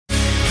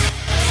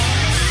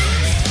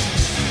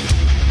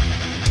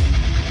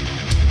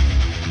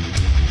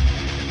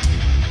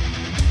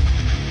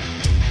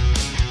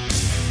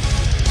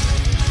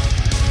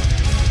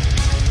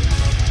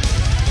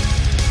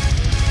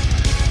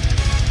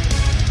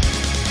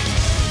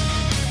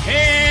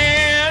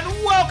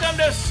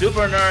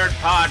Super Nerd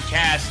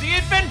Podcast, the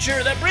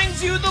adventure that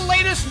brings you the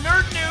latest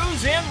nerd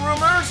news and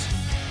rumors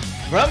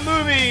from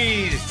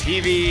movies,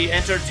 TV,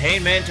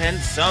 entertainment, and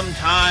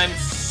sometimes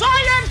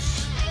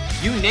science.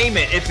 You name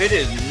it, if it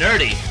is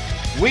nerdy,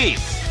 we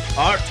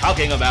are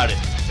talking about it.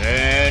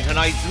 And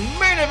tonight's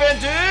main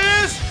event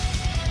is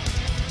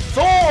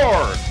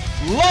Thor: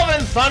 Love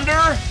and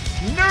Thunder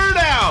Nerd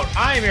Out.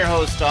 I am your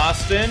host,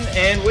 Austin,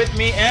 and with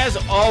me, as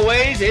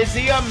always, is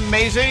the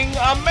amazing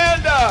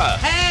Amanda.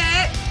 Hey!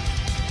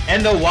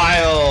 And the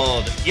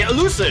wild, yet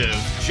elusive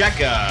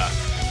Jekka.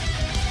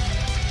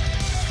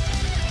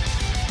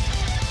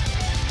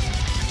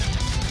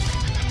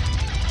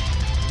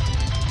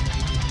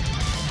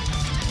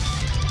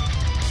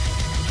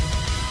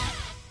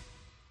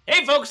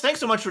 Hey folks, thanks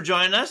so much for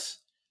joining us.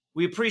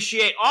 We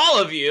appreciate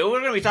all of you. We're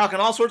going to be talking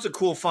all sorts of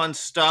cool, fun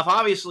stuff.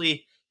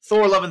 Obviously,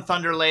 Thor: Love and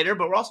Thunder later,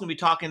 but we're also going to be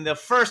talking the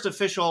first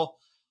official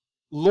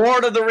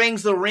Lord of the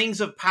Rings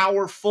of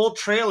Power full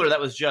trailer that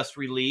was just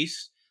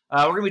released.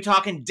 We're going to be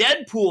talking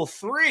Deadpool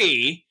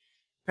 3.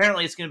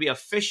 Apparently, it's going to be a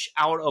fish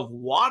out of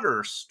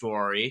water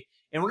story.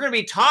 And we're going to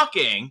be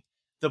talking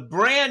the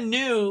brand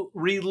new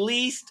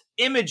released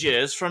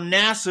images from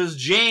NASA's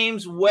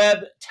James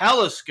Webb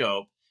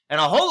Telescope and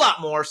a whole lot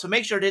more. So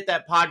make sure to hit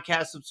that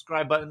podcast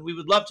subscribe button. We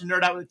would love to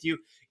nerd out with you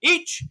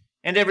each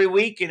and every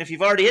week. And if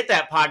you've already hit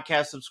that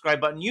podcast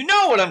subscribe button, you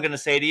know what I'm going to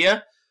say to you.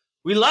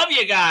 We love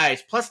you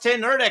guys. Plus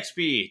 10 Nerd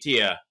XP to you.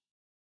 Nerd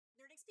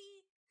XP.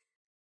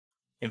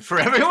 And for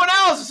everyone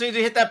else, as soon as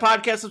you hit that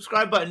podcast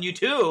subscribe button, you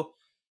too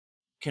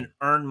can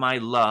earn my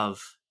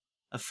love,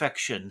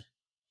 affection,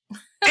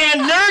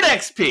 and Nerd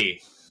XP.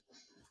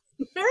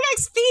 Nerd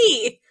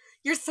XP.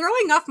 You're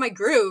throwing off my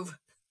groove.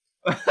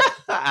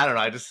 I don't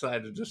know. I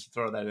decided to just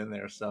throw that in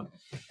there. So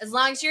as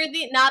long as you're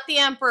not the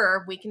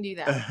emperor, we can do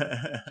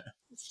that.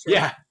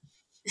 Yeah.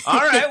 All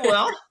right.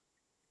 Well,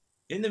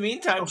 in the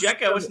meantime,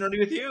 Jekka, what's nerdy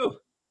with you?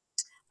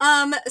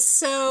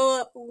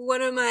 So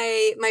one of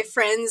my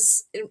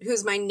friends,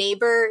 who's my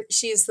neighbor,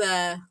 she's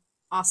the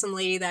awesome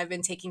lady that I've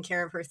been taking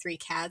care of her 3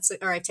 cats,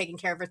 or I've taken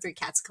care of her 3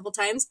 cats a couple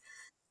times.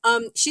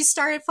 She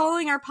started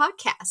following our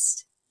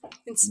podcast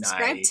and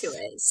subscribed to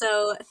it.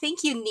 So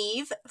thank you,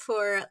 Neve,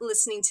 for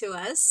listening to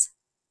us.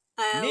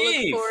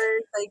 Neve. Look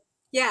forward,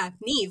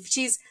 Neve.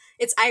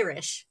 It's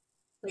Irish.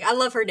 I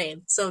love her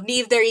name. So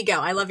Neve, there you go.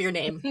 I love your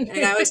name. And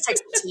I always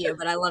text it to you,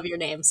 but I love your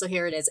name. So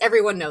here it is.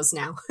 Everyone knows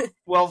now.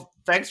 Well,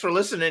 thanks for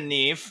listening,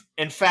 Neve.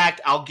 In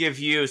fact, I'll give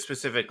you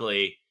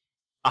specifically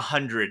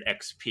 100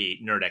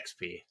 XP, Nerd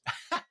XP.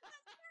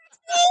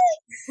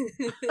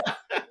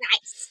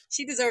 Nice.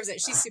 She deserves it.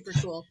 She's super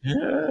cool.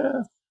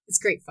 Yeah. It's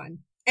great fun.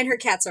 And her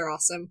cats are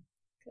awesome.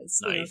 Because,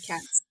 Nice.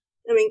 Cats.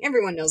 I mean,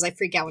 everyone knows I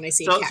freak out when I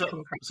see a cat come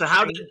across. So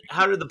how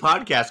did the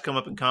podcast come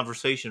up in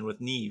conversation with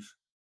Neve?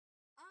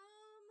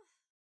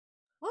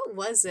 What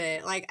was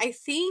it? I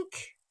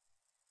think,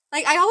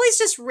 I always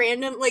just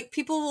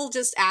people will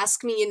just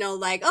ask me,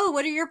 oh,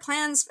 what are your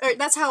plans? Or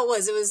that's how it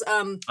was. It was,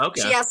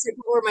 Okay. She asked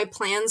what were my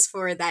plans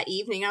for that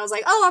evening. I was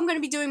like, oh, I'm going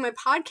to be doing my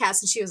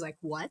podcast. And she was like,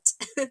 what?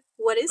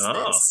 What is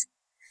this?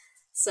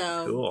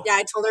 So, Cool. Yeah,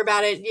 I told her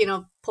about it,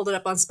 pulled it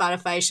up on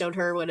Spotify, showed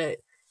her what the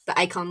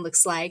icon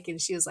looks like. And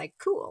she was like,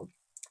 cool.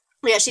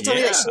 Yeah, she told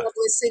me that she had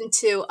listened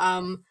to,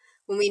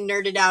 when we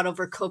nerded out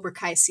over Cobra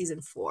Kai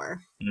season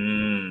 4.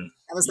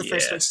 That was the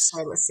first one she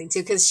started listening to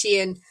because she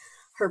and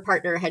her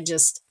partner had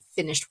just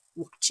finished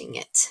watching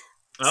it.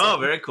 Oh,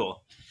 very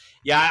cool.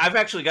 Yeah, I've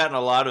actually gotten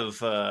a lot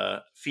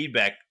of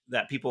feedback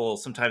that people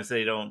sometimes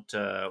they don't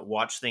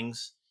watch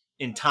things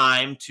in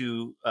time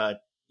to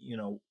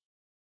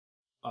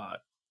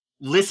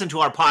listen to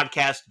our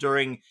podcast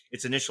during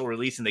its initial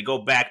release, and they go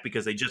back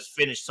because they just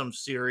finished some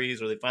series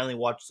or they finally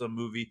watched some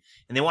movie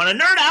and they want to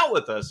nerd out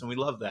with us, and we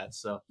love that.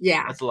 So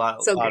yeah, that's a lot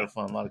of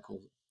fun, a lot of cool.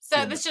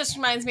 So this just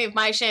reminds me of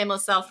my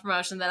shameless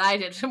self-promotion that I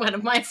did to one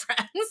of my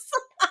friends.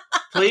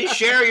 Please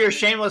share your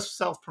shameless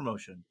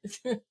self-promotion.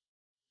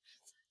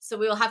 So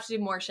we will have to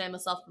do more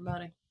shameless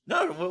self-promoting.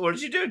 No, what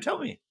did you do? Tell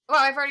me. Well,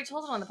 I've already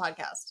told it on the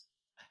podcast.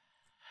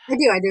 I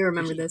do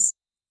remember this.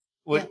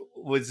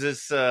 Was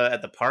this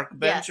at the park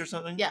bench or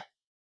something? Yeah.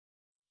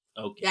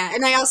 Okay. Yeah,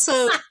 and I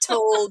also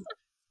told,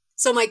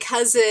 so my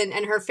cousin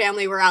and her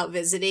family were out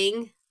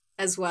visiting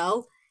as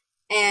well,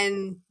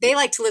 and they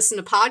like to listen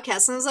to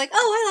podcasts, and I was like,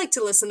 oh, I like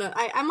to listen to,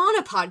 I'm on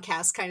a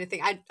podcast kind of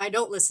thing. I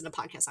don't listen to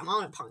podcasts, I'm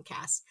on a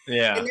podcast.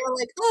 Yeah. And they were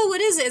like, oh,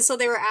 what is it? And so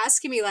they were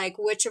asking me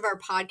which of our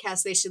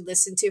podcasts they should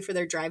listen to for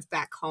their drive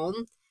back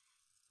home.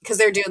 Because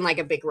they're doing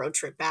a big road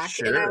trip back.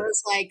 Sure. And I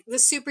was like, the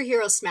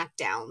superhero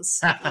smackdowns.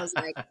 I was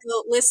like,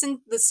 well, listen,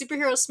 the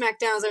superhero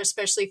smackdowns are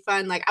especially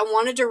fun. I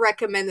wanted to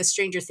recommend the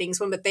Stranger Things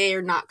one, but they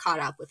are not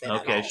caught up with it.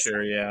 Okay, at all.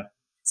 sure, yeah.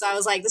 So I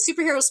was like, the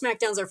superhero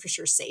smackdowns are for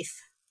sure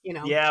safe,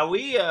 Yeah,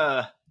 we,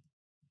 on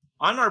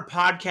our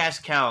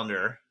podcast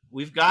calendar,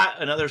 we've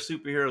got another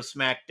superhero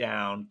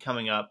smackdown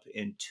coming up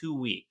in 2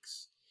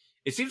 weeks.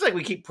 It seems like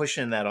we keep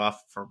pushing that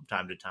off from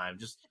time to time.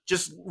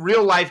 Just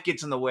real life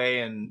gets in the way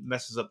and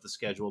messes up the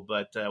schedule.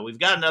 But we've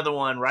got another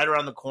one right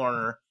around the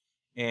corner,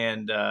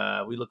 and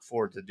we look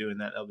forward to doing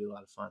that. That'll be a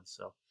lot of fun.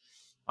 So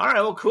All right,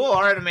 well, cool.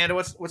 All right, Amanda,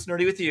 what's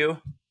nerdy with you?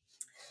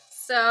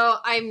 So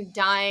I'm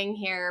dying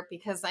here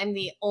because I'm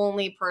the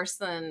only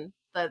person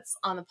that's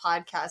on the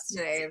podcast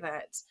today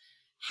that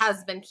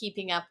has been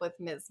keeping up with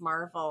Ms.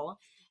 Marvel.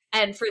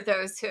 And for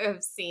those who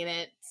have seen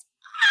it,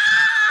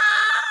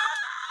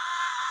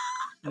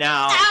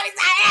 Now, so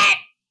excited!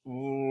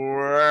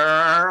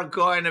 we're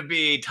going to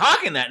be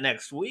talking that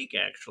next week,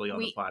 actually, on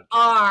We the podcast.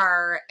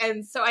 are.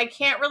 And so I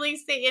can't really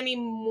say any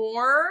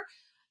more,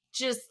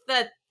 just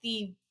that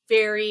the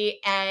very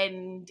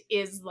end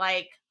is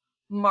like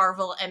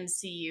Marvel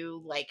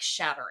MCU like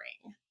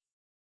shattering.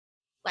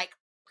 Like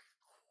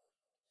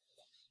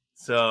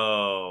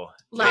So,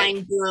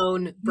 Mind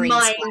blown, brain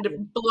splattered.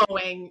 mind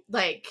blowing,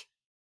 like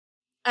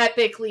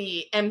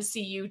epically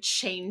MCU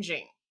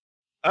changing.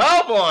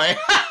 oh boy!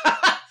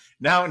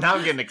 now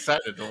I'm getting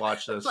excited to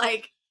watch this.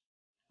 Like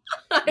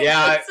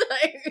Yeah,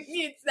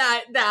 it's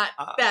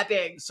that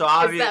big. So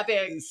It's that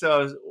big.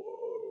 So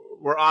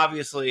we're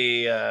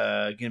obviously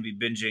going to be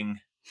binging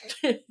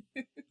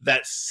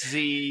that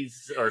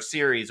series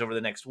over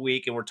the next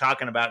week, and we're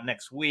talking about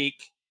next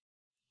week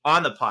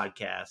on the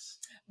podcast.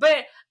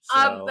 But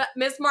So,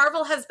 Ms.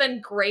 Marvel has been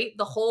great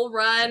the whole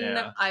run.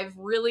 Yeah. I've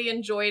really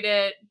enjoyed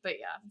it. But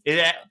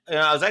yeah.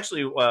 I was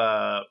actually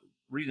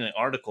reading an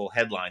article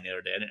headline the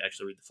other day. I didn't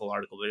actually read the full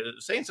article, but it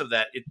was saying something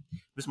that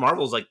Ms.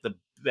 Marvel is like the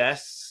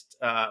best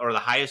or the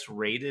highest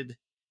rated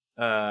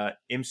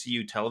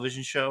MCU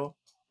television show.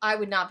 I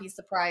would not be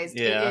surprised.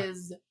 Yeah. It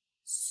is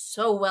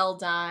so well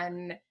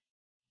done,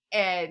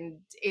 and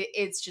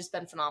it's just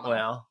been phenomenal.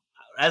 Well,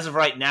 as of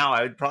right now,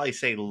 I would probably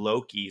say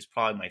Loki is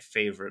probably my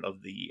favorite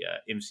of the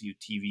MCU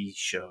TV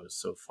shows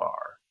so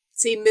far.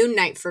 See, Moon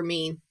Knight for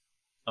me.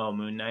 Oh,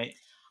 Moon Knight.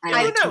 I Moon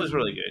liked Knight Moon was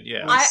really Knight. good.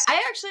 Yeah.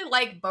 I actually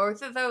like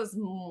both of those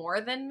more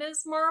than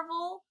Ms.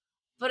 Marvel,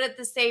 but at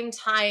the same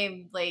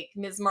time, like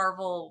Ms.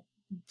 Marvel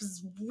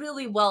was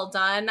really well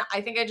done.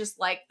 I think I just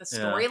like the Yeah.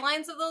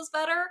 storylines of those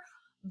better,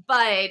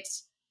 but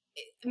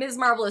Ms.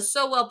 Marvel is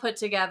so well put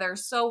together,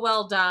 so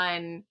well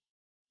done,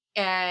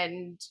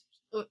 and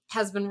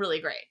has been really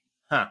great.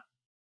 Huh.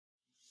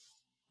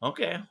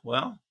 Okay.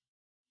 Well,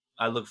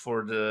 I look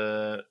forward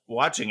to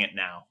watching it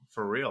now,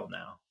 for real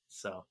now.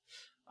 So,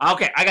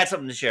 okay, I got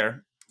something to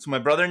share. So my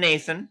brother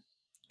Nathan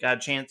got a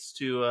chance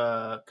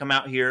to come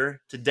out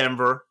here to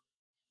Denver.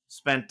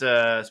 Spent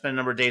a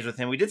number of days with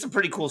him. We did some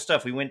pretty cool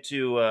stuff. We went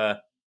to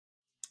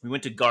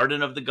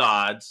Garden of the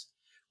Gods,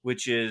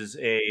 which is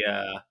a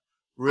I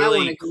really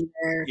want to go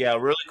there.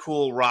 really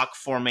cool rock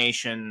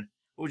formation.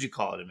 What would you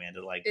call it,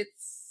 Amanda? Like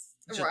It's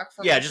a just- rock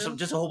yeah, formation.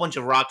 just a whole bunch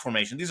of rock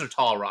formations. These are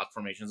tall rock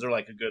formations. They're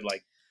like a good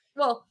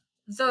well,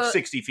 the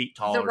 60 feet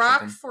tall. the or rock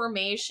something.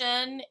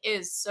 formation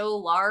is so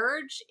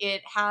large.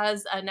 It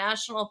has a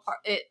national park.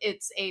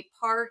 It's a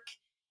park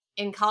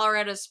in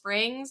Colorado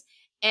Springs,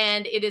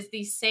 and it is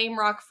the same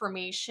rock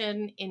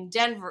formation in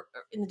Denver,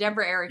 in the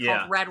Denver area Yeah.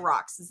 called Red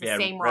Rocks. It's the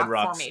same Red rock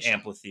Rocks formation.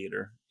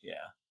 Amphitheater. Yeah.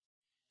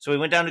 So we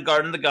went down to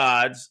Garden of the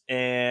Gods,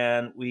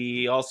 and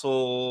we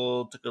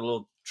also took a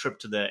little trip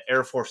to the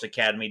Air Force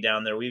Academy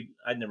down there.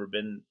 I'd never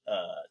been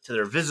to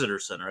their visitor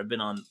center. I've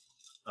been on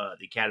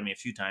the academy a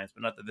few times,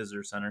 but not the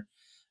visitor center.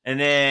 And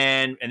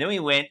then we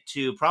went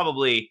to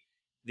probably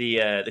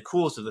the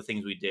coolest of the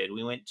things we did.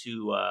 We went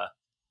to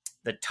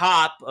the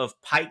top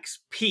of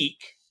Pikes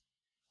Peak,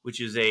 which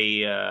is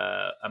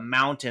a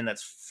mountain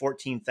that's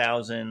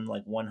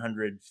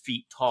 14,100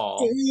 feet tall.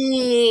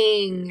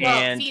 Dang. Well,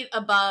 And- feet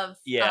above.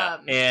 Yeah,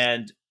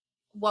 and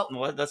What?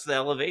 well, that's the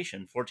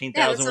elevation, Yeah,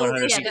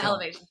 14,100 that's Yeah, feet the tall.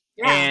 elevation.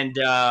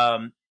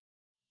 Yeah.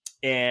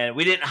 And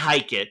we didn't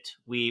hike it.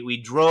 We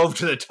drove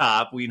to the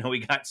top. We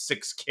got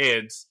 6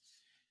 kids,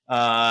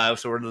 so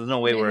there's no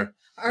way we're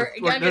Our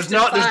We're- youngest there's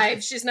no- is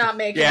 5. She's not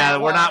making. yeah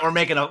that we're not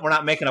walk. we're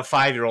not making a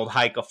 5-year-old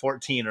hike a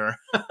 14er.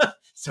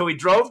 So we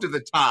drove to the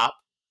top,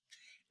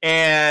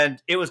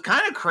 and it was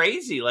kind of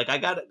crazy. Like I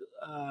got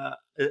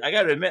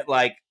to admit,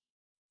 like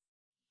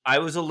I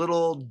was a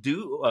little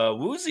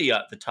woozy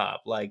at the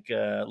top, like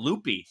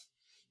loopy.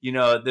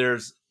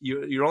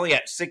 You're only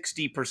at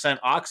 60%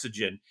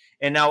 oxygen.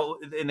 And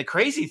the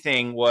crazy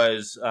thing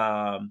was,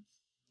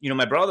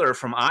 my brother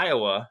from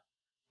Iowa,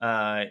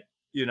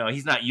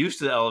 he's not used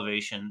to the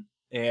elevation,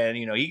 and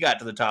he got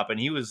to the top, and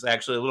he was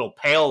actually a little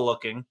pale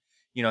looking.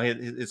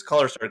 His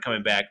color started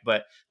coming back,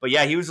 but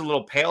yeah, he was a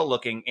little pale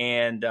looking,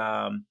 and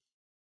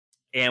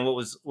what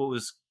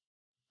was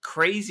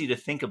crazy to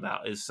think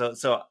about is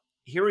so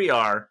here we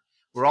are,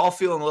 we're all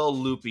feeling a little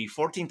loopy,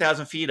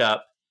 14,000 feet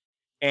up,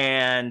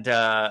 and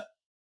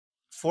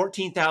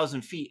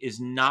 14,000 feet is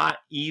not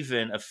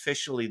even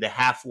officially the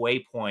halfway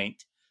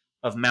point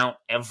of Mount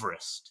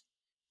Everest,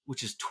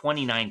 which is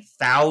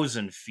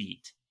 29,000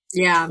 feet.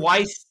 Yeah.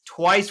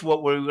 Twice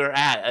what we were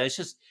at. It's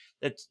just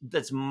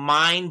that's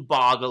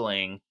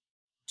mind-boggling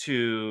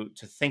to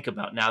think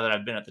about now that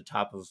I've been at the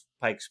top of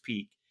Pikes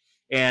Peak.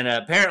 And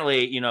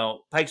apparently,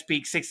 Pikes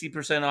Peak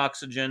 60%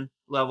 oxygen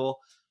level.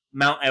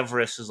 Mount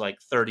Everest is like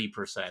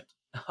 30%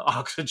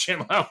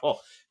 oxygen level.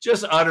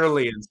 Just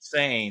utterly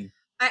insane.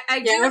 I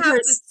do Yeah, have to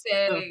Everest-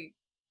 say,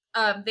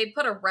 they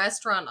put a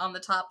restaurant on the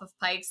top of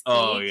Pikes Peak.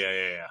 Oh,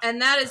 yeah.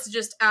 And that is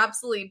just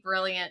absolutely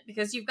brilliant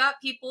because you've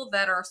got people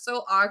that are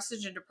so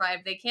oxygen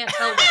deprived they can't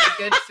tell what's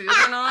good food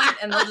or not,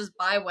 and they'll just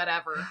buy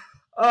whatever.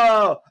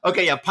 Oh,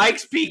 okay, yeah.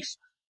 Pikes Peak's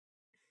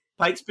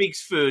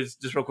Foods,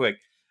 just real quick.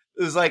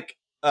 It was like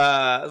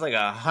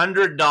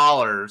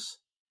 $100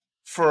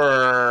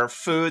 for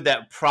food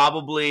that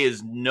probably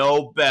is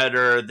no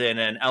better than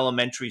an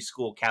elementary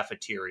school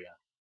cafeteria.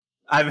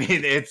 I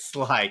mean, it's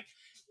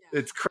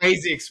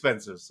crazy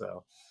expensive.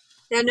 So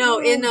yeah,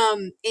 no,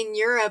 in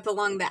Europe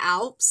along the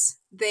Alps,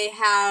 they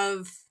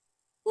have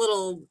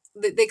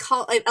they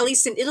call, at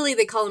least in Italy,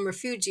 they call them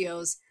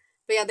refugios.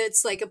 But yeah,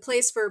 that's like a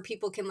place where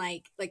people can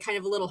like kind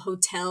of a little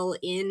hotel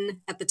inn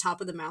at the top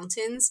of the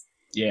mountains.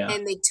 Yeah.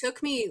 And they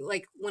took me,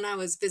 like, when I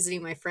was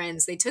visiting my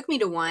friends, they took me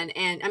to one.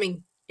 And I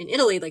mean, in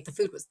Italy, like, the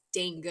food was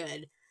dang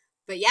good.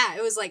 But yeah,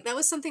 it was like, that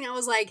was something I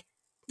was like,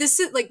 this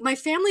is like, my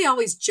family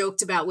always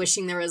joked about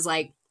wishing there was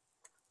like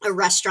a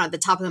restaurant at the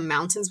top of the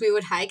mountains we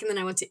would hike. And then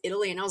I went to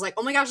Italy and I was like,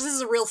 oh my gosh, this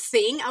is a real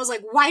thing. I was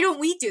like, why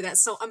don't we do that?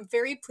 So I'm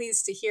very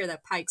pleased to hear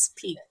that Pikes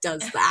Peak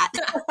does that.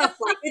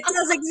 Like, it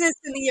does exist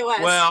in the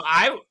US. Well,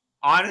 I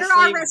honestly, there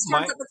are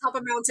restaurants at the top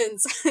of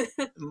mountains.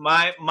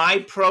 my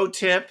pro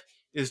tip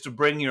is to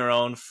bring your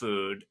own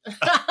food.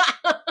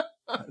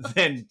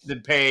 than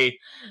pay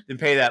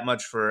that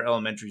much for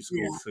elementary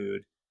school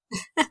food.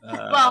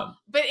 Well,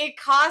 but it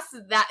costs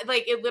that,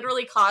 like, it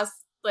literally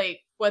costs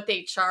like what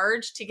they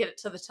charge to get it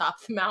to the top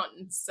of the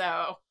mountain.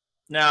 So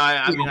no,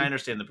 I mean, I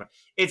understand the price.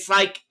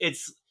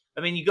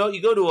 I mean, you go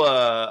to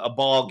a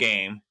ball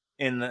game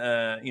and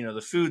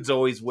the food's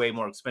always way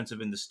more expensive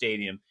in the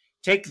stadium.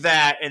 Take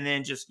that and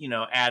then just,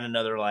 add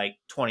another like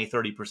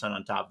 20-30%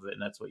 on top of it,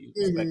 and that's what you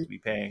expect to be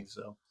paying.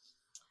 So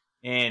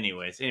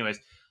anyways, we got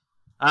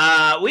a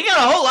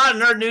whole lot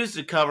of nerd news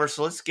to cover,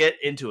 so let's get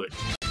into it.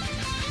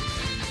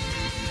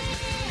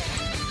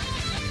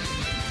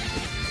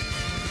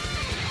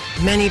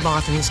 Many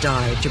Bothans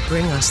died to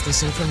bring us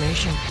this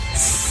information.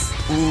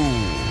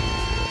 Ooh.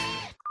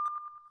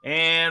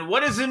 And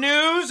what is the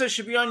news that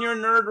should be on your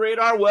nerd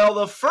radar? Well,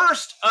 the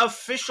first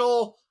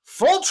official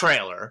full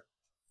trailer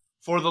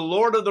for The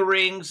Lord of the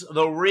Rings,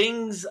 The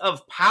Rings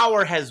of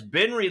Power, has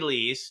been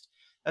released.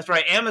 That's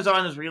right,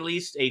 Amazon has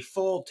released a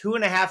full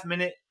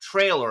 2.5-minute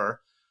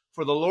trailer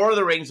for The Lord of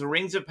the Rings, The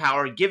Rings of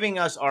Power, giving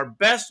us our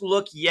best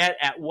look yet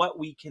at what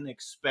we can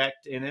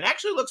expect. And it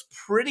actually looks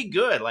pretty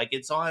good. Like,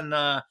 it's on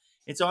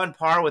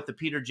par with the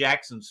Peter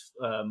Jackson's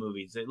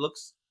movies. It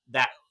looks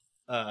that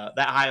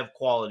high of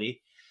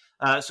quality.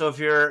 So if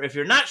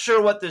you're not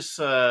sure what this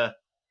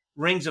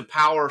Rings of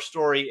Power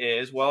story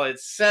is, well,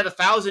 it's set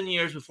 1,000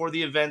 years before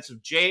the events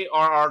of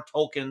J.R.R.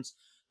 Tolkien's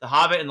The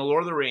Hobbit and The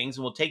Lord of the Rings,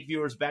 and will take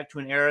viewers back to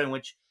an era in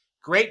which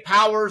great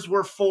powers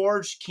were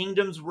forged,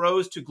 kingdoms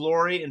rose to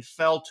glory and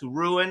fell to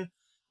ruin,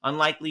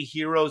 unlikely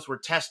heroes were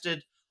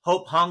tested,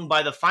 hope hung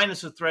by the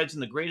finest of threads,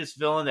 and the greatest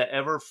villain that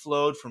ever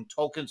flowed from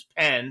Tolkien's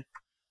pen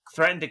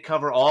threatened to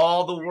cover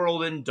all the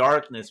world in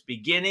darkness.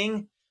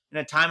 Beginning in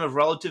a time of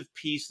relative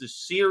peace, the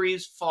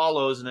series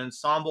follows an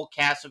ensemble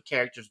cast of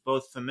characters,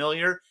 both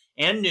familiar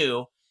and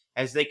new,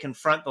 as they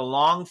confront the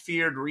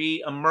long-feared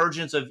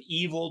re-emergence of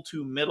evil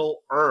to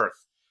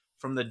Middle-earth.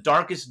 From the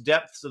darkest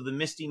depths of the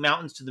misty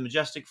mountains to the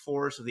majestic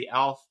forests of the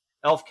elf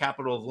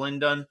capital of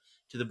Lindon,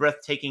 to the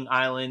breathtaking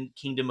island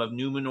kingdom of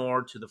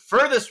Numenor, to the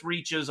furthest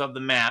reaches of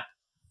the map,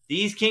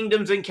 these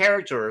kingdoms and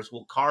characters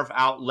will carve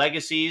out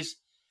legacies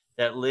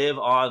that live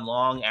on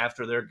long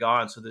after they're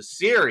gone. So the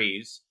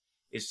series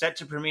is set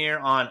to premiere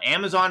on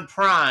Amazon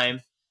Prime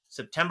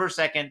September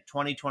 2nd,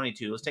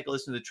 2022. Let's take a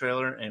listen to the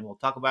trailer and we'll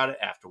talk about it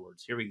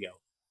afterwards. Here we go.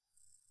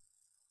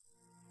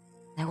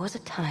 There was a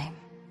time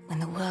when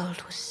the world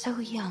was so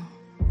young.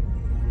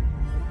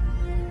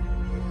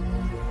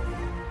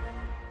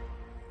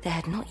 There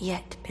had not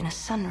yet been a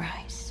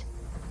sunrise.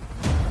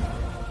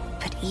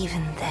 But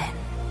even then,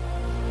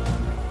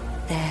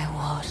 there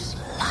was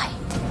light.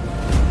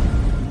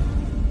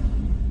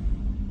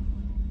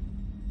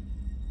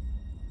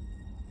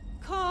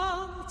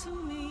 Call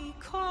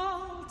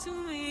to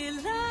me,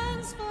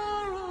 lands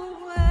far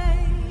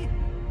away.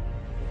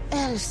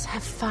 Elves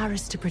have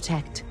forests to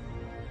protect.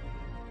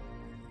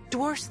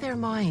 Dwarfs their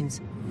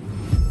mines.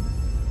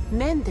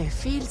 Men their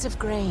fields of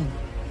grain.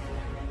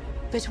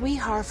 But we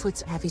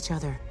Harfoots have each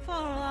other. For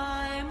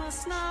I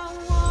must now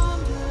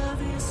wander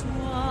this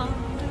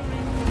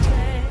wandering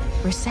day.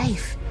 We're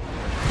safe.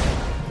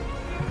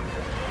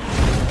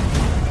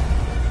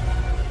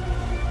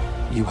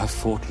 You have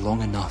fought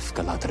long enough,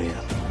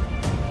 Galadriel.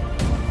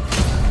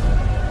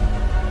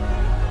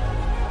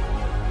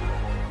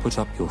 Put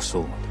up your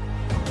sword.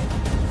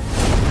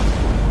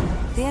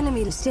 The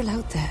enemy is still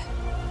out there.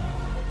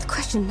 The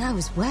question now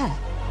is where?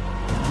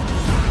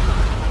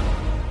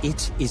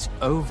 It is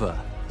over.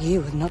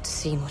 You have not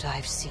seen what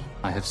I've seen.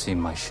 I have seen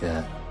my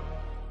share.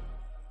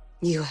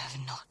 You have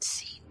not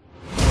seen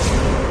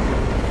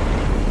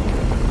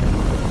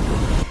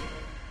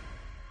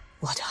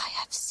what I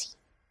have seen.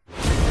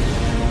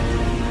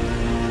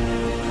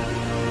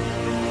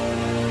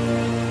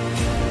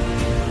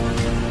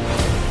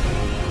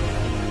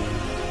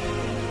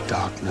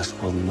 darkness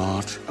will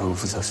march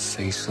over the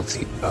face of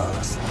the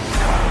earth.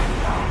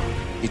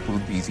 It will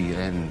be the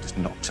end,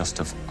 not just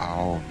of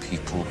our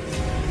people,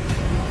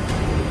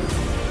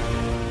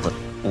 but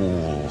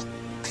all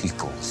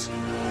peoples.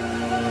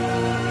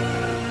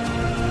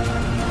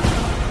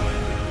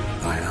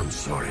 I am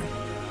sorry,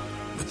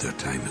 but their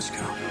time has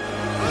come.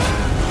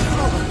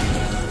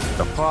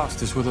 The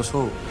past is with us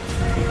all.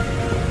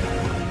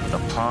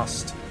 The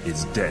past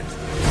is dead.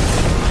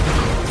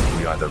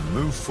 We either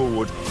move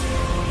forward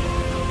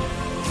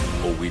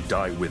or we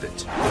die with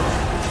it.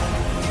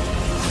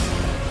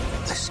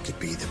 This could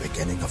be the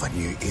beginning of a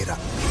new era.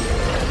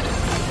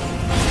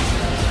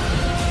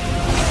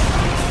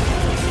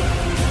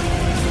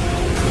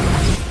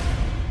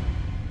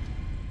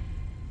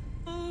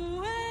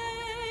 Away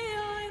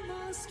I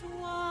must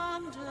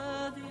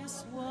wander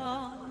this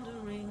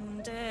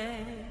wandering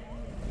day.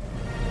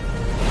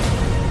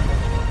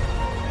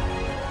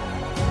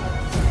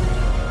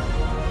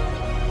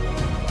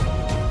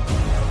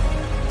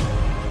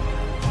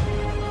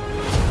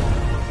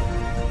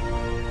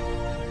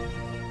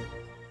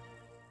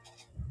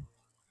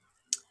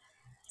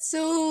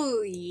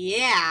 So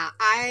yeah,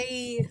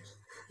 I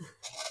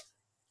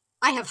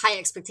have high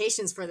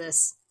expectations for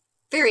this.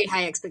 Very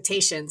high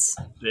expectations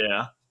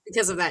Yeah.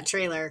 because of that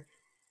trailer.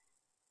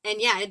 And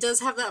yeah, it does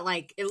have that,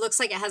 like, it looks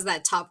like it has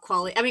that top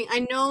quality. I mean,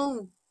 I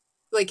know,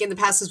 like, in the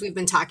past, as we've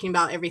been talking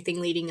about everything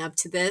leading up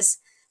to this,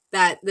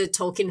 that the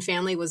Tolkien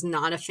family was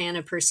not a fan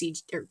of Percy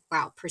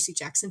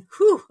Jackson.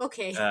 Whew,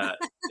 okay. Yeah.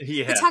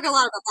 We talk a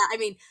lot about that. I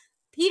mean,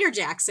 Peter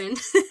Jackson,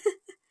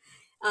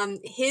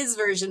 his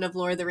version of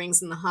Lord of the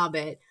Rings and The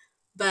Hobbit.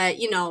 But,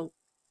 you know,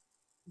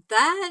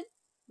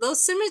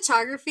 those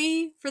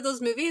cinematography for those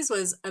movies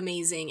was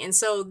amazing. And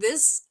so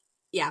this,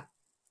 yeah,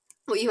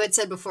 what you had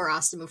said before,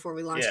 Austin, before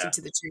we launched Yeah.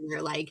 into the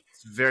trailer, like,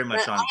 It's very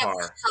much on I have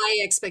par.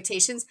 high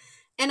expectations.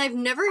 And I've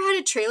never had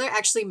a trailer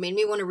actually made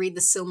me want to read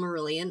the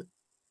Silmarillion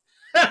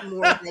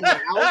more than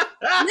now.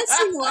 And that's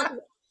a lot.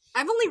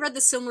 I've only read the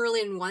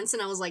Silmarillion once,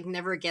 and I was like,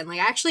 never again. Like,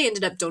 I actually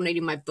ended up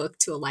donating my book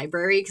to a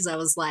library because I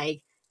was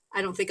like,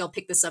 I don't think I'll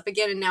pick this up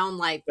again. And now I'm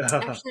like,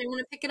 actually, I want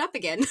to pick it up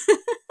again.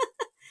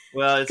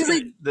 Well, it's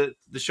 'Cause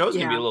the show's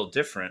gonna be Yeah. a little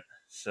different.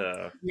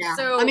 So Yeah.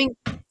 So- I mean,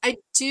 I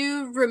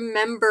do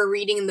remember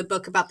reading in the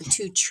book about the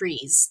two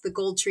trees, the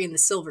gold tree and the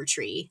silver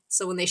tree.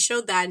 So when they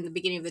showed that in the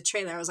beginning of the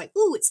trailer, I was like,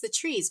 ooh, it's the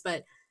trees.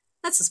 But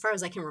that's as far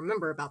as I can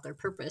remember about their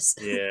purpose.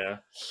 yeah.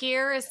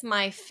 Here is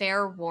my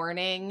fair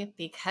warning,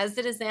 because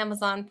it is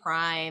Amazon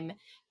Prime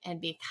and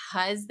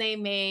because they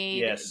made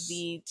Yes.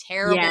 the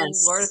terrible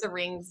Yes. Lord of the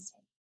Rings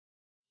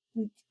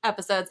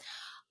episodes.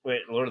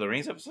 Wait, Lord of the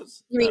Rings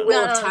episodes? You mean No.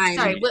 Wheel of Time.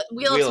 Sorry, Wheel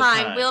Wheel of of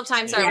Time. Time. Wheel of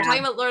Time. Sorry, Yeah. we're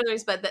talking about Lord of the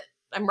Rings, but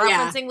I'm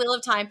Yeah. referencing Wheel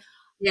of Time.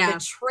 Yeah. The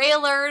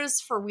trailers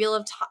for Wheel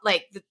of Time,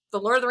 like the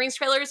Lord of the Rings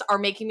trailers, are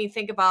making me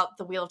think about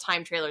the Wheel of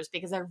Time trailers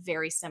because they're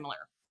very similar.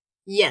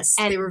 Yes.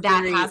 And they were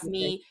that very has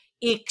me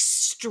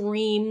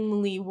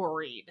extremely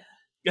worried.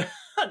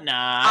 Nah.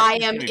 I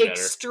it's am gonna be better.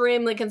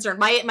 extremely concerned.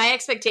 My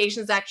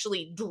expectations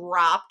actually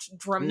dropped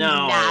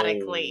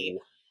dramatically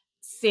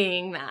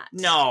seeing that.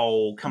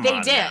 No, come they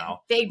on did.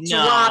 now. They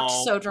No. dropped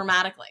so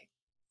dramatically.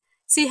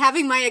 See,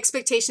 having my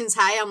expectations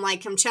high, I'm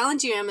like, I'm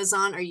challenging you,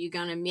 Amazon. Are you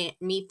going to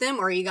meet them,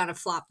 or are you going to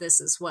flop this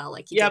as well?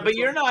 Like, you Yeah, did but with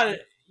you're Wheel of Time? not.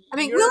 I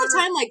mean, you're- Wheel of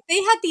Time, like,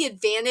 they had the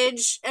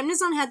advantage.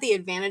 Amazon had the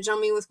advantage on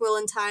me with Wheel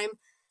of Time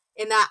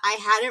in that I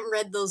hadn't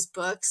read those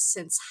books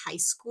since high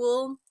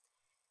school.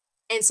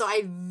 And so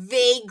I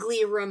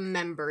vaguely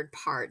remembered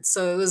parts.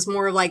 So it was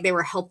more of like they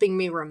were helping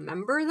me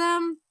remember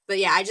them. But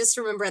yeah, I just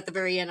remember at the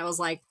very end, I was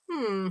like,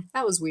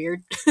 that was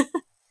weird.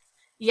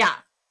 Yeah.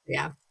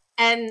 Yeah.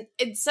 And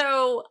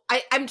so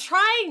I'm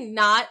trying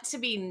not to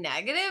be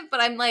negative, but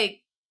I'm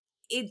like,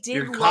 it did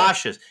You're look-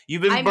 cautious.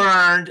 You've been I'm-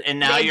 burned, and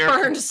now they you're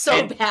burned so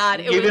and bad.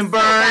 It you've was been so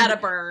bad burned.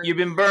 a burn. You've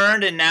been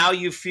burned, and now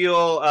you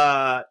feel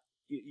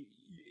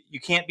you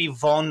can't be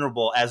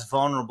as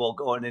vulnerable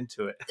going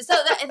into it. So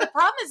the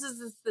problem is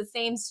it's the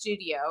same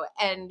studio,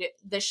 and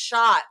the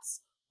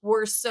shots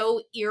were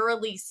so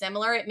eerily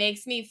similar. It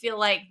makes me feel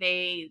like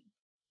they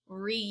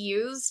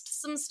reused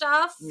some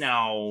stuff.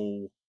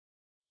 No,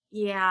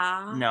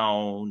 Yeah.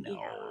 no,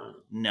 Yeah.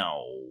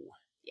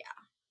 Yeah.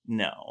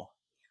 no.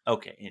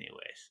 Okay.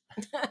 Anyways,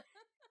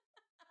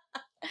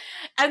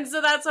 And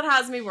so that's what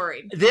has me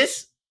worried.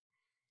 this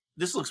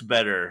looks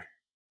better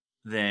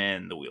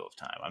than the Wheel of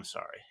Time. I'm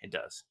sorry, it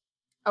does.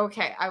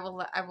 Okay, I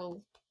will. It I'll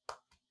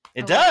let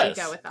you does.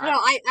 go with that. No,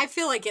 I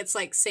feel like it's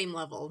like same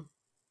level.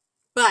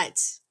 But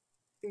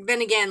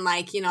then again,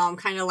 like, you know, I'm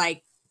kind of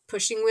like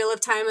pushing Wheel of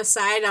Time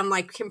aside. I'm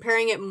like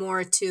comparing it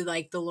more to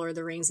like the Lord of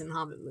the Rings and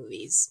Hobbit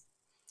movies.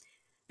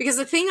 Because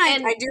the thing I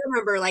do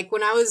remember, like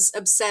when I was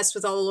obsessed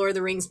with all the Lord of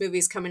the Rings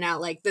movies coming out,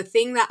 like the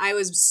thing that I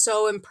was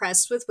so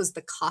impressed with was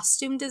the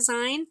costume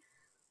design.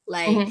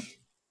 Like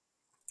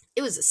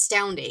it was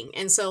astounding.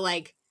 And so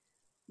like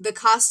the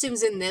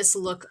costumes in this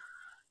look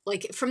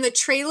like from the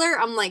trailer,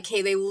 I'm like,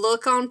 hey, they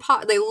look along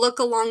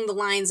the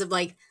lines of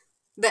like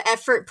the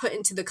effort put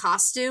into the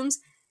costumes.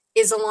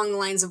 is along the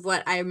lines of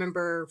what I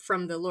remember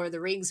from the Lord of the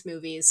Rings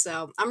movies.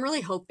 So I'm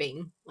really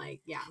hoping,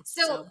 like, yeah.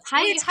 So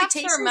high what you have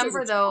expectations. to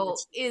remember, though,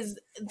 is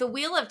the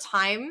Wheel of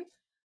Time,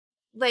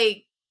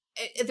 like,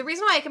 the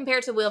reason why I compare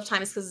it to Wheel of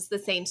Time is because it's the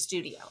same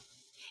studio.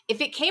 If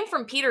it came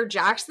from Peter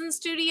Jackson's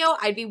studio,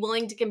 I'd be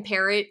willing to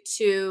compare it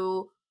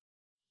to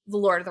the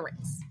Lord of the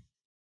Rings.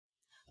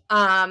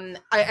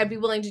 I'd be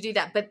willing to do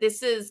that. But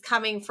this is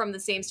coming from the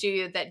same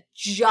studio that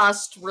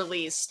just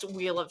released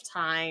Wheel of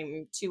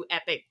Time to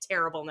epic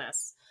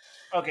terribleness.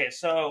 Okay,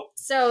 so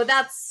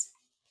that's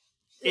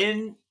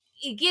it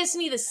gives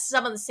me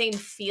some of the same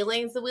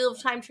feelings the Wheel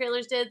of Time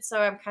trailers did. So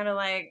I'm kind of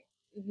like,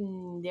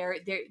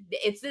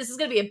 this is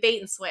going to be a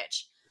bait and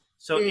switch.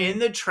 So in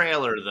the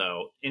trailer,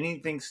 though,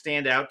 anything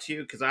stand out to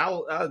you? Because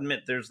I'll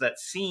admit there's that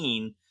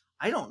scene.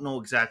 I don't know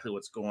exactly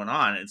what's going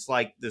on. It's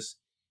like it's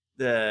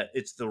the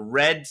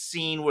red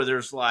scene where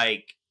there's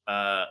it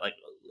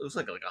looks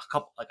like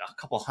a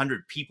couple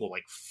hundred people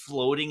like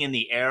floating in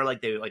the air,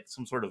 like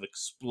some sort of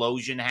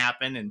explosion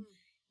happened and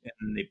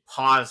they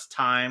pause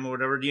time or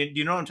whatever. Do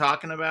you know what I'm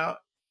talking about?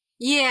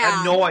 Yeah, I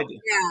have no idea.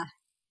 Yeah,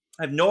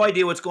 I have no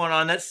idea what's going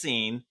on in that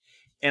scene,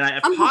 and I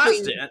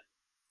paused it.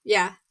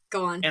 Yeah.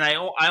 Go on. And I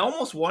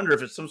almost wonder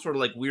if it's some sort of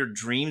like weird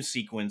dream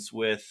sequence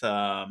with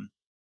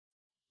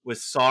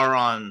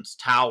Sauron's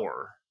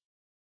tower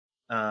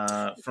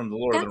from the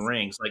Lord of the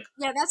Rings. Like,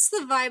 yeah, that's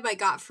the vibe I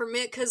got from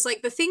it. Because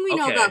like the thing we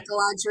know about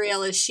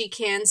Galadriel is she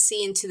can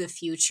see into the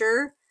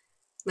future.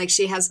 Like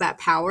she has that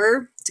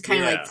power to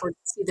kind of like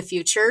see the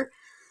future.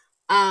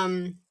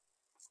 At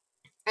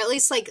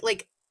least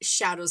like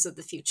shadows of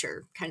the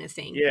future kind of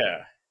thing.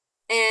 Yeah.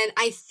 And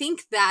I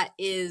think that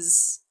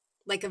is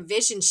like a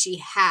vision she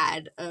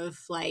had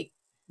of like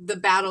the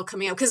battle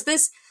coming up. Because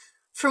this,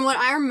 from what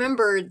I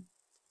remember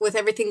with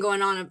everything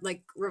going on,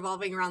 like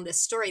revolving around this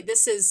story,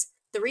 this is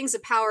the Rings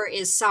of Power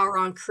is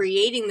Sauron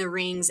creating the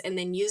rings and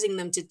then using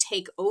them to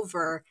take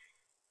over.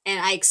 And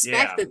I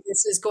expect that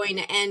this is going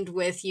to end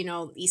with,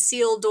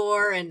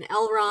 Isildur and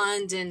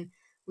Elrond, and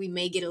we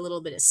may get a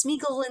little bit of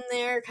Smeagol in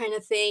there kind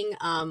of thing.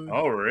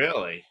 Oh,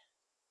 really?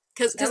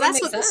 Because that's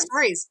what the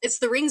story is. It's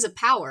the Rings of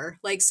Power.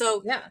 Like,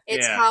 so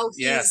it's how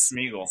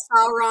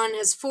Sauron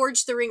has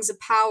forged the Rings of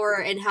Power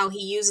and how he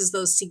uses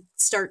those to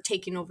start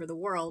taking over the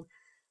world.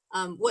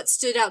 What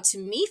stood out to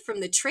me from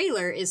the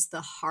trailer is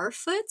the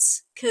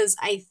Harfoots, because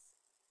I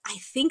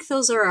think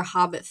those are a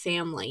Hobbit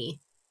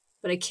family,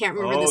 but I can't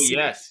remember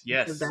the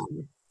yes. Of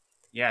them.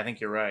 Yeah, I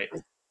think you're right.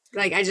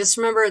 Like, I just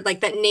remember,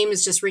 like, that name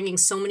is just ringing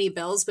so many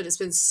bells, but it's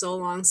been so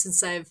long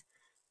since I've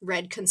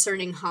read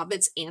concerning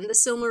hobbits and the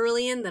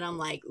Silmarillion that I'm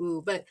like,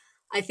 ooh. But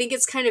I think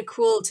it's kind of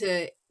cool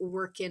to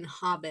work in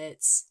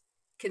hobbits,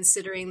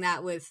 considering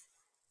that with,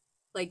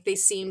 like, they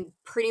seem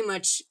pretty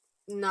much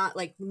not,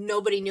 like,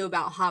 nobody knew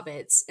about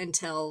hobbits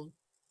until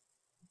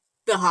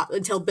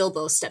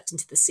Bilbo stepped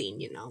into the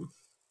scene,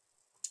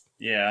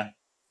 Yeah.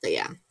 But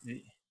yeah.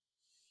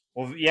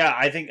 Well, yeah,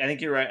 I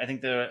think you're right. I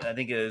think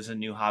it is a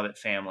new Hobbit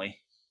family.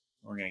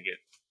 We're gonna get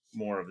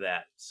more of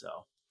that.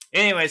 So,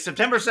 anyway,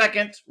 September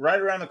 2nd,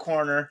 right around the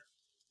corner.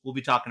 We'll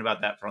be talking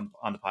about that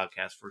on the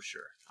podcast for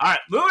sure. All right,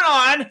 moving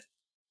on.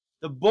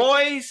 The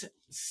Boys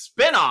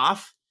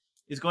spinoff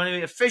is going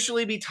to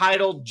officially be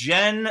titled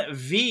Gen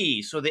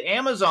V. So the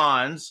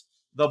Amazons,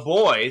 The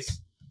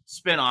Boys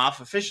spinoff,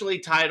 officially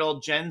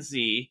titled Gen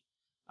Z,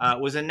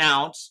 was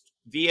announced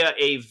via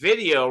a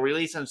video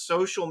released on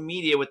social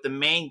media with the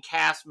main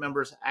cast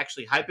members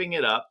actually hyping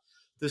it up.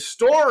 The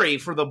story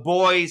for The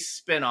Boys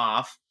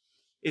spinoff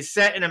is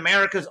set in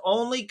America's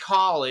only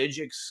college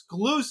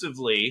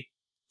exclusively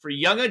for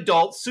young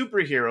adult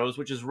superheroes,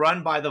 which is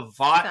run by the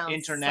Vought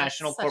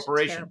International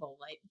Corporation. Such a terrible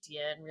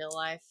idea in real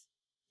life.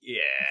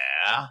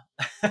 Yeah.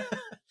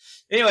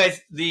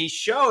 Anyways, the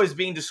show is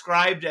being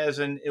described as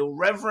an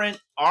irreverent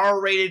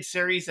R-rated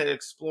series that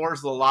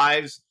explores the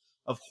lives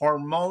of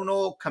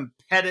hormonal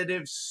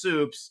competitive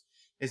soups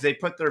as they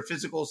put their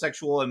physical,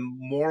 sexual, and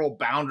moral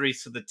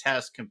boundaries to the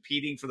test,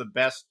 competing for the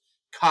best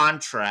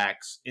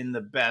contracts in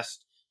the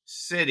best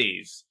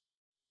cities.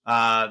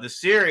 The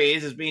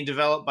series is being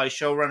developed by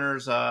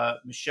showrunners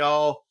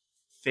Michelle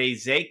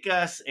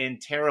Fazekas and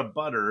Tara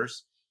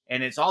Butters,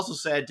 and it's also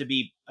said to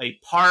be a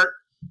part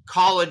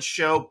college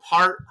show,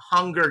 part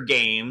Hunger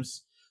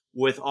Games,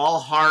 with all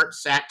heart,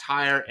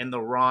 satire, and the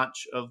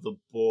raunch of The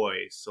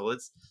Boys. So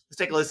let's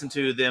take a listen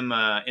to them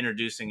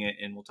introducing it,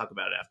 and we'll talk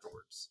about it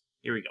afterwards.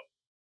 Here we go.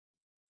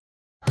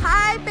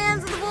 Hi,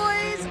 fans of The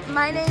Boys.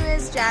 My name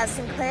is Jazz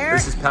Sinclair.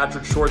 This is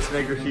Patrick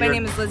Schwarzenegger here. My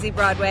name is Lizzie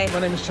Broadway. My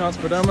name is Chance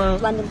Perdomo.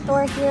 London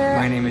Thor here.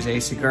 My name is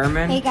Asa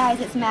Gurman. Hey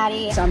guys, it's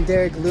Maddie. I'm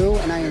Derek Liu,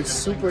 and I am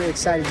super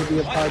excited to be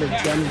a part of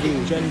Gen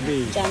V. Gen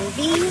V. Gen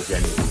V.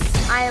 Gen V.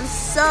 I am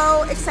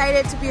so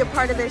excited to be a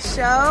part of this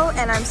show,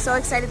 and I'm so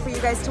excited for you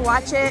guys to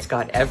watch it. It's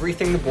got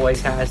everything The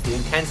Boys has, the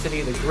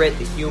intensity, the grit,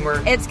 the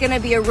humor. It's going to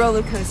be a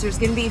roller coaster. It's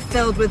going to be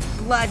filled with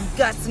blood,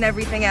 guts, and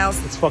everything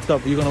else. It's fucked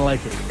up, but you're going to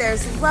like it.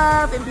 There's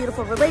love and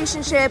beautiful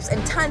relationships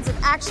and tons of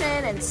action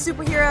and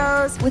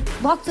superheroes.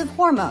 With lots of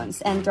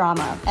hormones and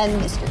drama and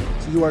mystery.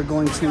 You are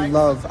going to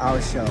love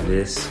our show.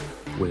 This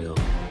will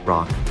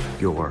rock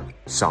your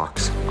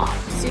socks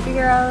off.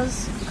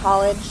 Superheroes,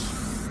 college,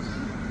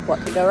 what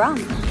could go wrong?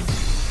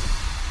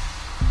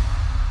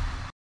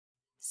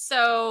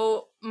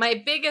 So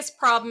my biggest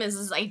problem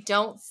is I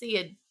don't see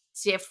a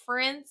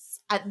difference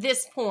at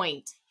this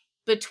point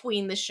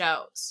between the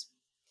shows.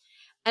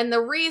 And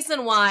the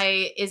reason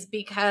why is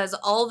because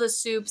all the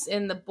Supes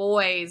in The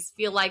Boys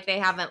feel like they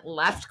haven't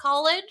left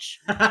college.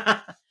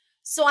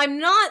 So I'm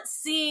not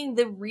seeing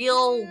the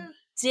real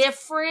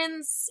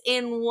difference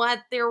in what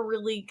they're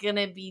really going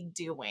to be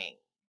doing.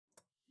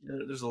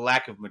 There's a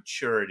lack of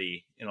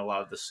maturity in a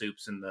lot of the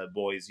Supes in The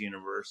Boys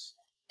universe.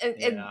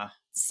 And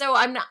so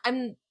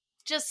I'm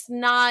just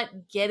not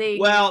getting.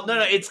 Well,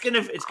 no, it's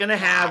gonna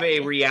have a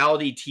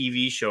reality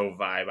TV show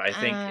vibe, I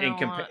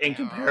think, in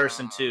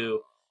comparison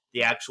to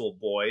the actual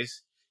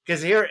Boys.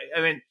 Because here,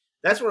 I mean,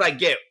 that's what I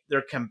get.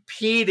 They're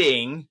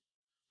competing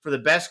for the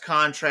best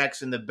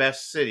contracts in the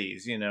best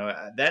cities. You know,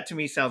 that to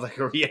me sounds like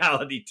a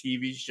reality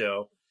TV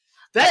show.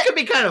 That could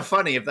be kind of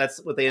funny if that's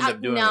what they end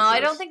up doing. No, I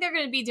don't think they're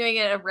going to be doing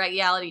a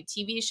reality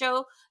TV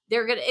show.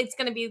 It's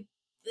going to be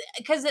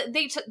because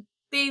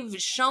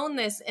they've shown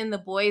this in The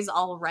Boys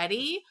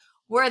already,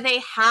 where they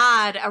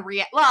had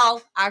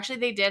actually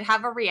they did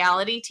have a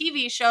reality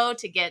TV show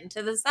to get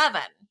into the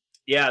 7.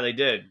 Yeah, they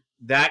did.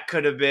 That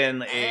could have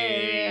been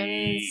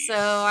and so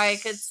I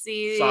could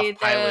see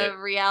the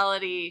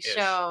reality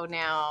show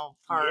now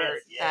part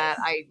that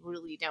I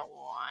really don't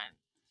want.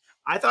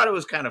 I thought it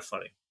was kind of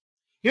funny.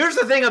 Here's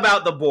the thing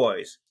about The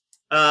Boys.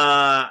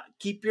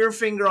 Keep your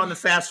finger on the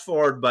fast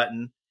forward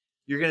button.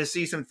 You're going to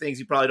see some things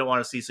you probably don't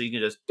want to see, so you can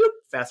just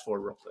fast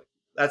forward real quick.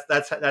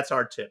 That's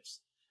our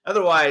tips.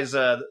 Otherwise,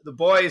 The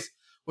Boys.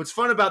 What's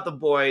fun about The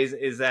Boys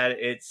is that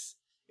it's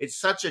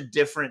such a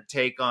different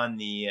take on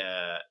the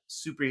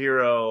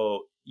superhero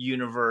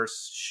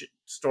universe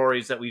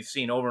stories that we've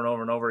seen over and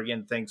over and over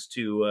again, thanks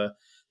to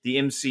the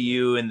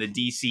MCU and the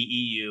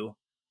DCEU.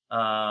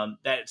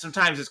 That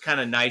sometimes it's kind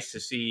of nice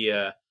to see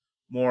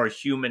more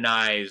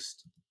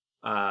humanized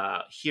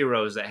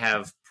heroes that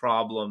have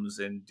problems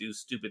and do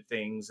stupid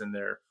things and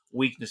their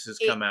weaknesses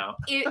come out.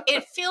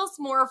 It feels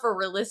more of a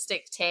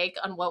realistic take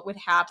on what would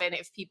happen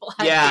if people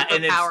had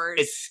superpowers.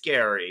 It's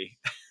scary.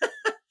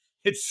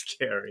 It's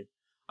scary.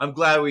 I'm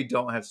glad we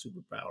don't have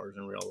superpowers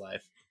in real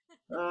life.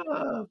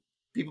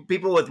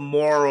 People with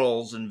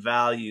morals and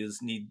values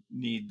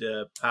need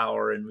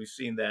power, and we've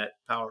seen that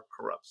power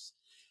corrupts.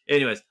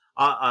 Anyways,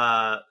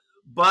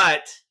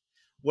 but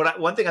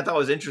one thing I thought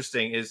was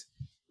interesting is,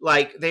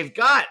 like, they've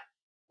got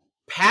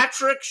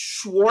Patrick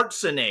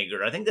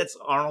Schwarzenegger. I think that's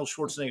Arnold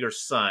Schwarzenegger's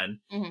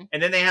son. Mm-hmm.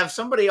 And then they have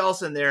somebody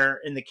else in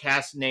there in the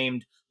cast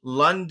named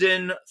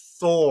London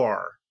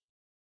Thor.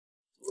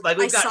 Like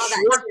I saw that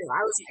too.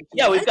 I was like,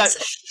 yeah, what? we've got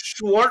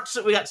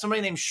we got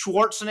somebody named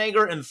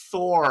Schwarzenegger and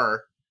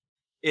Thor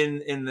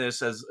in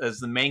this as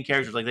the main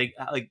characters. Like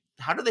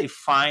how do they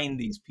find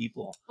these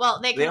people? Well,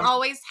 they can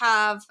always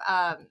have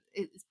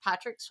is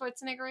Patrick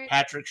Schwarzenegger, right?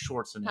 Patrick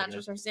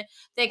Schwarzenegger.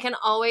 They can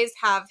always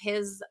have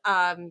his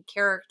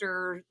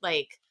character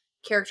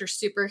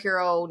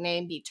superhero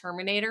name be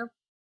Terminator.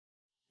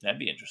 That'd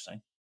be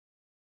interesting.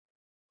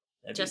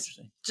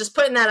 Just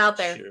putting that out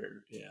there.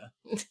 Sure, yeah.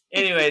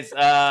 Anyways,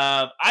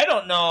 I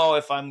don't know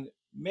if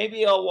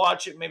maybe I'll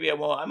watch it, maybe I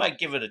won't. I might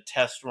give it a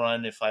test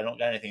run if I don't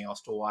got anything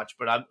else to watch.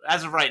 But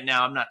as of right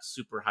now, I'm not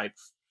super hyped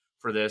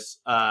for this.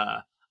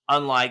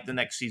 Unlike the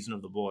next season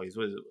of The Boys.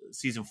 What is it,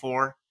 season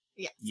 4?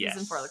 Yeah,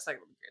 season 4 looks like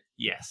it'll be good.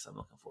 Yes, I'm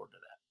looking forward to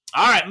that.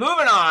 All right,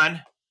 moving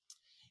on.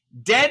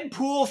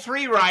 Deadpool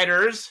 3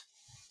 writers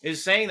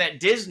is saying that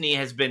Disney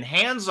has been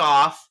hands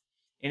off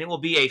and it will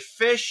be a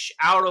fish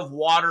out of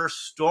water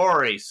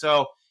story.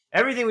 So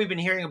everything we've been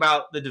hearing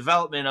about the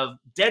development of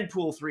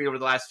Deadpool 3 over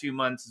the last few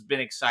months has been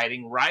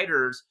exciting.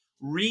 Writers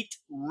Reet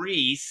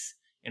Reese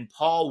and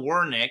Paul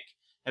Wernick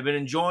have been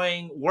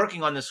enjoying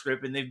working on the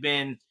script, and they've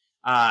been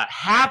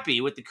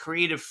happy with the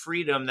creative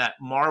freedom that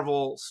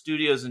Marvel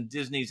Studios and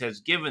Disney's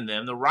has given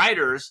them. The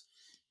writers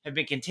have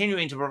been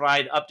continuing to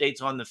provide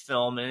updates on the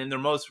film, and in their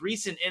most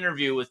recent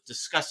interview with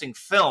Discussing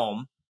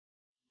Film,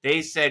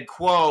 they said,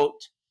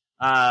 quote,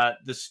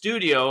 the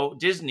studio,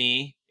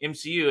 Disney,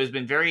 MCU, has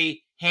been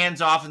very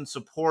hands-off and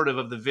supportive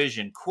of the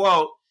vision.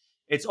 Quote,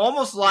 it's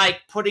almost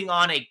like putting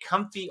on a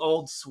comfy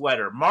old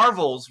sweater.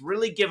 Marvel's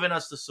really given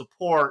us the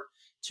support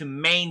to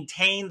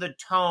maintain the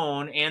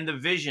tone and the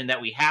vision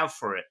that we have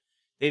for it.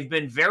 They've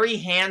been very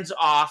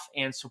hands-off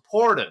and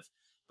supportive,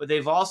 but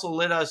they've also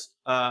let us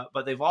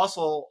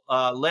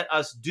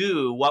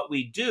do what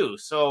we do.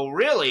 So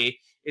really,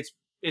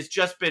 it's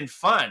just been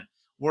fun.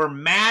 We're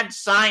mad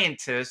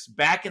scientists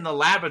back in the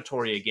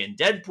laboratory again.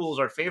 Deadpool's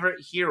our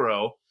favorite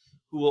hero,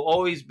 who will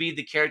always be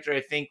the character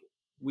I think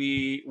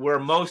we're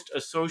most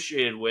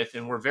associated with,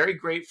 and we're very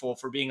grateful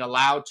for being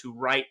allowed to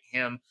write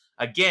him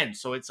again.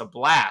 So it's a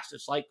blast.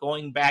 It's like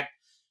going back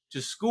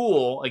to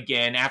school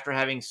again after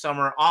having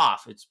summer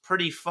off. It's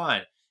pretty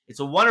fun. It's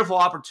a wonderful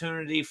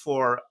opportunity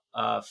for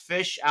a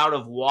fish out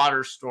of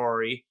water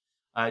story.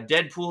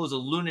 Deadpool is a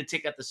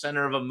lunatic at the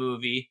center of a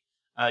movie.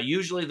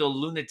 Usually the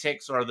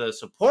lunatics are the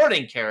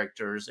supporting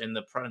characters, and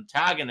the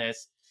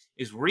protagonist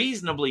is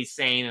reasonably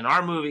sane, and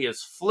our movie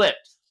is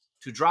flipped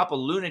to drop a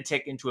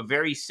lunatic into a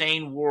very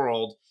sane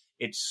world.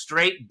 It's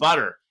straight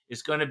butter.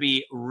 It's going to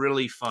be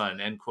really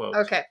fun, end quote.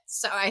 Okay,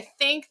 so I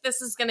think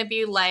this is going to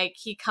be like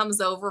he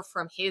comes over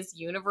from his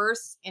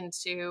universe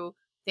into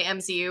the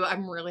MCU.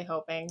 I'm really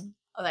hoping.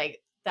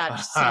 Like, that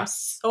just seems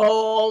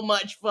so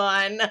much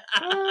fun.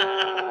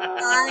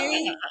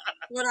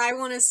 What I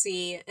want to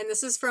see, and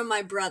this is from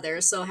my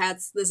brother, so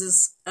this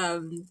is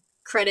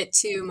credit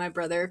to my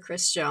brother,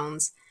 Chris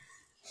Jones.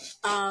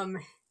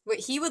 What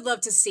he would love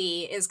to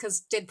see is,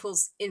 because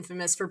Deadpool's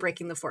infamous for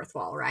breaking the fourth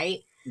wall, right?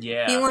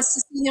 Yeah. He wants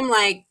to see him,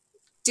 like,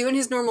 doing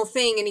his normal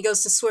thing, and he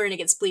goes to swear and it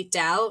gets bleeped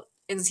out,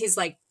 and he's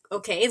like,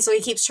 okay, and so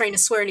he keeps trying to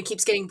swear and it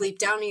keeps getting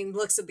bleeped out, and he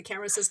looks at the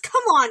camera and says,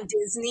 come on,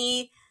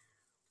 Disney.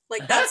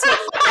 Like, that's what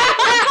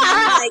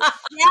like,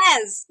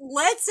 yes,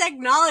 let's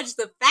acknowledge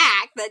the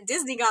fact that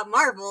Disney got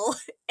Marvel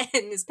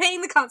and is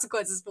paying the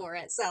consequences for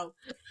it. So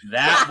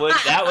that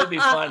would be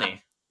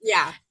funny.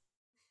 Yeah.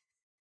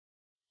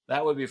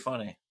 That would be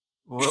funny.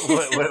 What's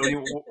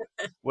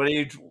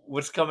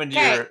coming to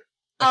your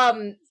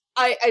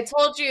I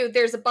told you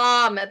there's a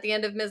bomb at the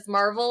end of Ms.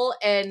 Marvel,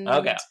 and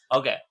Okay.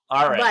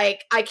 All right.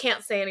 Like, I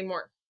can't say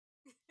anymore.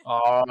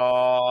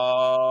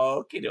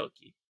 Okie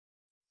dokie.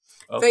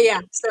 But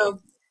yeah, so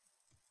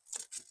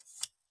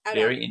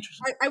very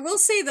interesting. I will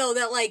say though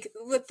that, like,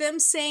 with them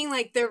saying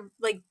like they're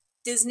like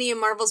Disney and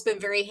Marvel's been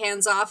very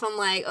hands off, I'm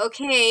like,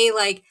 okay,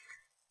 like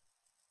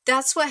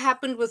that's what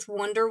happened with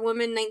Wonder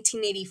Woman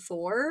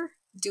 1984.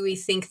 Do we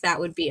think that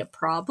would be a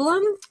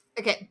problem?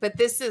 Okay, but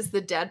this is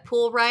the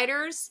Deadpool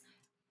writers,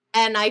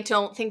 and I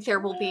don't think there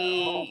will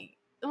be.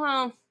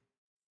 Well,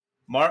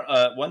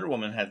 Wonder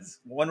Woman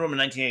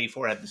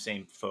 1984 had the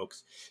same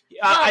folks.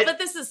 but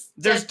this is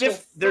there's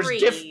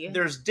Deadpool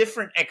there's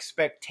different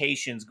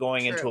expectations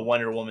going into a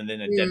Wonder Woman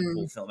than a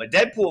Deadpool film. A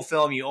Deadpool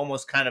film, you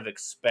almost kind of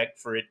expect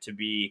for it to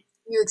be.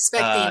 You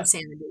expect the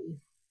insanity.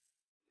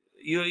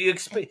 You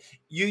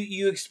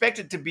expect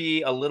it to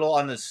be a little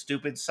on the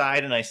stupid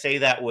side, and I say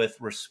that with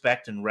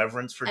respect and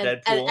reverence for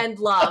Deadpool and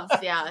love.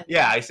 Yeah,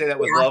 yeah, I say that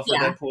with love for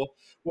Deadpool.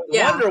 With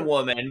Wonder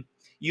Woman,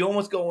 you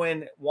almost go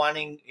in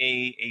wanting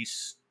a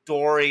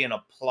story and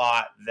a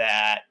plot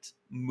that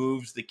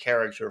moves the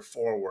character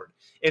forward.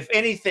 If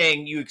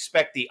anything, you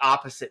expect the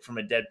opposite from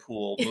a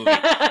Deadpool movie.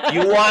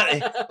 You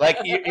want, like,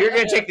 you're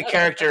going to take the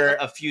character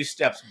a few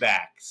steps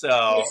back.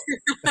 So,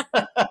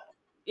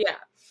 yeah.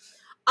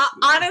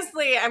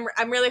 Honestly,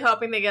 I'm really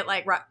hoping they get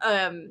like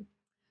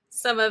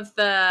some of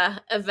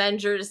the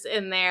Avengers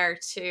in there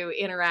to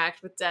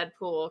interact with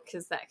Deadpool,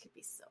 because that could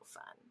be so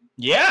fun.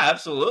 Yeah,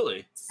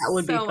 absolutely. That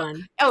would be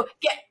fun. Oh,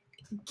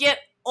 get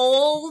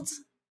old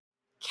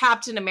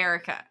Captain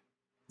America.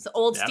 So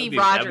old Steve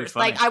Rogers.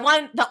 Like, I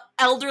want the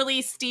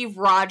elderly Steve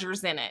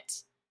Rogers in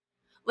it.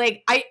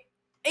 Like,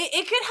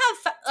 it could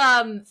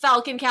have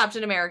Falcon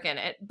Captain America in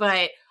it,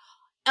 but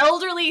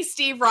elderly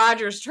Steve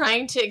Rogers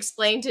trying to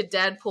explain to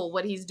Deadpool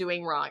what he's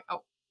doing wrong.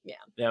 Oh, yeah.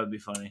 That would be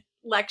funny.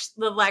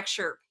 The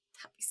lecture.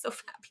 That'd be so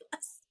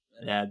fabulous.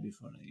 That'd be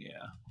funny,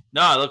 yeah.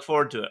 No, I look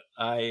forward to it.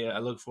 I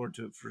look forward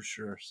to it for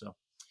sure. So, all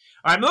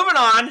right, moving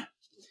on.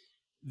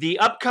 The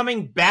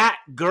upcoming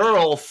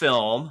Batgirl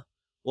film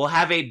will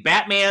have a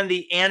Batman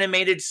the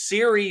Animated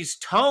Series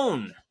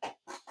tone.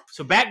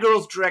 So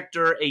Batgirl's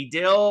director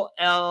Adil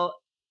El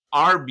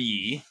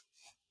Arbi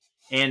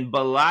and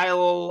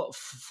Belial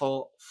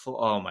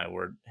oh my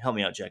word. Help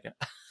me out, Jekka.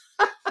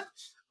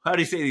 How do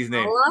you say these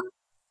names?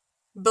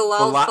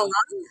 Belial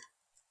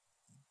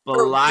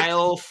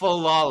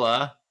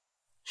Falala.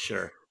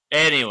 Sure.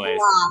 Anyways,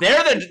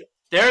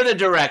 they're the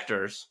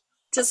directors.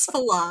 Just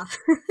Falah.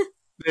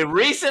 They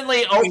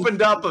recently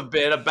opened up a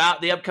bit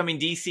about the upcoming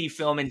DC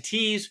film and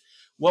teased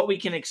what we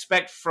can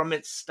expect from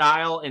its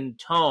style and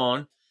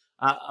tone.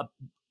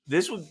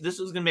 This was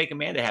going to make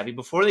Amanda happy.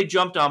 Before they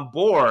jumped on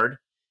board,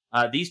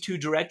 these two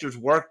directors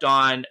worked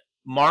on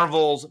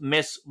Marvel's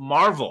Ms.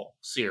 Marvel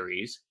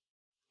series.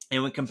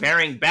 And when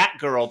comparing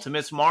Batgirl to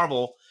Ms.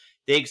 Marvel,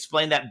 they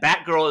explained that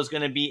Batgirl is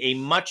going to be a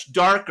much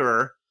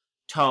darker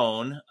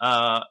tone.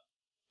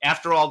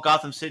 After all,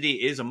 Gotham City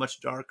is a much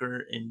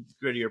darker and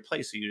grittier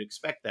place, so you'd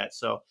expect that.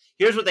 So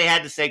here's what they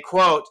had to say,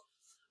 quote,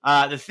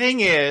 the thing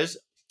is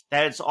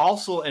that it's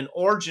also an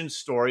origin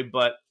story,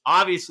 but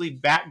obviously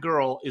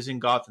Batgirl is in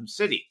Gotham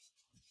City.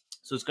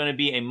 So it's going to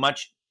be a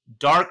much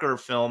darker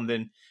film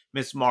than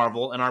Ms.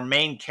 Marvel, and our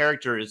main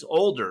character is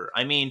older.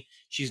 I mean,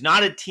 she's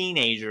not a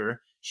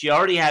teenager. She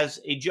already has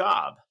a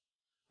job.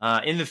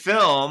 In the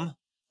film,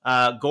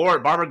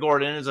 Barbara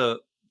Gordon is a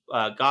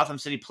Gotham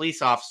City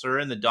police officer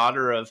and the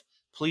daughter of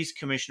Police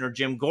Commissioner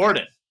Jim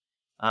Gordon.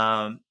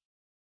 And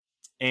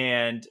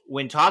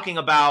when talking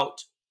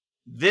about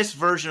this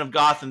version of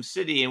Gotham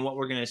City and what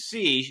we're going to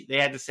see, they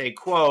had to say,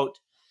 quote,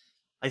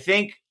 I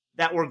think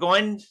that we're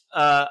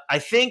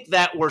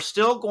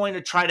still going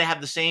to try to have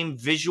the same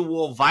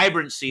visual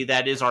vibrancy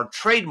that is our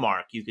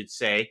trademark, you could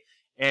say,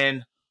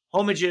 and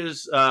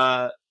homages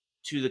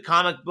to the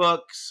comic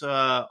books,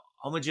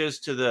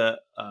 homages to the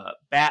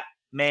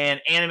Batman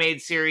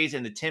animated series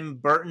and the Tim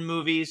Burton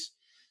movies.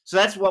 So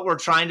that's what we're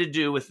trying to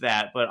do with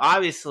that. But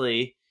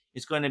obviously,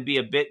 it's going to be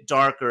a bit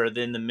darker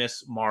than the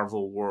Miss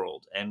Marvel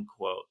world, end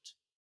quote.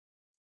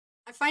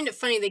 I find it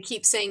funny they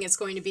keep saying it's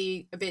going to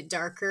be a bit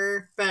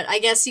darker, but I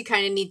guess you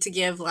kind of need to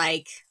give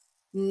like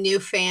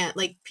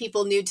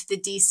people new to the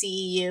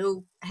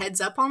DCEU heads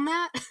up on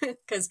that,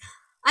 because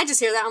I just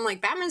hear that I'm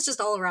like, Batman's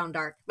just all around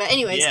dark. But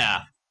anyways,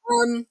 yeah.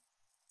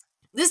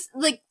 This,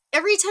 like,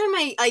 every time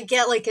I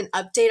get like an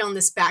update on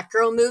this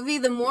Batgirl movie,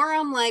 the more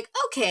I'm like,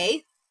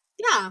 okay,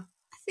 yeah,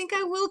 I think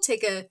I will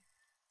take a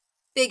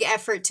big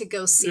effort to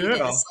go see this.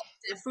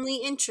 I'm definitely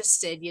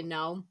interested, you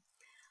know.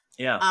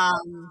 Yeah.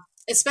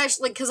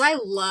 Especially because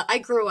I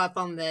grew up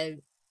on the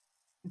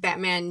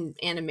Batman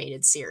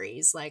animated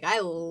series. Like,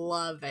 I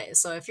love it.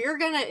 So if you're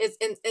gonna,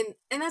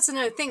 and that's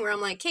another thing where I'm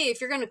like, hey,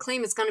 if you're gonna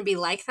claim it's gonna be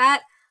like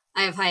that,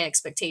 I have high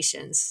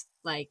expectations.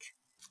 Like,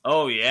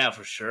 oh yeah,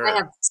 for sure. I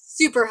have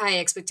super high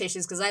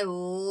expectations because I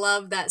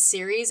love that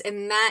series,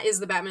 and that is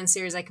the Batman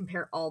series I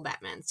compare all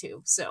Batman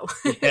to. So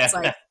it's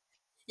like,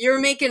 you're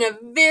making a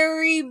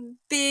very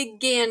big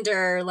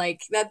gander.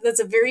 Like, that's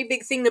a very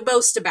big thing to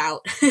boast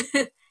about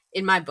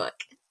in my book.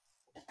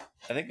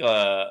 I think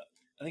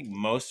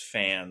most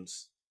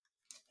fans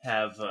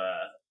have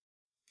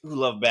who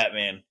love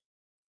Batman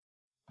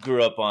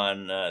grew up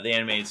on the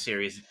animated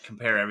series,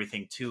 compare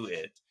everything to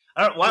it.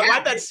 I don't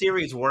why'd that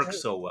series work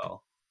so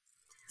well.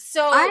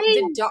 So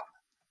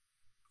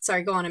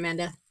sorry, go on,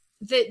 Amanda.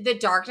 The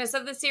darkness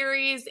of the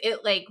series,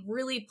 it like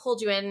really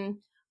pulled you in.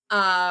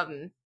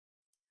 I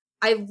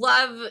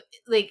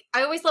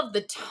always loved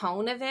the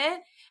tone of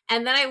it.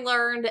 And then I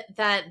learned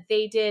that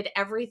they did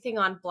everything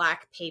on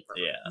black paper.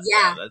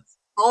 Yeah.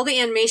 All the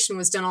animation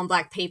was done on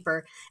black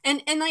paper.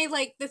 And I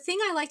like, the thing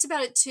I liked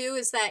about it too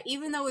is that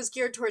even though it was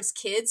geared towards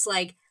kids,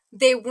 like,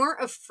 they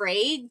weren't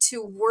afraid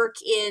to work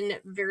in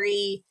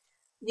very,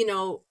 you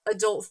know,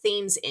 adult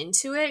themes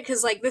into it.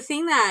 Cause like the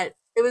thing that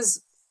it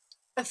was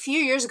a few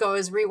years ago, I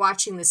was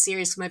rewatching the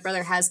series because my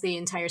brother has the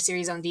entire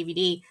series on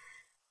DVD.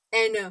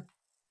 And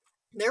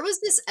there was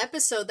this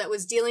episode that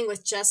was dealing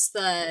with just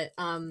the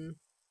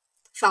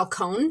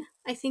Falcone,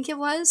 I think it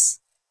was.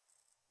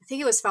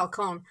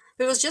 Falcone.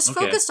 But it was just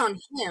focused on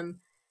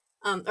him.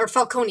 Or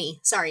Falcone,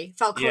 sorry.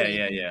 Falcone.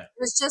 Yeah. It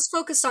was just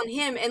focused on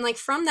him. And like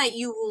from that,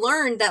 you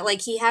learned that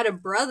like he had a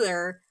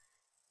brother,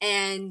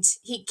 and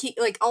he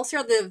like all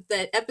throughout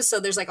the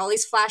episode, there's like all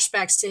these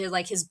flashbacks to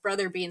like his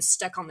brother being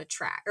stuck on the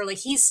track, or like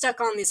he's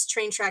stuck on this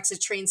train tracks, the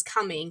train's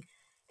coming.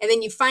 And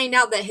then you find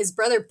out that his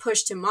brother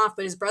pushed him off,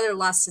 but his brother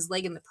lost his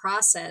leg in the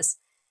process.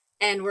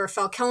 And where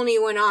Falcone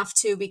went off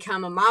to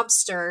become a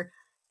mobster,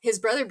 his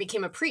brother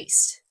became a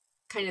priest,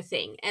 kind of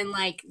thing. And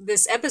like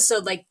this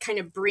episode like kind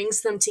of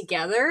brings them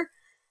together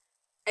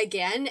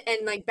again.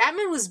 And like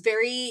Batman was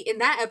in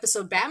that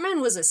episode, Batman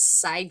was a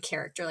side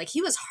character. Like,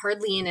 he was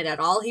hardly in it at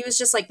all. He was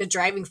just like the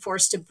driving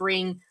force to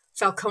bring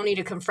Falcone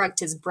to confront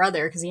his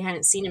brother because he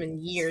hadn't seen him in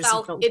years.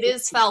 It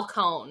is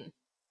Falcone.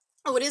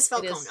 Oh, it is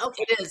Falcone.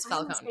 Okay. It is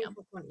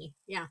Falcone.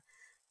 Yeah.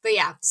 But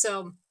yeah,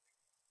 so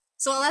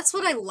that's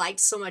what I liked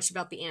so much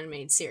about the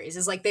animated series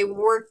is like they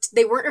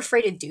weren't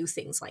afraid to do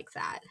things like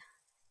that.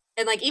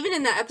 And like even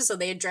in that episode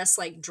they addressed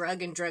like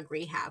drug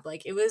rehab.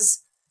 Like it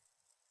was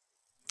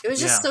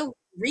just so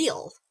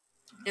real.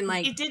 And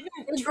like it didn't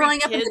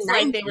growing up in the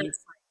 90s.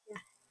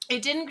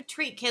 It didn't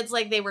treat kids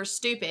like they were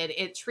stupid.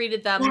 It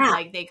treated them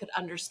like they could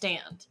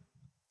understand.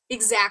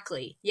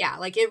 Exactly. Yeah,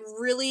 like it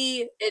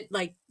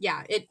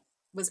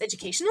was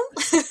educational.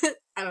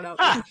 I don't know.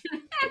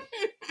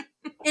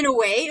 In a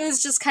way, it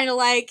was just kind of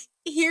like,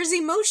 here's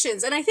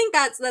emotions. And I think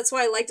that's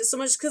why I liked it so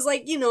much, because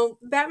like, you know,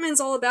 Batman's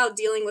all about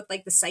dealing with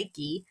like the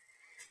psyche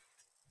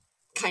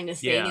kind of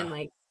thing and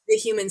like the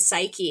human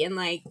psyche, and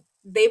like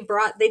they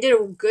did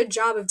a good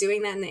job of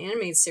doing that in the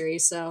animated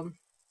series. So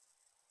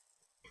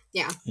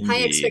yeah, indeed.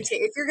 High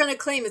expectation. If you're going to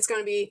claim it's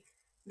going to be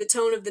the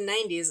tone of the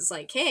 90s, it's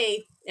like,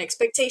 hey,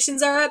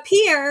 expectations are up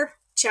here.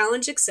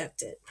 Challenge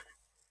accepted.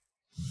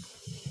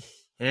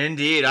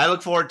 Indeed, I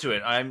look forward to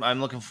it.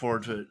 I'm looking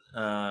forward to it.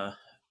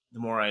 The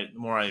more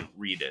I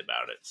read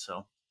about it. So,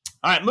 all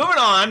right, moving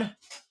on.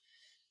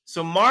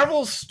 So,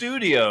 Marvel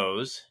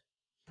Studios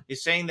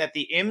is saying that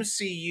the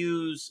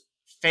MCU's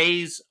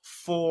Phase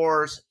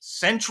 4's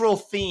central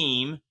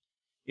theme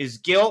is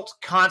guilt,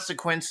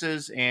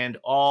 consequences, and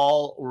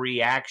all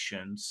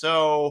reactions.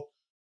 So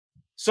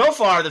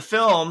far, the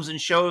films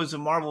and shows of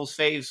Marvel's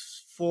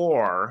Phase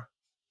 4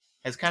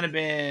 has kind of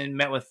been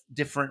met with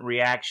different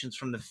reactions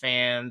from the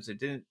fans. It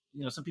didn't,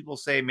 some people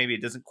say maybe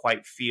it doesn't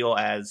quite feel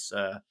as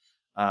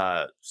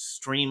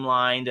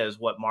streamlined as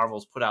what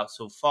Marvel's put out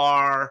so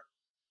far.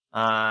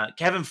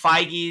 Kevin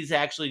Feige's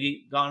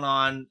actually gone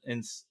on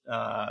and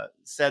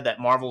said that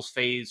Marvel's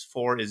Phase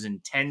 4 is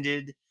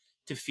intended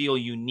to feel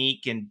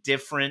unique and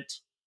different.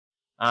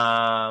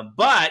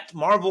 But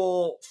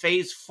Marvel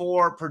Phase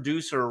 4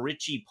 producer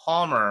Richie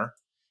Palmer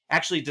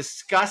actually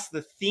discussed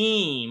the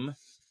theme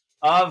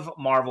of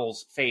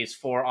Marvel's Phase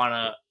 4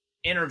 on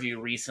interview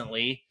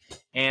recently,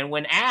 and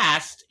when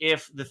asked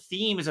if the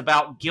theme is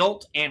about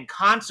guilt and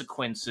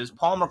consequences,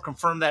 Palmer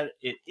confirmed that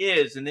it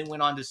is, and then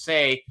went on to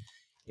say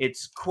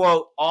it's,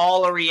 quote,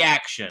 all a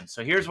reaction.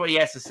 So here's what he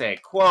has to say,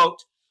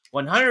 quote,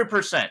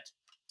 100%,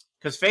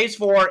 because Phase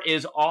 4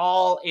 is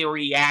all a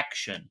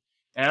reaction.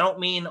 And I don't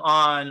mean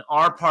on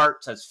our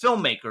parts as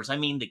filmmakers, I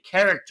mean the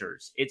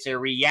characters. It's a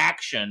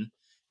reaction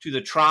to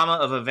the trauma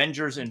of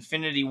Avengers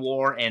Infinity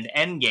War and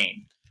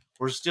Endgame.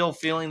 We're still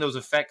feeling those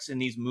effects in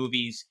these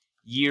movies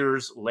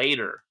years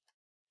later.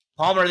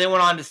 Palmer then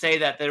went on to say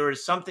that there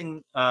is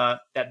something,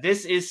 that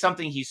this is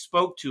something he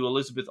spoke to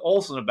Elizabeth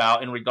Olsen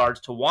about in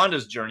regards to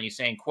Wanda's journey,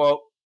 saying,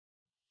 quote,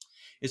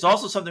 it's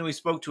also something we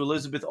spoke to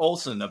Elizabeth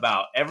Olsen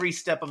about every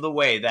step of the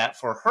way, that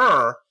for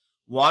her,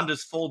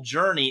 Wanda's full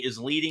journey is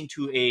leading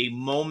to a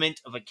moment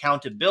of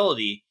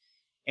accountability,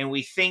 and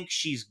we think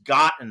she's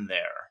gotten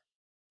there.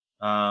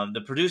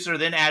 The producer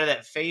then added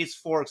that Phase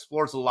 4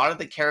 explores a lot of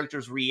the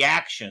characters'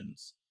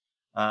 reactions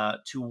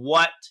to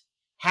what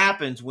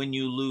happens when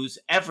you lose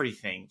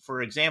everything.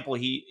 For example,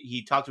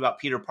 he talked about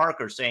Peter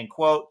Parker saying,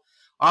 quote,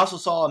 I also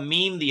saw a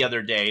meme the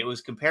other day. It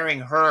was comparing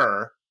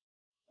her,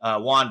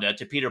 Wanda,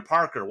 to Peter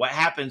Parker. What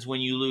happens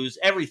when you lose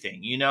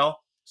everything, you know?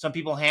 Some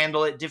people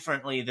handle it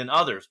differently than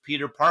others.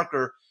 Peter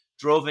Parker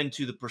drove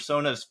into the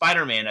persona of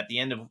Spider-Man at the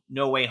end of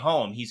No Way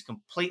Home. He's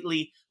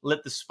completely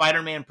let the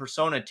Spider-Man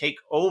persona take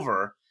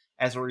over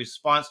as a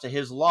response to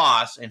his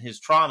loss and his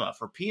trauma.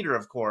 For Peter,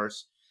 of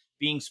course,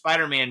 being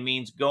Spider-Man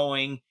means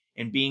going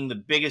and being the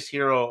biggest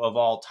hero of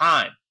all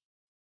time.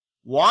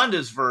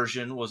 Wanda's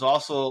version was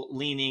also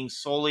leaning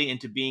solely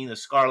into being the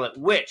Scarlet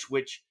Witch,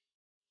 which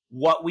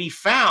what we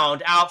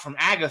found out from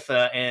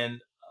Agatha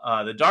and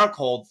the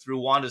Darkhold through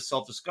Wanda's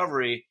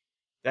self-discovery,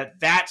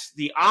 that's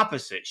the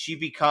opposite. She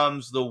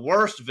becomes the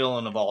worst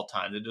villain of all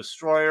time, the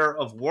destroyer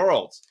of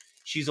worlds.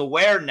 She's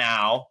aware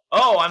now,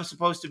 oh, I'm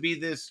supposed to be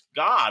this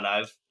god.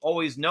 I've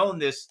always known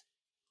this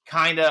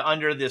kind of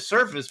under the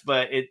surface,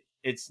 but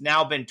it's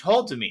now been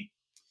told to me.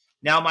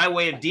 Now my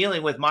way of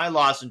dealing with my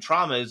loss and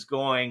trauma is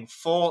going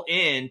full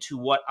into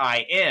what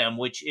I am,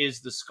 which is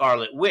the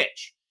Scarlet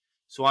Witch.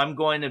 So I'm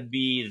going to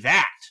be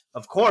that.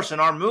 Of course, in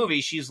our movie,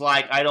 she's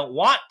like, I don't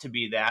want to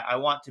be that. I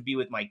want to be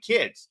with my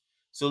kids.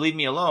 So leave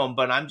me alone.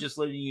 But I'm just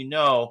letting you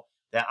know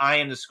that I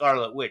am the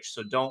Scarlet Witch.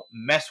 So don't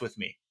mess with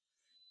me.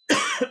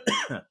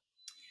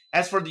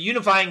 As for the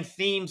unifying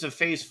themes of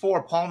Phase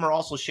 4, Palmer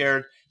also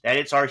shared that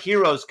it's our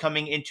heroes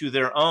coming into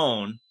their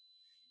own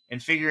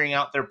and figuring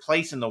out their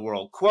place in the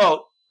world.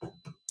 Quote,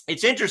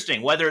 it's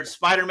interesting, whether it's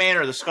Spider-Man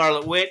or the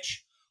Scarlet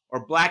Witch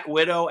or Black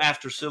Widow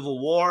after Civil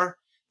War,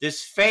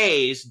 this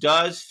phase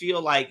does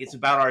feel like it's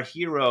about our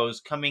heroes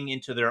coming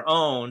into their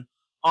own,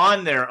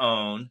 on their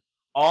own,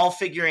 all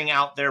figuring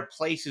out their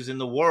places in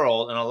the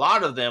world, and a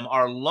lot of them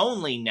are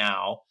lonely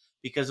now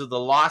because of the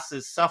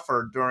losses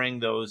suffered during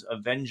those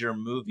Avenger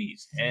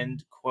movies,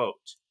 end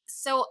quote.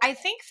 So I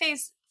think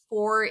Phase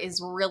 4 is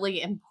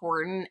really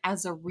important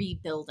as a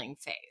rebuilding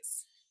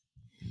phase.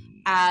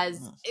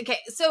 Okay,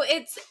 so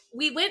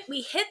we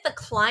hit the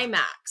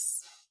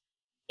climax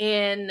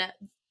in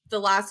the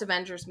last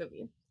Avengers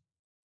movie.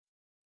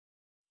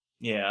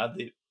 Yeah,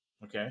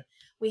 okay.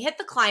 We hit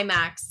the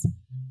climax,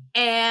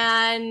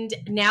 and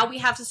now we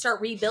have to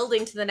start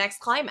rebuilding to the next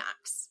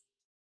climax.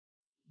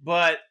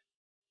 But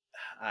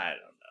I don't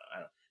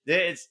know.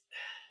 It's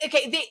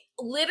okay. They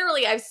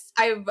literally,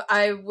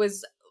 I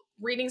was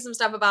reading some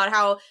stuff about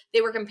how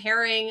they were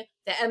comparing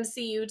the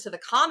MCU to the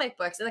comic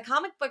books, and the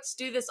comic books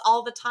do this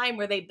all the time,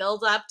 where they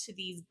build up to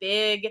these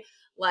big,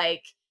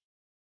 like,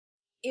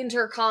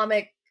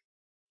 intercomic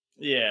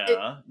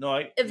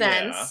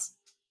events,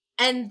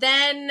 and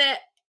then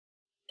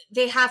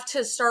they have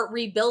to start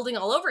rebuilding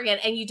all over again,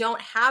 and you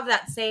don't have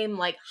that same,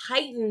 like,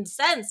 heightened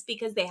sense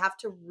because they have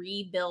to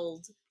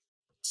rebuild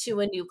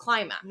to a new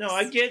climax. No,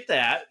 I get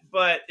that,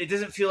 but it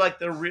doesn't feel like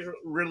they're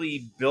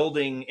really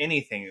building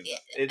anything.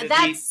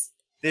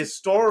 The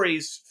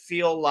stories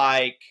feel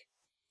like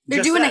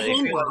they're doing a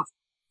handoff.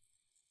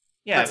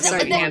 Yeah, it's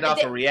like a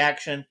handoff, a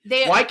reaction.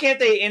 Why can't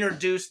they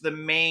introduce the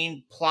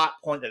main plot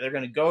point that they're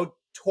going to go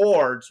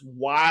towards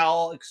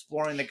while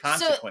exploring the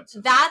consequences?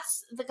 So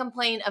that's the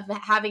complaint of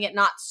having it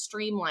not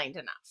streamlined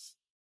enough.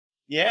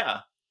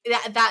 Yeah.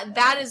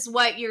 That is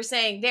what you're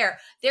saying there.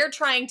 They're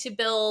trying to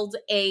build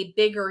a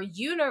bigger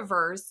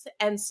universe,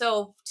 and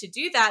so to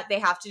do that, they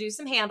have to do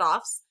some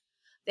handoffs.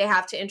 They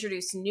have to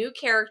introduce new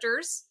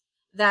characters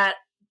that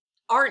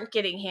aren't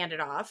getting handed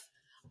off.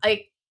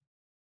 Like,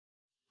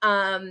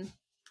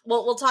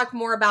 we'll talk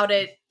more about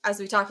it as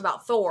we talk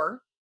about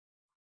Thor,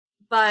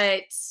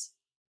 but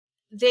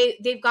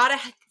they've got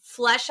to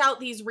flesh out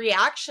these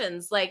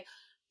reactions. Like,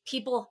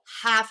 people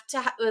have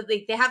to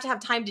they have to have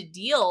time to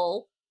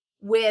deal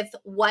with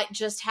what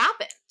just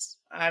happened.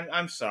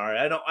 I'm sorry.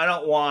 I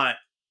don't want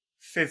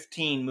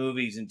 15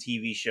 movies and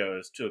TV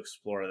shows to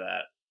explore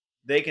that.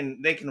 They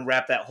can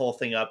wrap that whole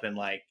thing up in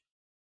like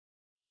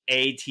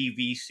a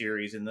TV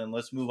series, and then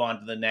let's move on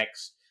to the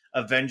next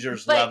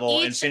Avengers but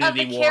level each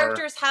Infinity of the War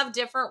characters have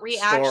different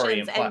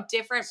reactions and plot.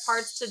 different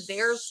parts to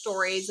their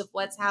stories of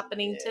what's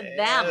happening to them.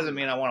 That doesn't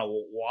mean I want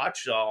to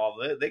watch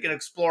all of it. They can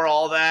explore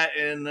all that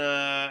in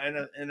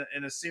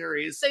a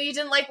series. So you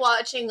didn't like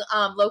watching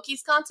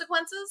Loki's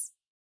consequences?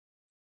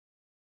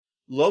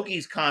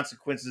 Loki's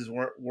consequences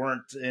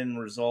weren't in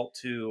result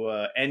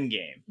to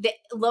Endgame.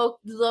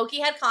 Loki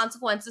had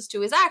consequences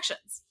to his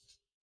actions.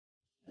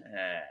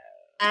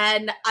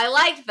 And I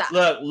liked that.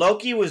 Look,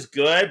 Loki was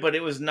good, but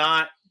it was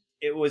not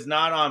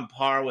on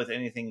par with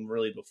anything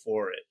really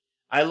before it.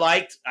 I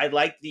liked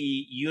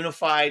the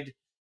unified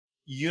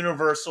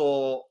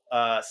universal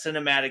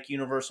cinematic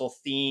universal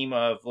theme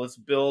of let's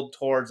build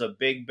towards a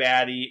big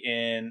baddie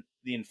in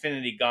the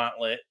Infinity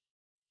Gauntlet,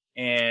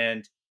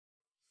 and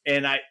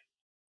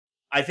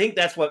I think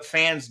that's what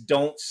fans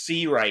don't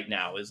see right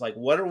now is like,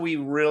 what are we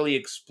really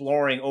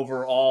exploring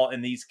overall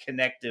in these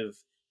connective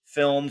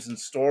films and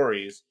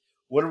stories?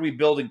 What are we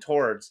building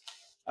towards?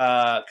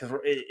 Because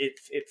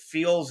it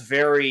feels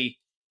very,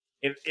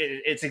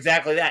 it's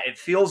exactly that. It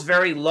feels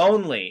very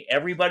lonely.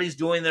 Everybody's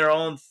doing their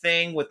own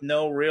thing with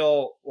no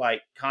real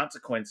like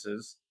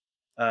consequences.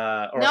 There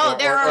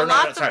are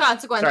lots of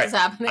consequences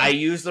happening. I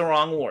used the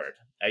wrong word.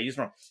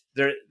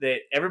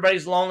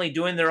 Everybody's lonely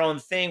doing their own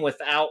thing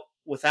without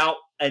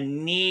a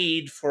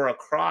need for a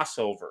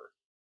crossover,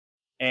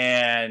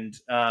 and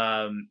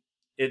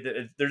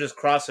they're just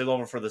crossing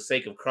over for the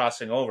sake of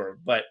crossing over.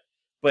 But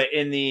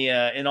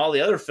in all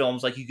the other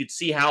films, like you could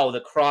see how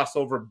the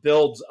crossover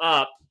builds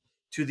up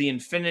to the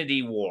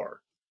Infinity War.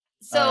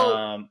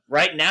 So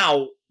right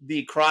now,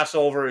 the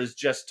crossover is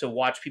just to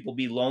watch people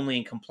be lonely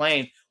and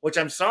complain, which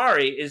I'm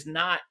sorry is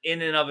not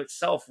in and of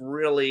itself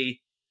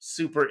really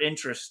super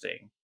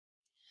interesting.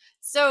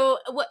 So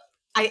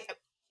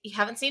you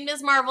haven't seen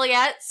Ms. Marvel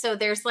yet, so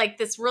there's like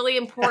this really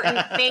important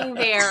thing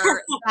there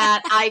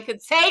that I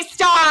could say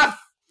stop.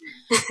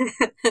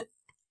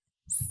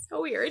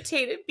 So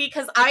irritated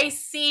because I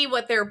see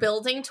what they're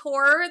building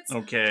towards.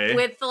 Okay.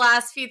 With the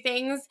last few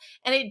things,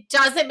 and it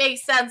doesn't make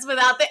sense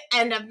without the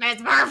end of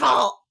Ms.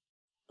 Marvel.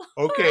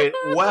 Okay,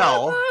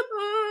 well.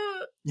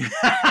 It's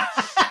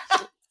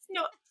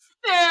not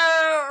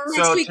fair.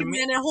 Next week,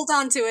 Amanda, hold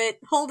on to it.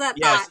 Hold that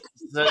thought.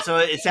 So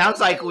it sounds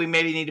like we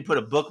maybe need to put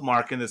a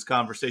bookmark in this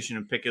conversation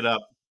and pick it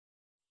up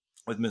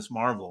with Ms.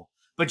 Marvel.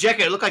 But Jekka,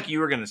 it looked like you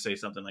were going to say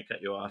something. I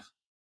cut you off.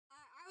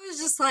 I was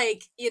just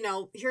like,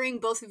 hearing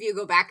both of you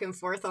go back and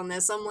forth on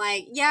this, I'm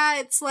like, yeah,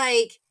 it's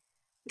like,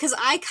 because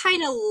I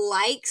kind of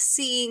like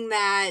seeing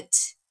that,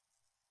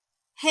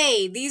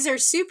 hey, these are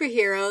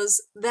superheroes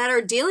that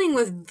are dealing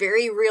with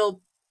very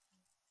real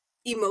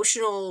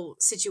emotional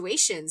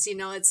situations.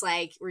 It's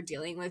like we're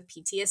dealing with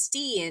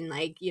PTSD and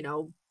like,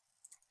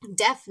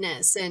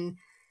 deafness and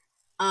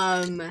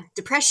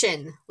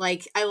depression.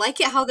 Like, I like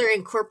it how they're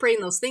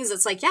incorporating those things.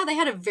 It's like, yeah, they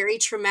had a very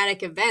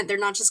traumatic event. They're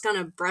not just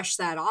gonna brush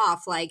that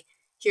off. Like,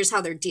 here's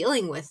how they're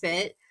dealing with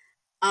it.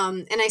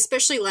 And I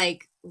especially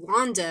like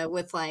Wanda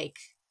with like,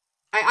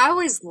 I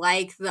always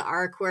like the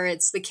arc where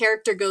it's the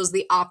character goes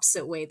the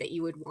opposite way that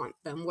you would want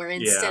them, where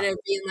instead of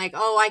being like,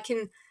 oh, I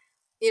can,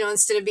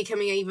 instead of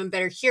becoming an even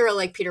better hero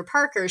like Peter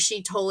Parker,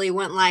 she totally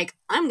went like,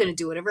 I'm going to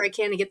do whatever I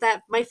can to get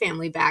my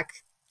family back.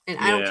 And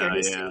I don't care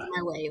who's standing in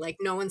my way. Like,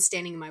 no one's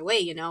standing in my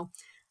way,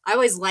 I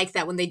always like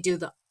that when they do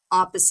the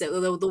opposite,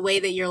 the way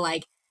that you're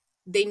like,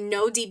 they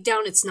know deep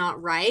down it's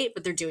not right,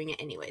 but they're doing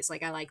it anyways.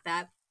 Like, I like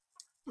that.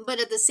 But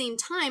at the same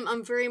time,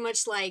 I'm very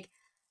much like,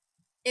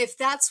 if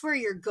that's where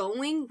you're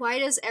going, why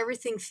does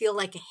everything feel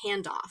like a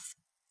handoff?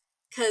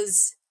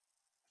 Because,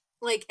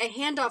 like, a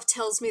handoff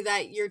tells me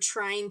that you're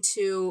trying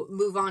to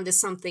move on to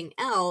something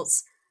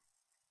else.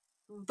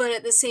 But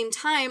at the same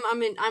time,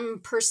 I'm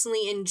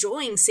personally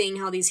enjoying seeing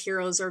how these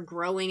heroes are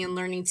growing and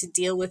learning to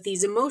deal with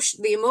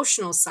the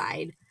emotional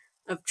side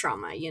of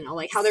trauma,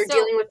 like how they're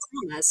dealing with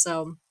trauma.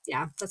 So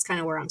yeah, that's kind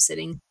of where I'm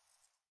sitting.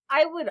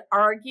 I would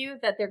argue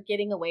that they're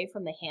getting away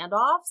from the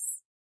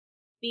handoffs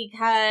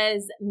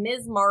because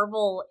Ms.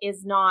 Marvel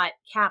is not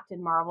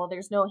Captain Marvel.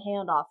 There's no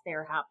handoff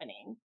there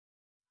happening.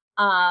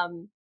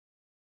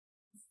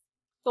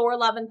 Thor: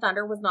 Love and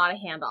Thunder was not a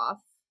handoff.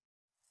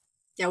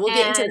 Yeah, we'll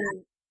get into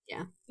that.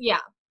 Yeah.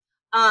 Yeah.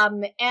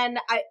 And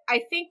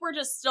I think we're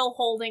just still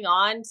holding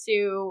on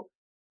to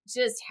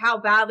just how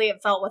badly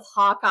it felt with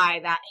Hawkeye,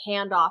 that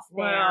handoff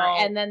there. Wow.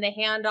 And then the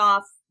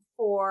handoff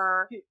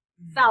for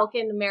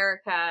Falcon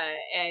America.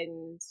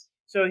 And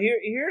so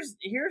here's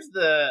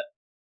a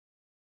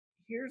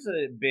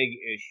big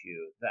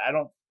issue that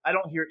I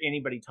don't hear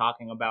anybody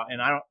talking about,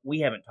 and we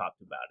haven't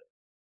talked about it.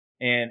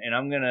 And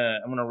I'm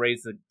gonna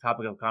raise the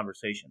topic of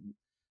conversation.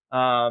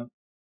 The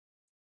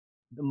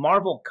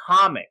Marvel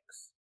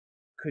comics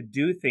could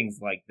do things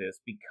like this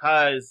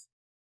because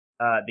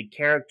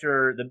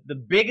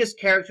the biggest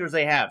characters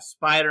they have,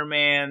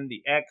 Spider-Man,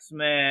 the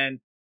X-Men,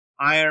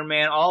 Iron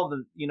Man, all of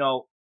them,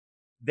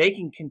 they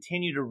can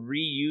continue to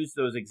reuse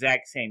those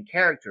exact same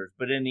characters.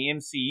 But in the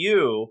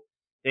MCU,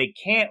 they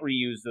can't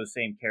reuse those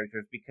same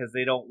characters because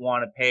they don't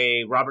want to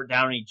pay Robert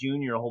Downey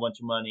Jr. a whole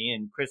bunch of money,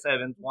 and Chris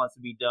Evans wants to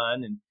be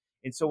done.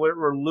 And so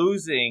we're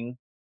losing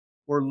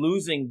we're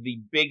losing the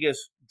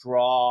biggest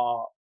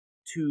draw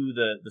to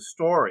the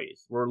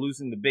stories. We're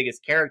losing the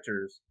biggest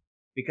characters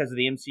because of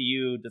the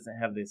MCU doesn't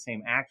have the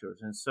same actors.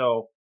 And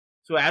so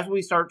as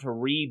we start to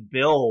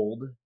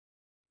rebuild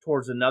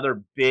towards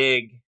another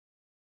big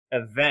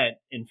event,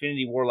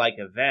 Infinity War-like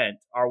event,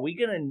 are we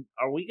gonna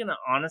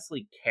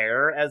honestly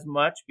care as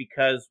much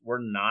because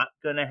we're not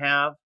gonna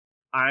have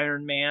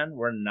Iron Man?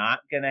 We're not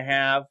gonna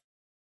have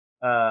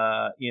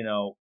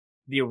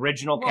the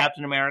original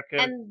Captain America.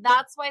 And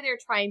that's why they're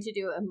trying to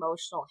do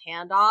emotional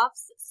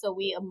handoffs, so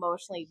we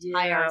emotionally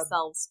tie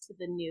ourselves to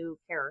the new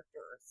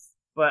characters.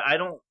 But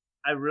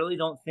I really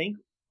don't think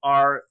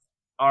our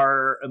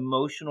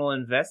emotional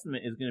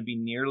investment is going to be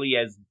nearly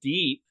as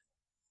deep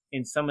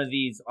in some of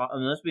these,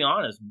 and let's be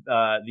honest,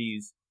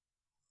 these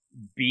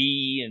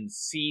B and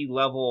C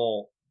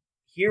level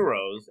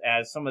heroes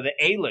as some of the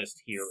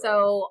A-list heroes.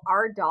 So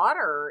our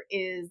daughter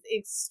is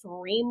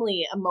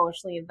extremely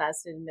emotionally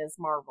invested in Ms.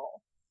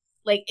 Marvel.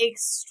 Like,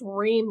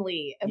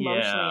 extremely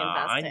emotionally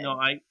invested. I know.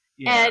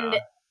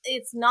 And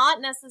it's not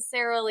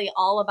necessarily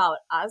all about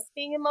us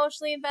being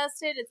emotionally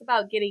invested. It's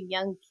about getting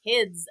young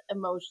kids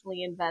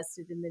emotionally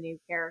invested in the new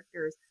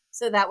characters,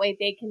 so that way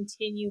they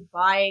continue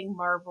buying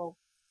Marvel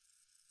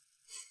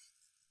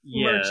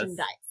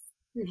merchandise.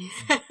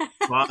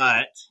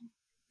 But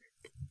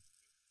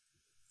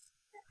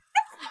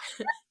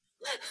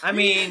I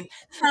mean,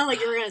 sounded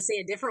like you were going to say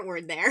a different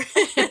word there.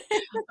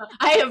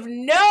 I have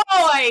no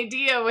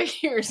idea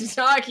what you're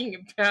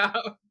talking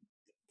about.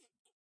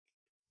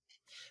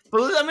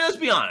 But I mean, let's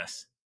be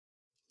honest.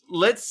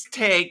 Let's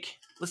take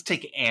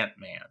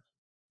Ant-Man.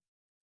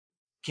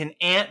 Can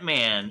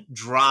Ant-Man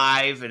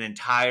drive an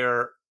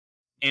entire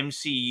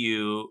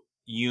MCU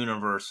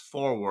universe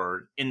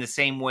forward in the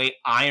same way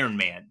Iron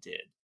Man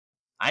did?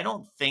 I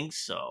don't think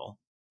so.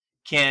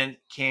 Can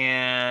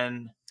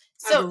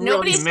So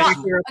nobody thought.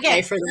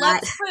 Okay,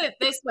 let's put it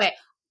this way: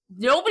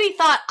 nobody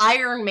thought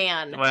Iron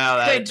Man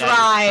could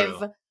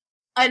drive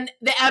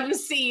the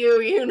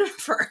MCU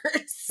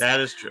universe. That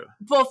is true.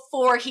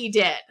 Before he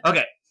did.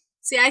 Okay.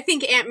 See, I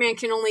think Ant-Man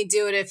can only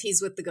do it if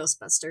he's with the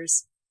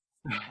Ghostbusters.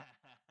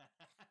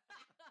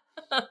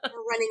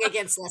 Running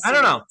against Leslie. I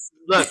don't know.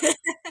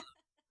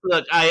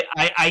 Look,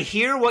 I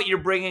hear what you're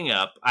bringing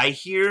up. I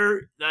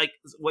hear like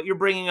what you're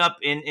bringing up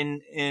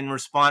in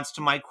response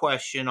to my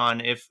question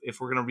on if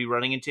we're going to be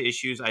running into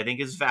issues. I think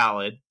is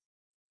valid,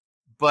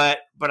 but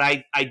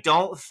I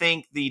don't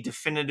think the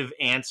definitive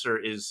answer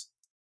is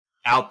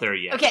out there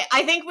yet. Okay,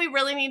 I think we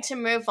really need to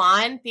move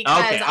on because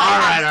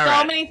I have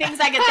so many things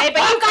I could say,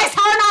 but you guys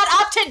are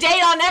not up to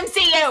date on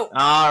MCU.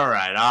 All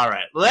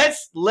right.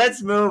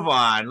 Let's move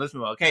on.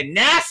 Okay,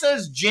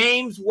 NASA's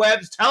James Webb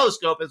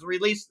Telescope has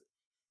released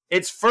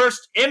its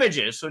first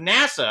images. So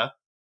NASA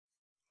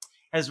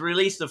has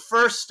released the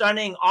first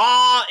stunning,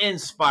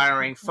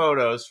 awe-inspiring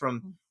photos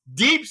from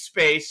deep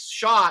space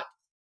shot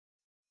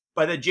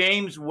by the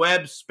James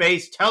Webb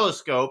Space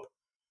Telescope.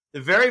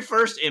 The very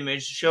first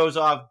image shows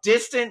off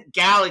distant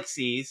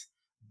galaxies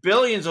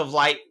billions of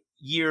light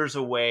years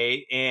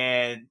away,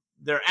 and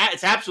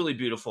it's absolutely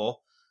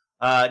beautiful.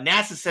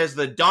 NASA says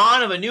the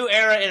dawn of a new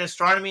era in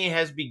astronomy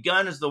has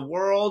begun as the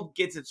world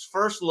gets its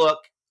first look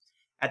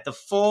at the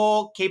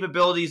full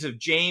capabilities of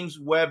James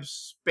Webb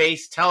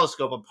Space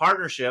Telescope, a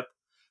partnership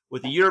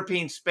with the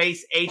European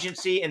Space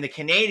Agency and the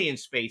Canadian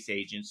Space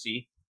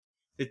Agency.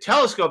 The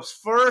telescope's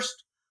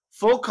first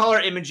full-color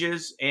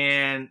images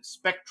and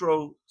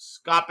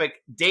spectroscopic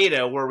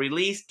data were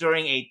released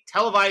during a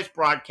televised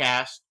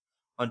broadcast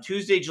on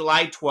Tuesday,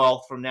 July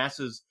 12th from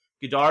NASA's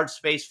Goddard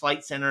Space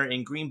Flight Center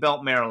in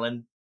Greenbelt,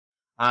 Maryland.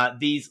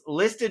 These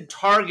listed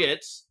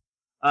targets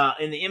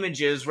in the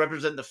images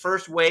represent the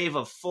first wave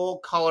of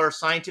full-color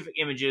scientific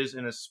images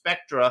in a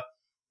spectra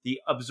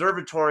the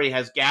observatory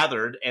has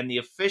gathered and the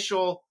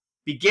official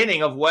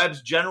beginning of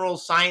Webb's general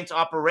science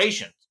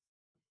operations.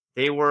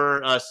 They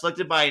were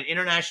selected by an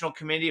international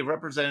committee of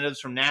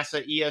representatives from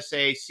NASA,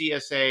 ESA,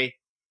 CSA,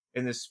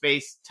 and the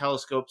Space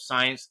Telescope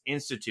Science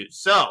Institute.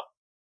 So,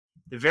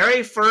 the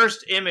very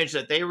first image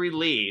that they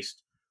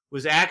released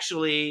was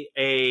actually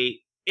a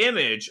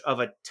image of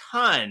a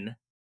ton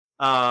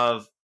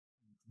of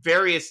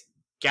various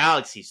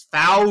galaxies,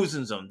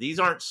 thousands of them. These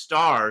aren't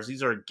stars;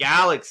 these are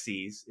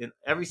galaxies, and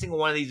every single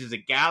one of these is a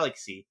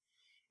galaxy.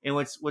 And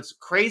what's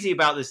crazy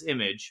about this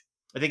image,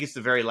 I think it's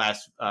the very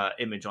last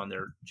image on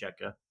there,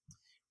 Jekka.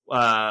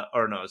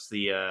 Or no, it's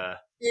the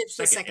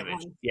second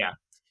image. One. Yeah.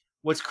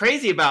 What's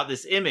crazy about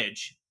this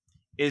image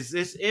is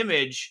this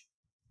image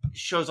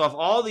shows off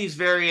all these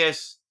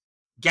various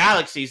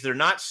galaxies. They're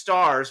not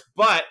stars,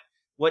 but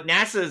what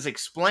NASA has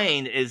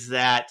explained is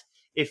that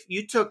if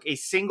you took a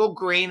single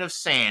grain of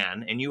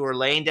sand and you were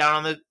laying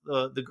down on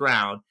the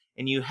ground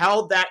and you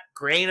held that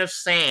grain of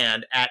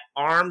sand at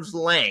arm's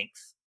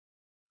length,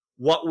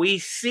 what we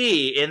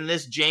see in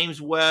this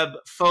James Webb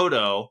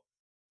photo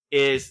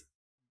is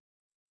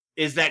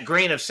that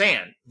grain of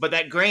sand. But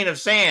that grain of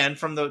sand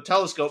from the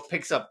telescope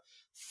picks up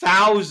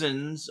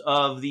thousands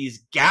of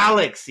these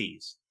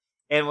galaxies.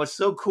 And what's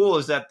so cool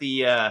is that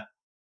the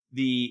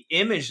the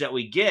image that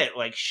we get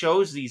like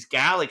shows these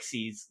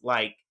galaxies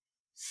like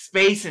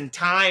space and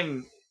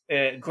time,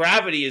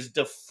 gravity is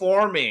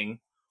deforming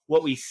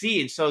what we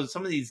see, and so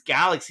some of these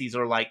galaxies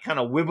are like kind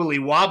of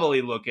wibbly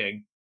wobbly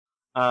looking.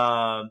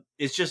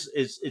 It's just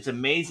it's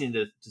amazing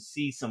to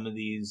see some of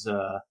these.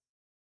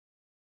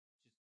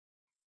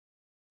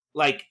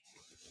 Like,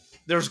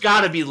 there's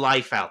got to be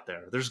life out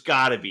there. There's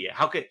got to be.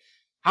 How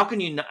can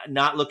you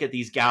not look at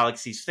these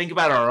galaxies? Think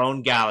about our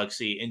own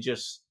galaxy and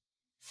just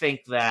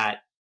think that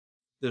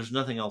there's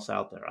nothing else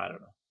out there. I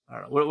don't know.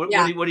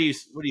 What do you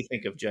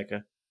think of,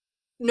 Jekka?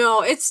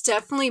 No, it's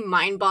definitely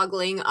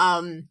mind-boggling.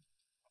 One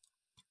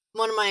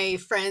of my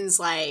friends,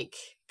 like,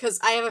 because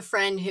I have a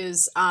friend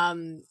who's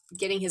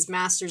getting his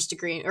master's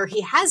degree, or he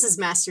has his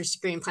master's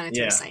degree in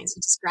planetary science. He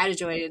just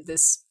graduated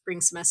this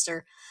spring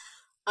semester.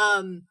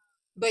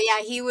 But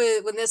yeah,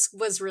 when this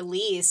was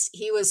released,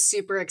 he was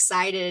super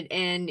excited,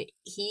 and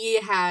he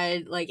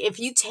had, like, if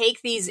you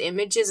take these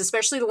images,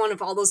 especially the one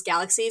of all those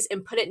galaxies,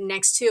 and put it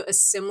next to a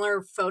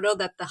similar photo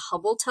that the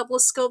Hubble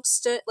telescope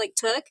took, like,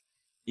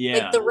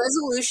 the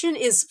resolution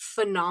is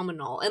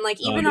phenomenal. And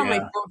like, even on my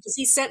phone, because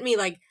he sent me,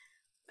 like,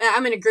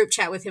 I'm in a group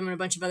chat with him and a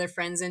bunch of other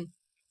friends, and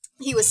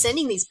he was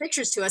sending these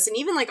pictures to us, and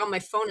even like on my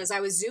phone as I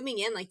was zooming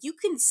in, like, you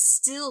can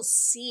still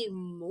see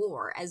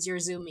more as you're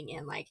zooming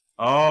in. Like,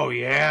 oh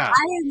yeah,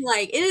 I am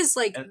like, it is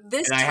like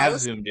this. And I have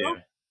zoomed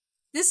in.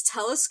 This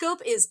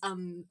telescope is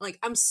like,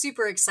 I'm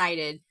super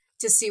excited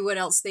to see what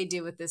else they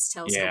do with this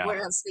telescope. What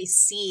else they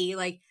see,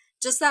 like,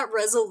 just that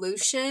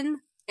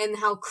resolution and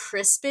how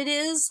crisp it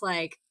is.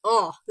 Like,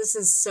 oh, this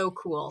is so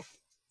cool.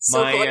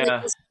 So cool. And,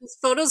 like, these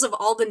photos of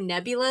all the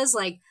nebulas,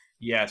 like,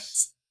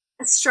 yes.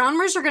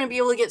 Astronomers are going to be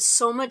able to get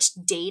so much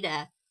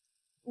data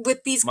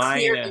with these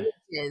clear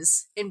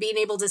images and being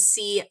able to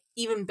see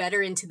even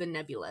better into the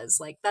nebulas.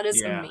 Like, that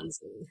is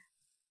amazing.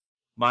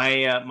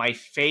 My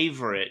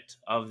favorite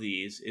of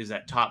these is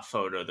that top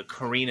photo, the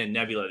Carina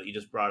Nebula that you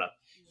just brought up.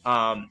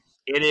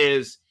 It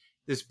is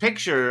this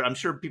picture. I'm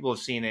sure people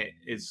have seen it.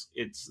 It's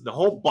the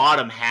whole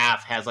bottom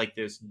half has like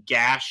this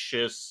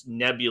gaseous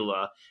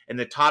nebula, and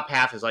the top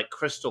half is like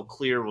crystal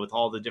clear with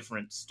all the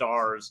different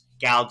stars,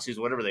 galaxies,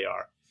 whatever they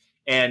are.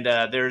 And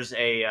there's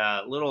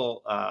a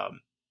little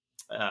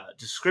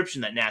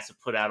description that NASA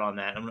put out on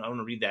that. I'm going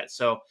to read that.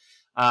 So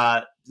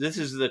this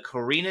is the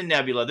Carina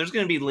Nebula. There's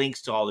going to be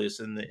links to all this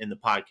in the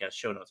podcast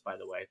show notes, by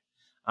the way.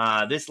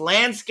 This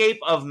landscape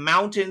of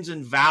mountains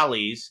and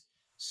valleys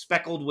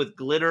speckled with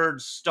glittered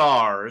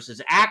stars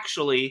is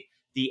actually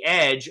the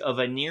edge of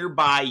a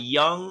nearby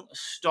young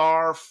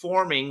star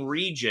forming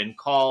region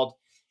called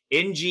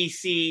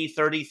NGC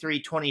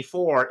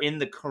 3324 in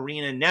the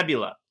Carina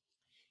Nebula.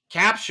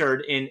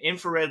 Captured in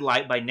infrared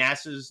light by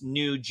NASA's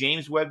new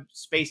James Webb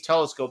Space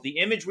Telescope, the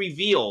image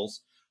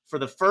reveals, for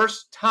the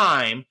first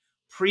time,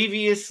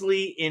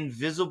 previously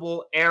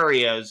invisible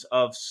areas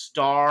of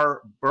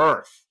star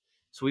birth.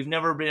 So we've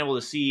never been able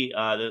to see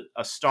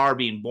a star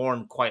being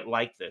born quite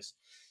like this.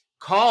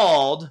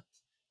 Called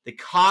the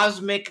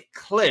Cosmic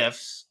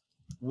Cliffs,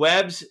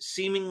 Webb's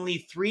seemingly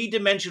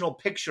three-dimensional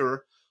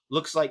picture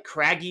looks like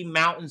craggy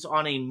mountains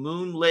on a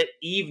moonlit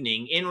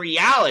evening. In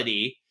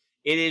reality,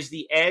 it is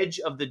the edge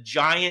of the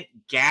giant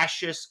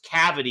gaseous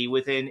cavity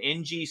within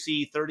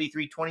NGC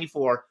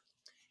 3324,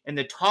 and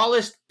the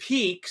tallest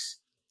peaks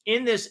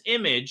in this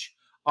image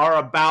are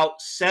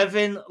about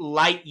 7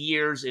 light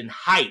years in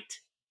height.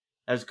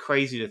 That's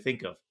crazy to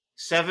think of.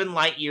 7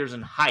 light years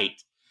in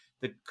height.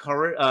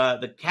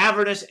 The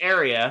cavernous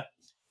area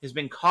has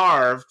been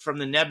carved from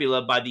the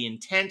nebula by the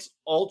intense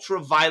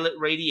ultraviolet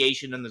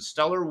radiation and the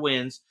stellar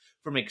winds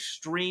from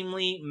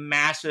extremely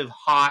massive,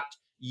 hot,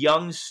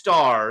 young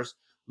stars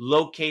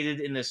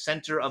located in the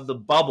center of the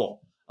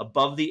bubble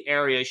above the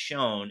area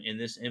shown in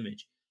this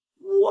image.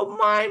 What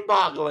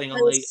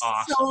mind-bogglingly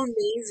awesome. So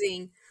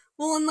amazing.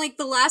 Well, and like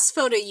the last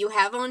photo you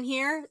have on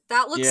here,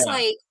 that looks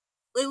like,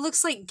 it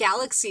looks like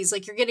galaxies.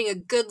 Like, you're getting a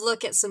good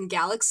look at some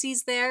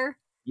galaxies there.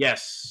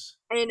 Yes.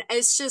 And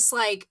it's just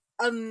like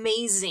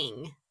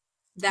amazing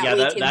that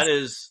that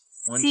is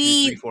 1, 2,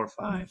 3, 4,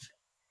 5.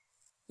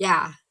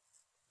 Yeah.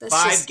 That's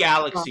 5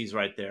 galaxies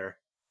right there.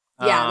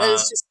 Yeah, that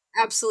is just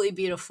absolutely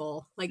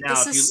beautiful. Like, now,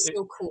 this is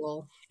so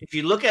cool. If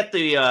you look at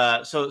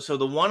the so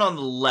the one on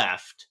the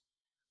left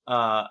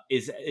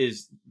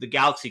is the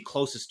galaxy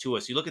closest to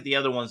us. You look at the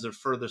other ones that are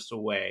furthest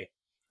away,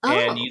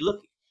 and you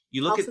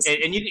look at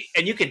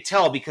and you can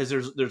tell because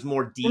there's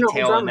more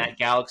detail in that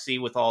galaxy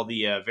with all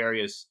the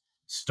various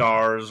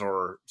stars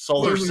or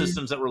solar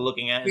systems that we're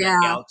looking at in that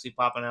galaxy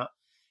popping out.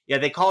 Yeah,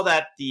 they call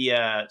that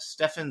the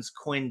Stephan's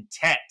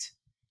Quintet.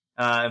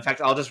 In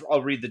fact,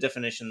 I'll read the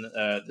definition,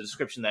 the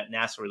description that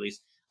NASA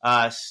released.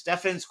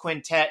 Stephan's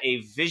Quintet,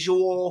 a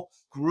visual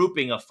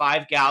grouping of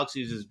 5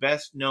 galaxies, is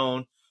best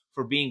known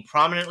for being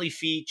prominently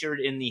featured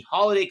in the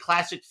holiday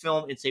classic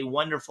film It's a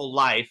Wonderful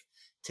Life.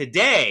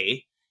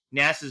 Today,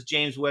 NASA's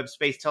James Webb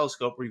Space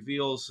Telescope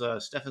reveals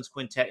Stephan's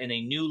Quintet in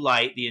a new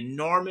light. The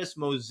enormous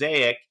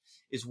mosaic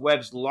is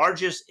Webb's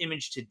largest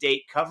image to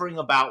date, covering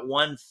about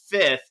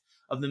 1/5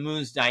 of the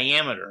moon's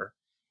diameter.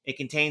 It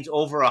contains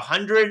over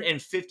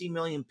 150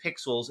 million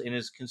pixels and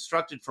is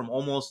constructed from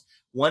almost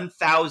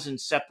 1,000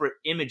 separate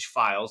image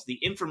files. The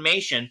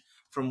information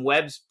from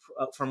Webb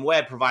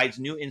provides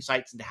new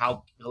insights into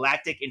how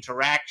galactic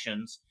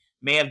interactions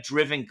may have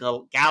driven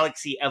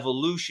galaxy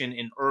evolution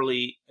in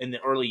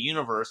the early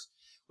universe.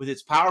 With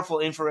its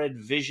powerful infrared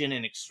vision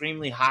and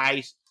extremely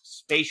high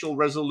spatial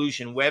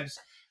resolution,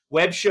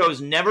 Webb shows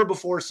never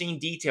before seen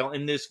detail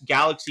in this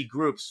galaxy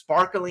group.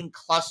 Sparkling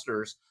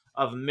clusters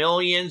of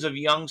millions of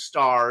young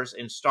stars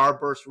and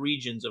starburst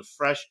regions of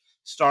fresh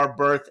star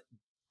birth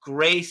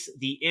grace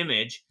the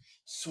image.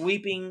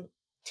 Sweeping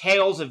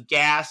tails of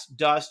gas,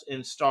 dust,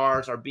 and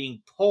stars are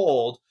being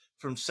pulled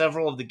from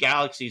several of the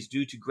galaxies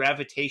due to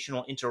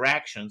gravitational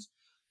interactions.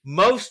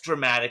 Most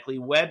dramatically,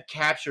 Webb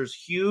captures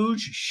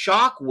huge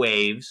shock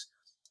waves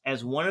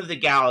as one of the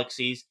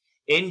galaxies,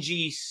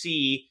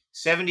 NGC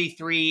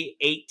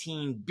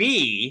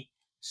 7318b,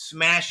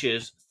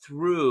 smashes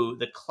through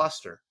the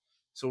cluster.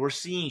 So we're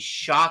seeing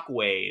shock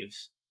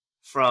waves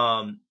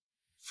from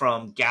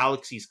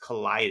galaxies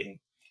colliding.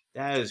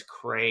 That is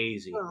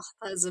crazy. Oh,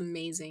 that is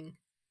amazing.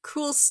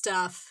 Cool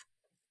stuff.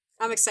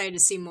 I'm excited to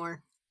see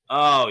more.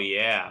 Oh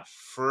yeah,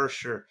 for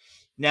sure.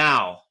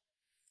 Now,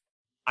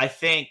 I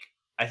think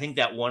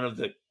that one of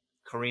the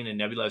Carina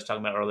Nebula I was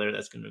talking about earlier,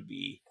 that's going to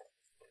be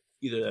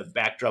either a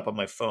backdrop on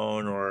my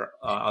phone or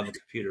on the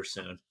computer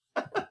soon.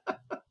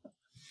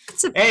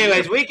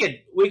 Anyways, we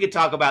could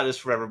talk about this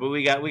forever, but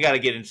we got to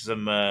get into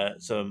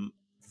some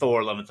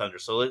Thor: Love and Thunder.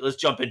 So let's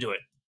jump into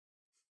it.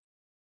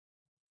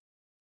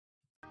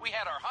 We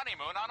had our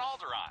honeymoon on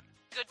Alderaan.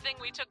 Good thing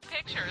we took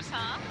pictures,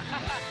 huh?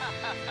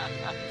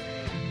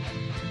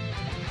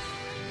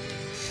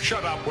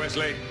 Shut up,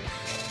 Wesley.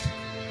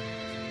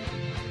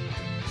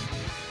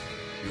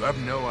 You have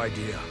no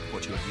idea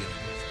what you're dealing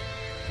with.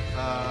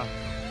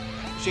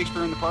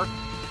 Shakespeare in the Park?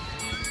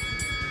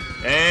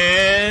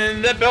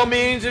 And that bell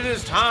means it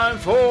is time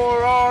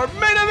for our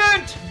main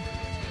event!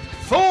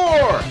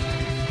 Thor!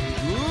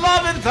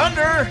 Love and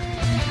Thunder!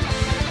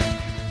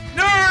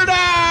 Nerd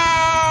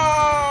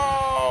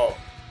Out!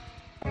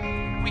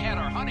 We had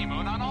our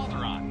honeymoon on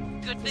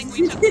Alderaan. Good thing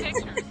we took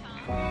pictures,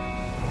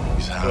 huh?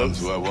 These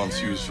hands were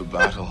once used for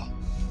battle.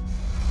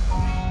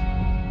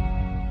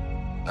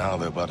 Now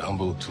they're but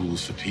humble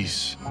tools for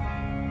peace.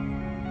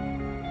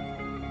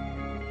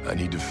 I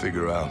need to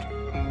figure out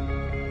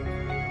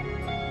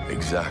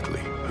exactly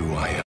who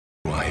I am.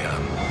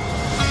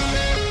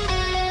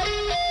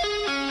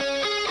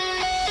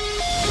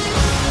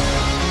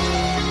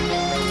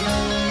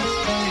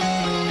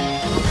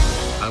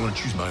 I want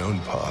to choose my own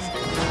path.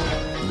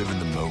 Live in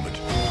the moment.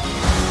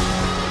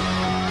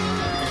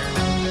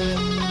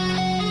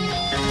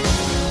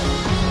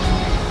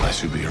 My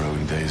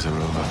superheroing days are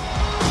over.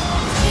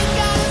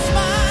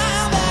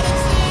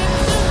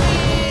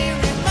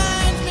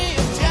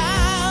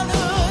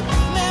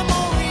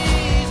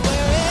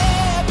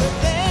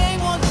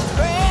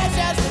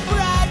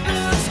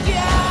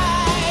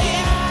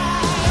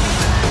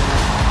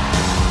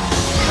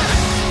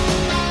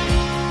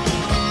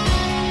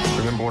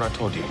 What I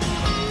told you.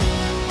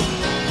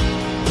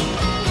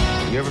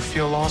 You ever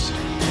feel lost?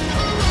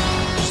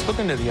 Just look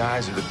into the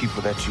eyes of the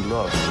people that you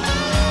love.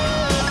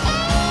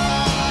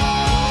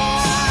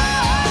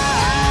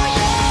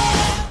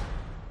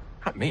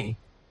 Not me.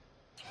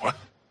 What?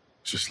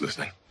 Just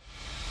listening.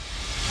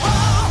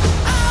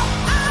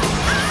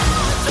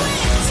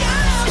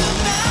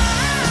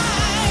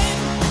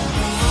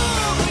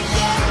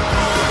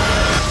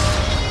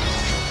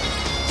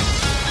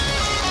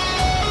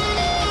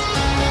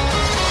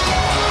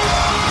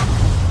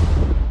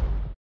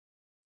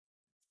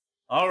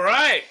 All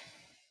right.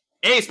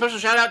 Hey, special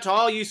shout out to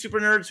all you super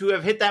nerds who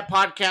have hit that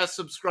podcast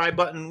subscribe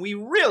button. We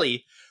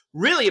really,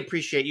 really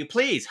appreciate you.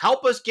 Please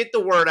help us get the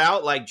word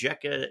out like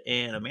Jekka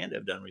and Amanda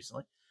have done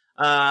recently.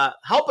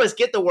 Help us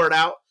get the word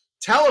out.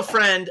 Tell a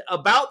friend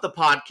about the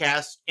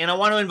podcast. And I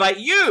want to invite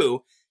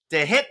you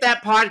to hit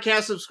that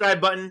podcast subscribe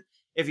button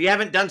if you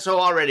haven't done so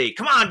already.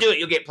 Come on, do it.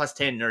 You'll get plus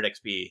 10 Nerd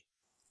XP.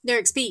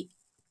 Nerd XP.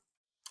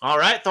 All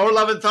right. Thor: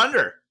 Love and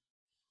Thunder.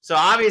 So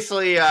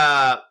obviously,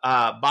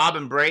 Bob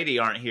and Brady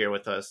aren't here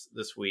with us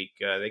this week.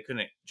 They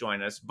couldn't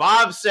join us.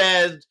 Bob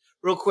said,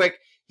 real quick,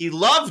 he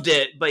loved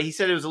it, but he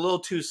said it was a little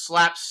too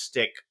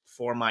slapstick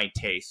for my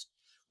taste.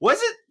 Was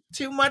it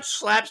too much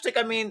slapstick?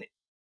 I mean,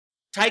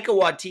 Taika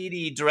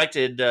Waititi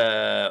directed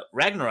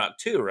Ragnarok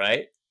too,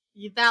 right?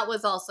 That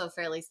was also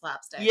fairly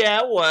slapstick.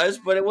 Yeah, it was,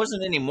 but it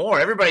wasn't anymore.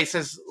 Everybody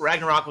says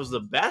Ragnarok was the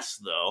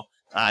best, though.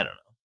 I don't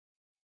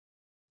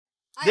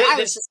know. I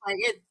was just like,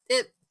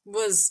 it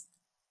was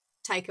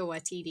Taika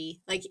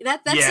Waititi. Like,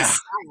 that's his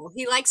style.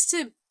 He likes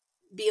to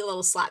be a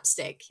little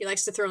slapstick. He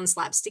likes to throw in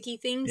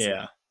slapsticky things.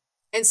 Yeah.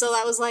 And so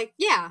that was like,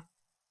 yeah.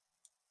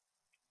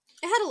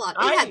 It had a lot.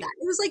 It had that.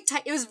 It was like,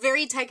 it was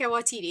very Taika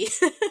Waititi.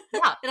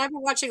 Yeah. And I've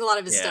been watching a lot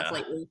of his stuff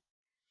lately.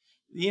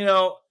 You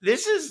know,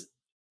 this has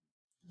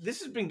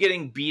been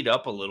getting beat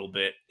up a little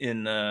bit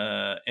in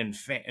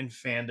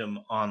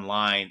fandom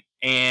online.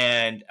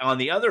 And on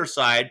the other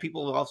side,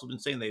 people have also been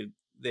saying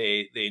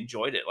they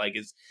enjoyed it. Like,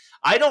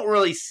 I don't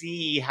really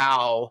see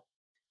how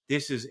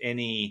this is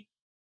any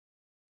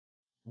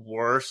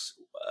worse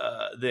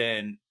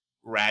than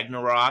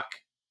Ragnarok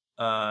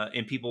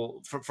in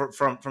people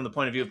from the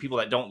point of view of people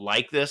that don't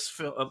like this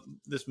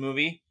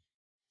movie.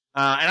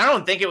 And I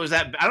don't think it was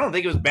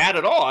bad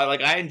at all.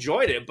 I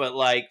enjoyed it, but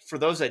like for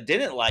those that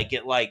didn't like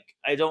it, like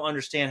I don't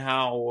understand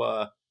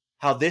how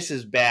this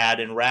is bad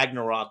and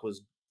Ragnarok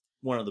was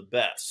one of the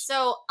best.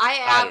 So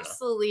I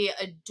absolutely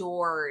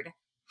adored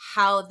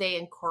how they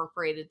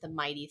incorporated the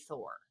mighty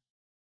Thor.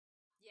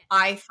 Yeah.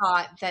 I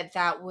thought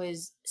that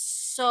was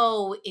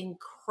so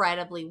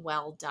incredibly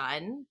well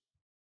done.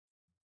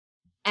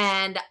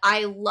 And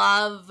I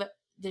love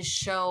the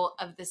show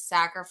of the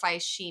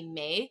sacrifice she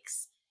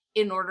makes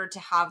in order to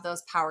have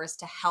those powers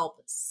to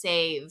help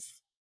save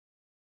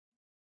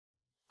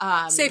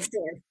Thor.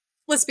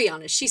 Let's be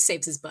honest, she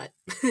saves his butt.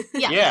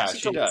 Yeah,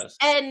 she does.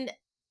 And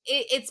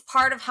it's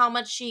part of how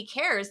much she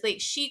cares. Like,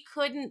 she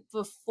couldn't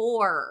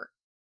before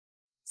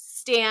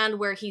stand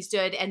where he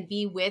stood and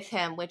be with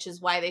him, which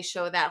is why they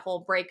show that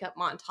whole breakup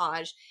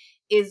montage,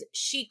 is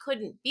she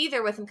couldn't be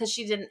there with him because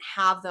she didn't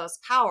have those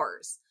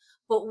powers.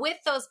 But with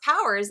those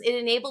powers, it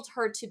enabled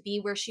her to be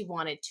where she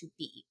wanted to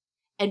be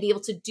and be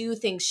able to do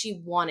things she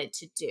wanted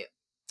to do.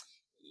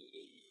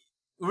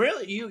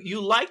 Really?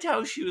 You liked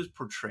how she was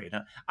portrayed,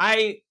 huh?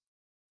 I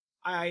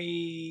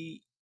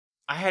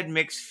had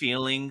mixed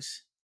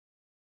feelings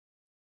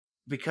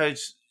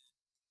because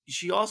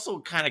she also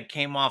kind of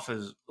came off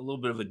as a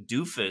little bit of a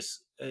doofus,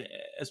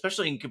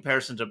 especially in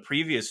comparison to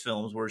previous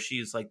films where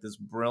she's like this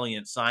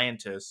brilliant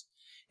scientist,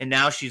 and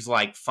now she's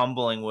like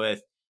fumbling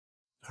with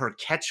her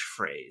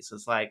catchphrase.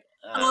 It's like,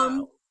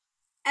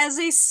 as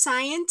a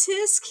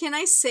scientist, can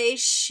I say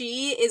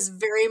she is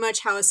very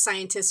much how a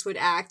scientist would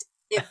act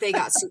if they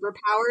got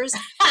superpowers?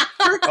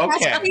 Her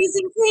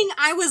catchphrasing thing,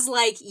 I was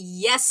like,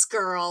 yes,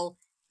 girl,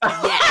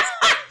 yes.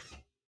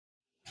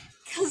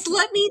 Because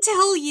let me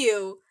tell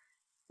you,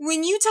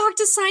 when you talk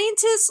to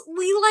scientists,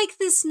 we like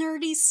this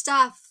nerdy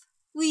stuff.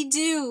 We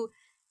do.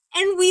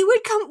 And we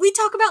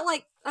talk about,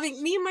 like, I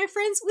mean, me and my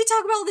friends, we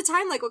talk about all the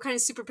time, like, what kind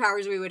of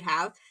superpowers we would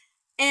have.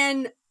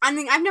 And, I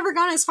mean, I've never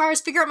gone as far as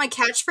figure out my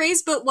catchphrase,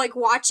 but, like,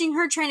 watching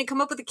her trying to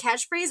come up with a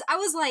catchphrase, I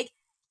was like,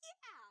 yeah,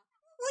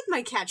 what would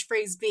my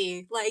catchphrase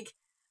be? Like,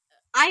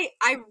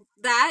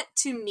 that,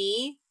 to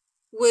me,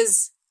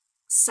 was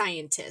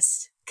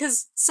scientist.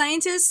 Because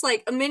scientists,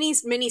 like, a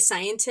mini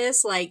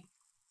scientist, like,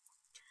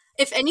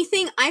 if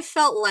anything, I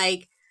felt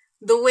like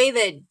the way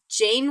that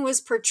Jane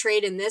was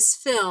portrayed in this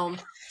film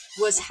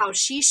was how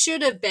she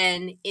should have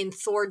been in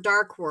Thor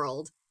Dark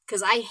World.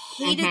 Because I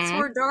hated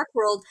Thor Dark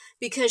World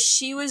because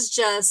she was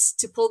just,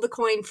 to pull the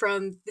coin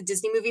from the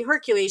Disney movie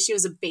Hercules, she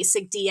was a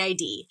basic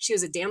DID. She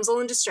was a damsel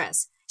in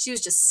distress. She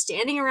was just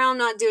standing around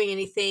not doing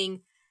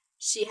anything.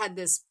 She had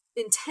this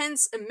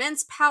intense,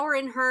 immense power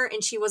in her,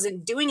 and she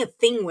wasn't doing a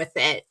thing with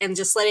it and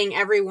just letting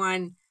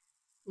everyone,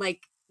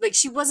 like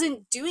she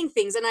wasn't doing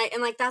things. And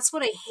like, that's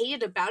what I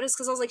hated about it, is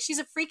because I was like, she's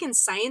a freaking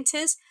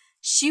scientist.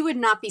 She would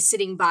not be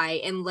sitting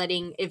by and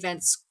letting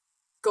events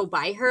go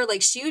by her.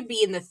 Like, she would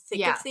be in the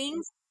thick of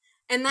things.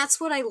 And that's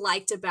what I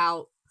liked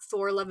about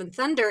Thor Love and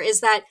Thunder, is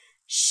that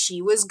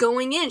she was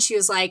going in. She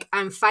was like,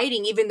 I'm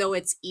fighting, even though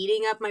it's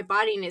eating up my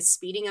body and it's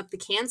speeding up the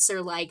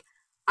cancer. Like,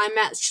 I'm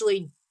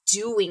actually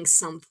doing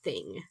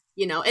something,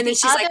 you know? And then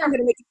she's like, I'm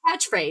going to make a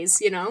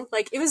catchphrase, you know?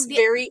 Like, it was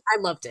I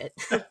loved it.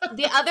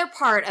 The other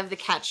part of the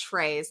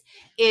catchphrase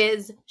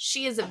is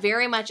she is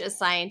very much a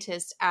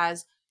scientist,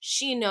 as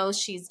she knows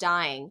she's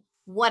dying.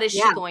 What is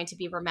she going to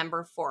be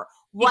remembered for?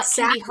 What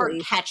can be her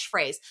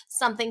catchphrase?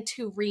 Something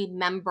to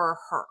remember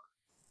her.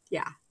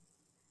 Yeah.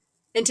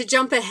 And to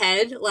jump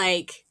ahead,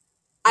 like,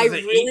 I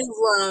really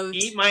loved...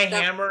 Eat my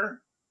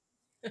hammer?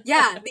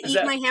 Yeah, the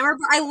Eat My Hammer.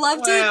 But I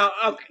loved it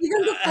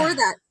even before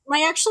that.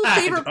 My actual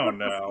favorite part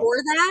before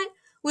that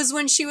was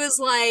when she was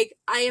like,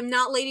 I am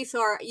not Lady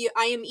Thor.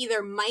 I am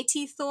either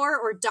Mighty Thor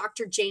or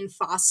Dr. Jane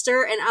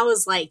Foster. And I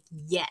was like,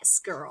 yes,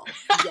 girl.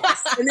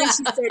 Yes. And then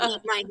she said,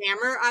 Eat My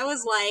Hammer. I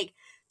was like,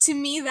 to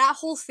me, that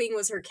whole thing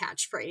was her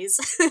catchphrase.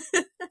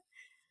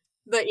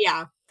 But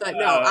yeah. But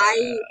no,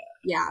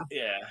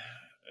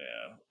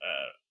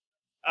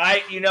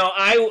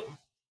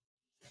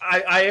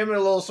 I am a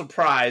little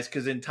surprised,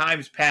 because in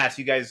times past,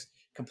 you guys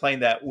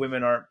complained that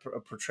women aren't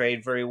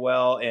portrayed very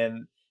well,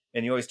 and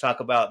you always talk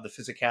about the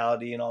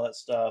physicality and all that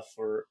stuff.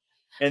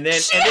 No,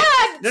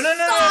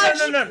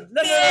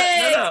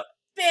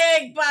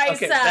 big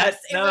biceps. Okay,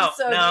 it was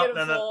so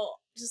beautiful. No.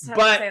 Just have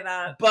to say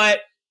that. But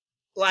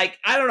like,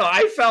 I don't know,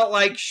 I felt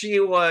like she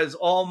was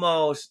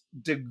almost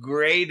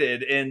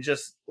degraded and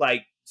just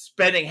like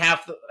spending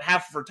half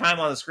of her time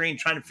on the screen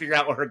trying to figure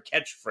out what her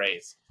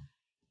catchphrase.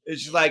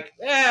 It's just like,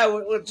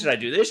 what should I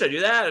do? This? Should I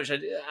do that? Or should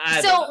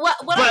I do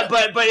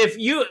that? But if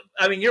you,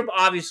 I mean, you're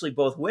obviously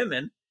both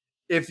women.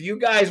 If you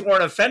guys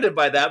weren't offended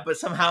by that, but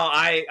somehow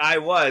I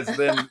was,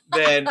 then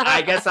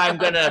I guess I'm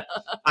gonna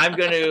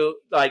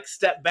like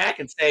step back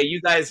and say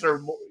you guys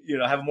are,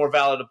 have a more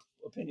valid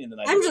opinion than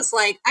I I'm do. just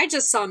like, I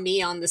just saw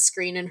me on the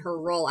screen in her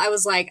role. I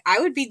was like, I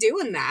would be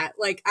doing that.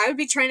 Like, I would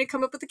be trying to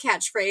come up with a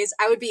catchphrase.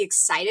 I would be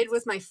excited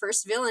with my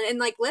first villain. And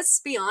like, let's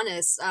be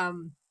honest,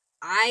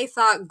 I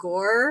thought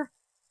Gore,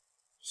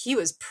 he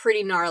was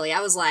pretty gnarly.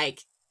 I was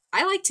like,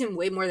 I liked him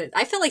way more than,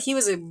 I felt like he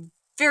was a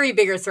very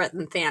bigger threat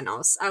than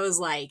Thanos. I was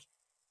like,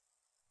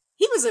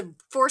 he was a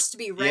force to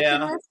be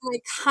reckoned with.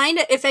 Like, kind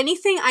of, if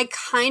anything, I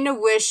kind of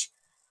wish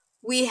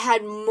we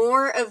had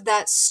more of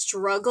that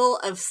struggle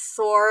of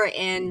Thor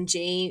and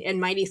Jane and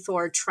Mighty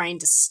Thor trying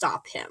to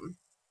stop him.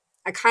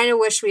 I kind of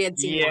wish we had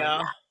seen more of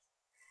that.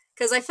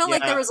 Because I felt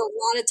like there was a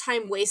lot of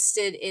time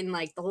wasted in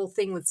like the whole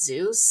thing with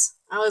Zeus.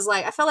 I was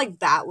like, I felt like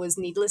that was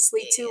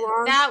needlessly too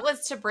long. That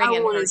was to bring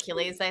in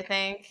Hercules, I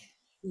think.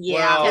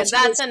 Yeah. Because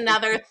that's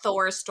another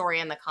Thor story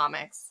in the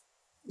comics.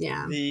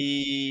 Yeah.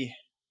 The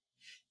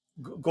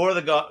Gore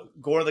the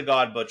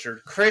God Butcher,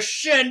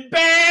 Christian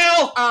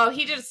Bale. Oh,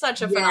 he did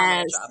such a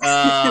phenomenal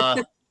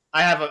job.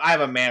 I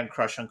have a man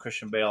crush on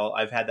Christian Bale.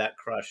 I've had that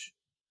crush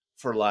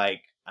for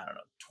like, I don't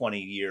know, 20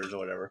 years or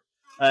whatever.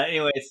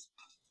 Anyways,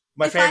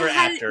 my favorite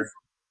actor.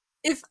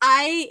 If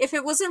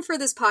it wasn't for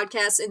this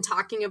podcast and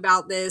talking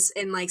about this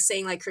and like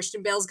saying like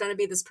Christian Bale's gonna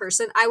be this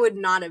person, I would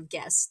not have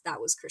guessed that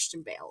was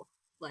Christian Bale.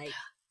 Like,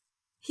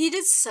 he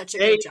did such a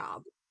good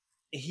job.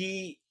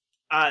 He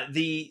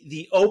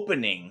the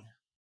opening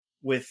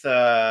with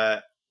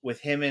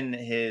him and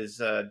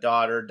his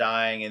daughter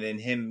dying, and then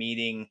him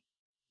meeting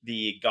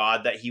the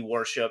god that he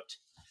worshipped,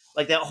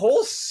 like that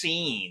whole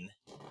scene,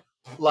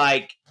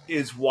 like,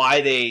 is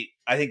why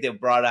I think they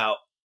brought out,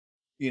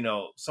 you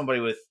know, somebody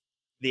with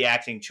the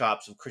acting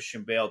chops of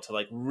Christian Bale to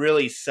like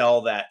really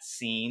sell that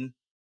scene.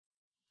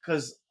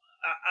 Because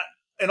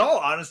in all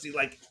honesty,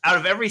 like, out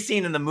of every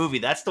scene in the movie,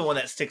 that's the one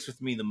that sticks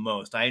with me the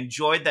most. I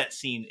enjoyed that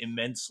scene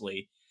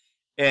immensely,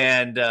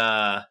 and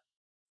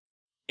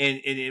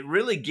it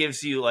really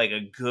gives you like a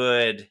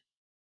good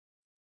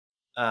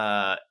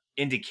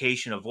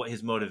indication of what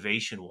his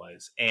motivation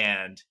was,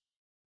 and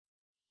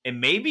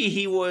maybe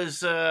he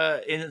was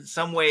in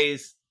some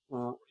ways,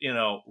 you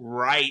know,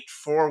 right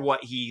for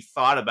what he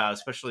thought about,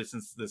 especially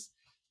since this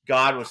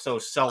god was so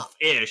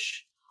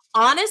selfish.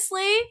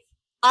 Honestly,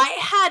 I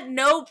had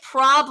no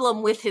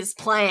problem with his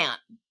plan.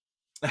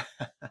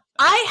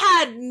 I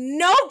had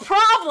no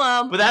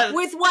problem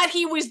with what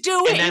he was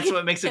doing. And that's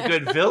what makes a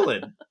good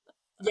villain.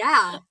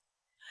 Yeah.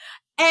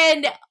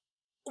 And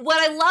what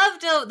I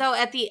loved, though,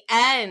 at the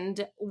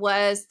end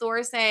was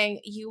Thor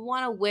saying, you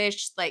want to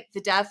wish, like,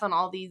 the death on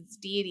all these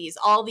deities,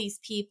 all these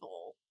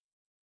people,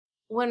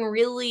 when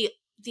really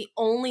the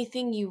only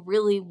thing you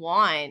really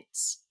want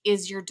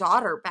is your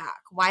daughter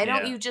back. Why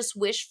don't you just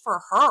wish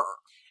for her?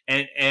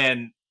 And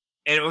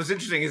it was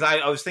interesting because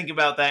I was thinking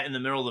about that in the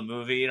middle of the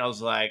movie, and I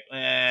was like,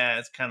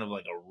 it's kind of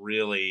like a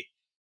really,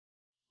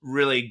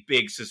 really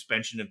big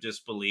suspension of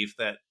disbelief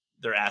that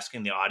they're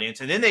asking the audience.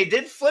 And then they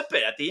did flip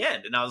it at the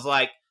end, and I was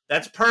like,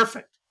 that's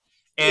perfect.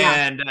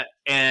 And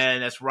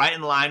that's right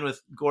in line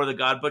with Gore the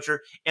God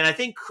Butcher. And I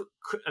think,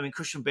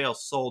 Christian Bale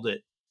sold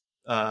it.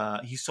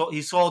 He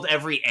sold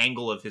every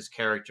angle of his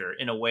character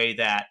in a way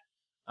that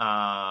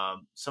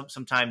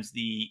sometimes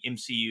the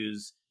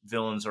MCU's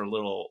villains are a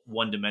little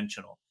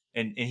one-dimensional.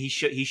 And he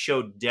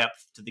showed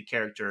depth to the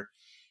character,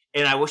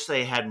 and I wish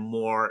they had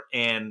more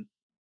and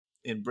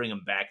bring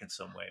him back in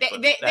some way.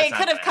 They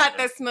could have cut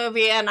this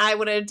movie, and I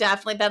would have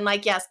definitely been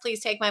like, yes, please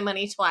take my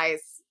money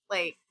twice.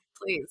 Like,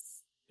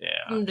 please.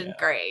 Yeah. It been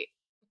great.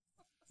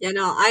 Yeah,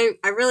 no, I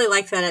really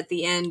liked that at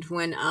the end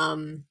when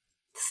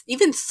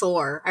even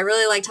Thor, I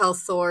really liked how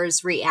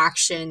Thor's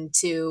reaction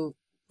to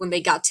when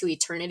they got to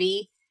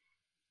eternity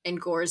and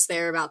Gore's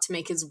there about to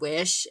make his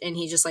wish, and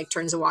he just like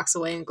turns and walks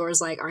away, and Gore's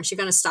like, aren't you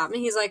gonna stop me?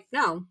 He's like,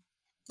 no,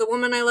 the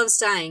woman I love's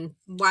dying.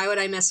 Why would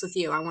I mess with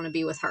you? I want to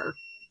be with her.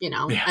 You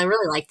know, I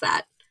really like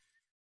that.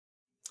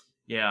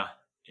 Yeah.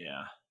 He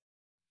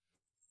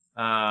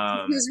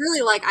was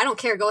really like, I don't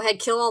care, go ahead,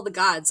 kill all the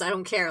gods, I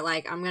don't care,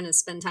 like, I'm gonna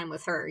spend time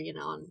with her, you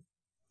know. And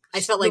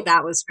I felt like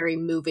that was very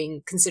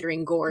moving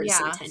considering Gore's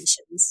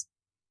intentions.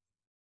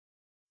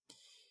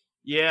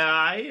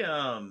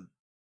 Yeah,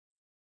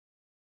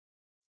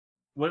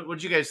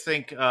 What'd you guys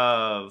think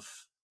of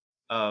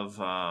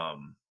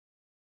I'm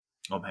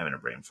having a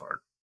brain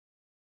fart.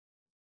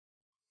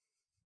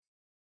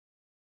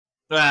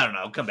 I don't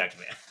know. Come back to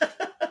me.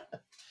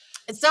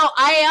 So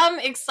I am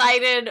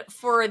excited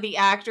for the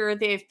actor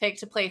they've picked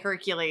to play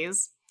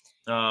Hercules.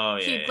 Oh,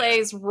 yeah. He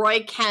plays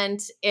Roy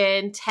Kent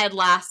in Ted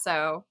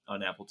Lasso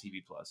on Apple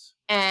TV Plus.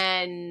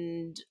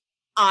 And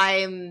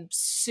I'm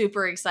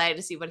super excited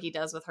to see what he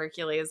does with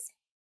Hercules.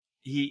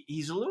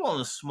 He's a little on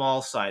the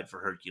small side for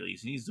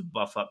Hercules. He needs to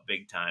buff up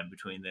big time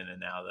between then and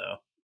now, though.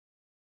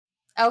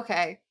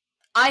 Okay.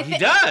 He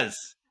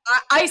does.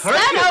 I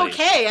said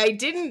okay. I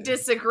didn't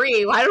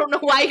disagree. I don't know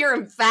why you're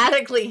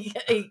emphatically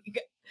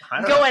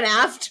going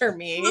after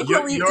me.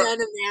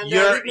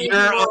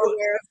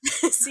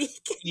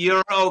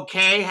 You're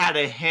okay had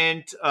a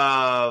hint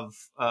of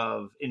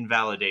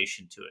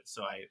invalidation to it,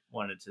 so I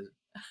wanted to,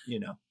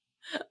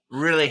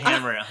 really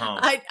hammer it home.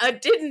 I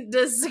didn't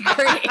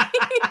disagree.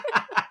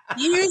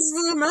 He's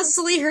the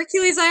muscly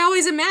Hercules I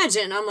always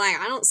imagine. I'm like,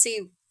 I don't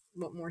see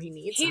what more he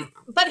needs.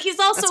 But he's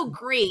also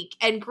Greek,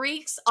 and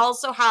Greeks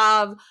also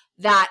have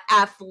that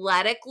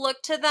athletic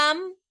look to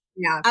them,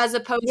 as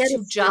opposed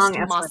to just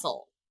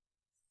muscle.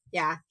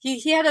 Yeah,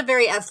 he had a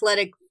very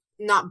athletic,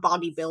 not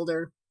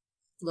bodybuilder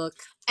look,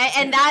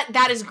 and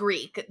that is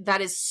Greek.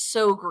 That is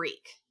so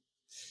Greek.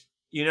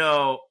 You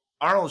know,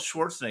 Arnold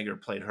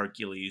Schwarzenegger played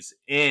Hercules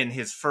in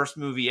his first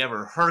movie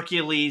ever,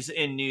 Hercules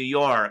in New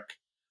York,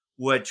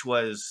 which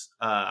was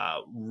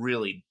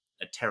really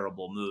a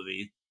terrible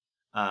movie.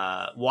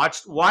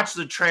 Watch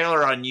the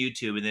trailer on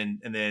YouTube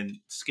and then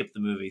skip the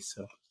movie.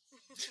 So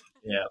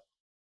yeah.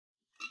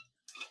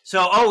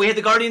 So we had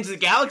the Guardians of the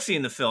Galaxy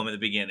in the film at the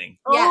beginning.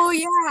 Oh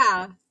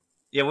yeah.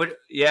 Yeah. What?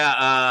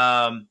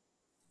 Yeah.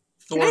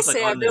 Can I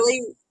say I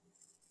really?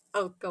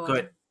 Oh, go on. Go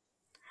ahead.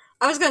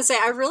 I was gonna say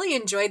I really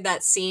enjoyed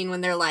that scene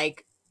when they're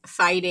like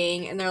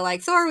fighting and they're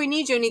like, Thor, we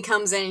need you, and he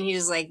comes in and he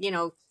just like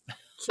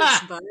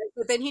kicks butt,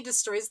 but then he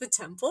destroys the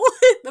temple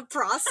in the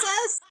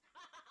process.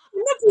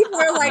 And the people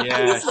are like,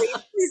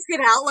 please get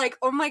out. Like,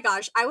 oh my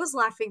gosh, I was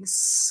laughing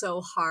so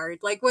hard.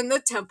 Like when the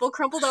temple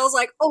crumbled, I was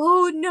like,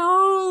 oh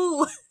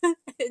no.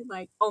 And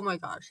like, oh my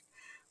gosh.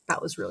 That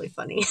was really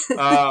funny.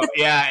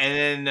 Yeah,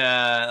 and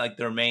then like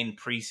their main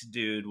priest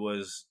dude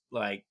was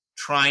like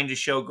trying to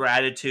show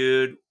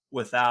gratitude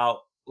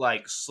without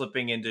like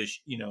slipping into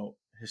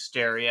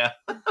hysteria.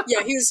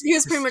 Yeah, he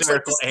was pretty much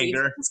like,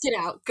 anger. Let's get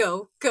out,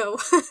 go.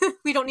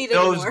 We don't need it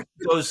anymore.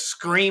 Those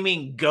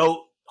screaming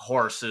goat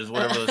horses,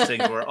 whatever those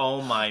things were.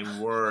 Oh my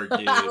word,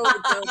 dude!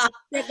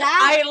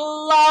 I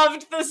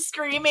loved the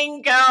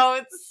screaming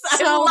goats.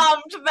 I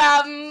loved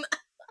them.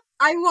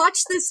 I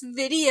watched this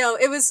video.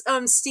 It was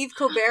Steve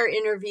Colbert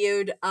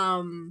interviewed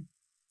Taika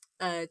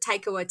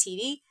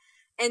Waititi,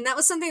 and that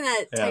was something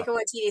that Taika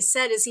Waititi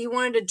said is he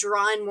wanted to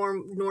draw in more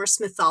Norse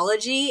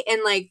mythology,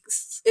 and like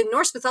in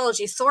Norse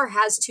mythology, Thor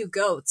has 2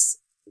 goats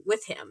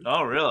with him.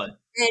 Oh, really?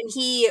 And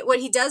what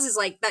he does is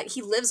like that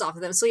he lives off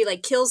of them, so he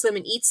like kills them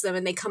and eats them,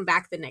 and they come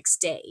back the next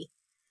day.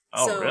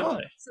 Oh,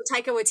 really? So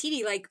Taika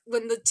Waititi, like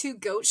when the 2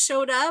 goats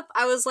showed up,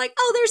 I was like,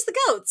 oh, there's the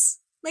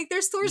goats. Like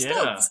there's Thor's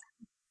goats.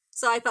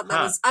 So I thought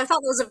that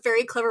was a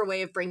very clever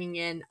way of bringing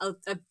in a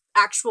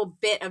actual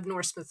bit of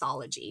Norse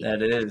mythology.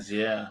 That is,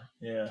 yeah.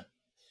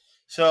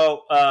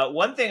 So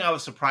one thing I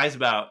was surprised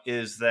about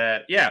is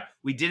that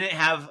we didn't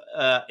have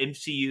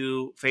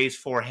MCU Phase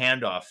 4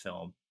 handoff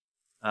film.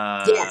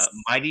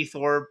 Mighty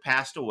Thor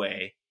passed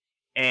away,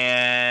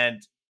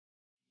 and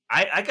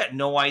I got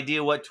no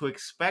idea what to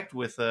expect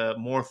with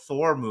more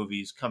Thor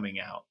movies coming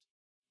out.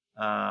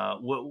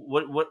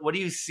 What do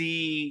you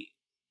see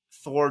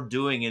Thor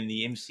doing in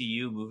the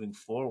MCU moving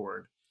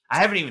forward? I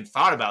haven't even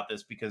thought about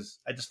this because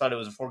I just thought it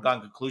was a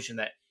foregone conclusion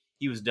that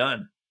he was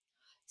done.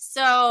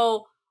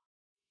 So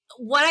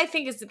what I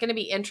think is going to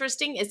be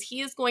interesting is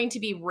he is going to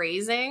be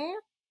raising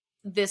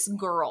this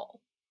girl,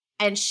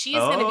 and she's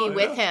going to be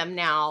with him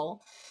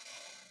now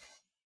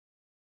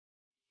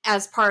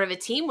as part of a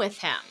team with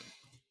him.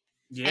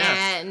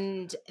 Yes.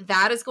 And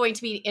that is going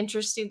to be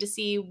interesting to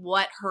see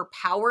what her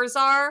powers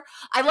are.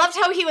 I loved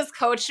how he was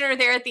coaching her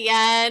there at the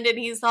end, and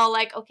he's all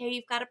like, okay,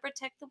 you've got to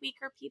protect the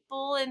weaker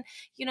people, and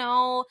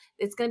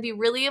it's going to be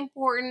really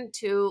important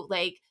to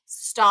like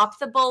stop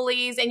the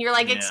bullies, and you're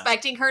like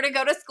expecting her to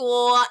go to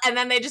school, and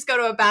then they just go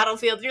to a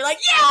battlefield, and you're like,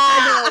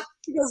 yeah!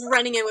 She goes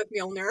running in with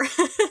Mjolnir.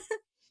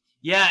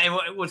 Yeah,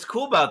 and what's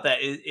cool about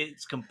that is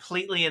it's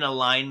completely in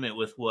alignment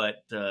with what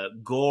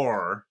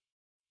Gore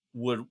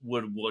would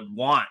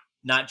want,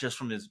 not just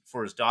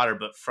for his daughter,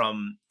 but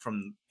from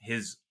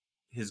his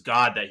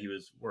god that he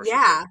was worshiping.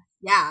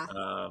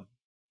 Yeah.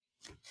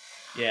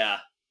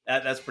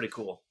 That's pretty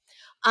cool.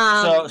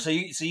 So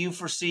you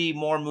foresee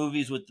more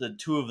movies with the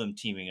 2 of them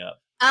teaming up?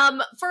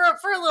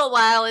 For a little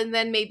while, and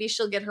then maybe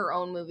she'll get her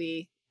own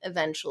movie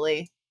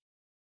eventually.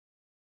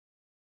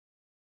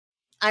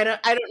 I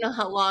don't know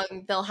how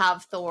long they'll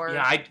have Thor.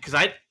 Yeah, because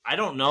I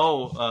don't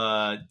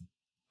know.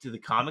 Do the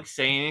comics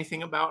say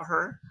anything about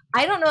her?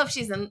 I don't know if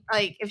she's in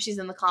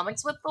the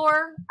comics with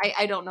Thor.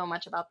 I don't know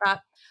much about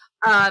that.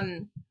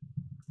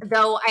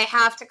 Though I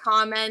have to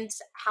comment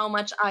how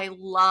much I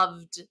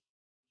loved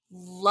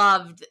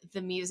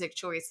the music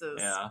choices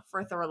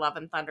for Thor: Love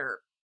and Thunder.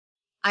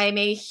 I'm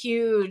a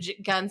huge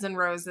Guns N'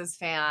 Roses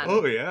fan.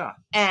 Oh yeah.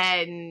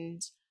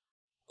 And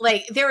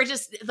like they were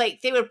just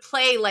like they would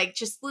play like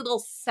just little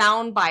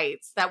sound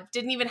bites that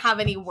didn't even have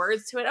any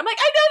words to it. I'm like,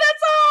 I know that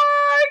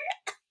song.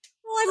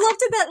 Well, I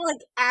loved it that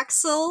like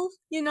Axel,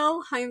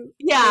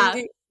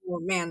 oh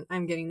man,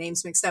 I'm getting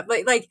names mixed up.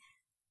 But like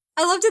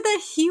I loved it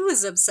that he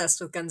was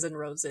obsessed with Guns N'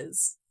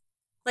 Roses.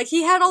 Like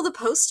he had all the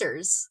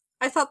posters.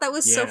 I thought that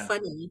was so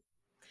funny.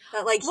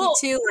 That like he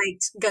too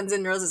liked Guns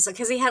N' Roses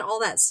because he had all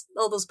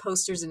those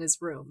posters in his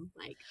room.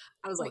 Like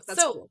I was like,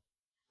 that's cool.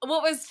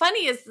 What was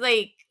funny is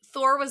like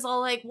Thor was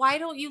all like, why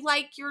don't you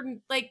like your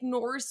like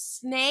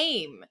Norse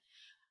name?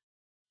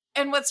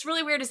 And what's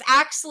really weird is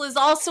Axel is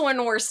also a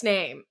Norse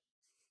name.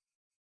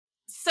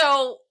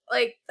 So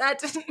like that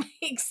didn't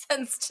make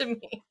sense to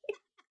me.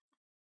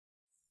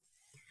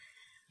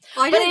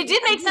 But it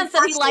did make sense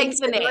that he liked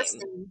the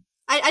name.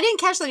 I didn't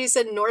catch that he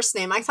said Norse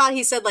name. I thought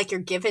he said like your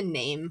given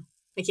name.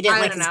 Like he didn't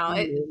like his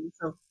name.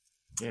 So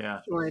yeah,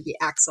 you want to be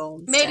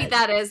Axel. Maybe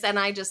that is, and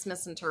I just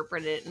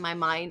misinterpreted it in my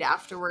mind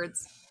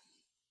afterwards.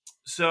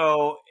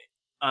 So,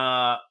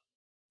 going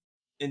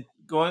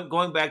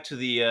back to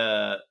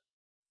the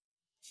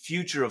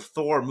future of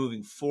Thor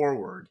moving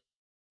forward,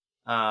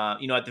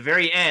 at the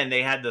very end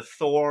they had the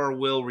Thor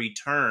will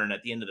return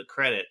at the end of the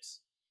credits,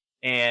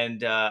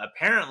 and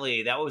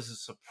apparently that was a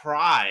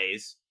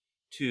surprise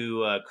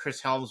to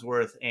Chris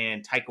Hemsworth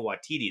and Taika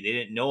Waititi. They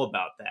didn't know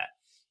about that,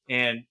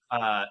 and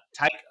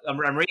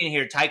I'm reading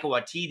here. Taika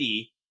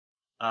Waititi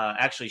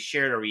actually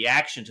shared a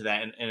reaction to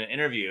that in an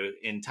interview,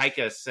 and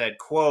Taika said,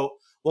 "quote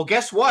Well,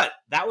 guess what?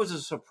 That was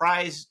a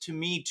surprise to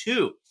me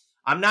too.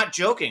 I'm not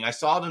joking. I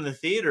saw it in the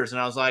theaters,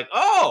 and I was like,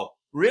 oh,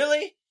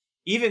 really?"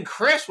 Even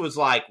Chris was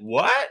like,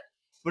 what?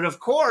 But of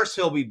course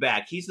he'll be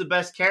back. He's the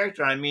best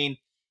character. I mean,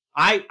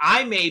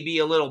 I may be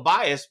a little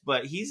biased,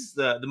 but he's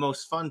the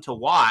most fun to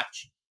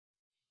watch.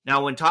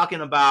 Now, when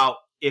talking about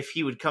if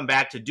he would come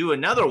back to do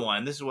another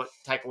one, this is what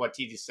Taika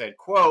Waititi said,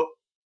 quote,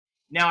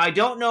 "Now, I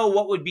don't know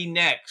what would be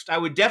next. I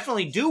would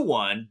definitely do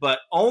one, but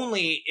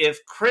only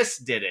if Chris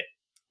did it.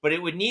 But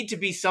it would need to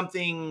be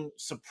something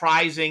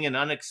surprising and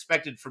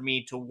unexpected for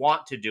me to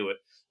want to do it.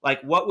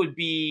 Like, what would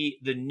be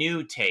the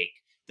new take?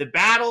 The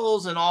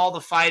battles and all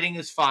the fighting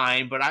is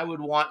fine, but I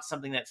would want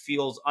something that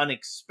feels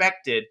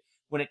unexpected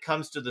when it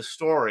comes to the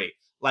story.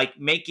 Like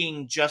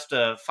making just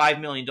a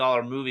 $5 million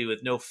movie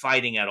with no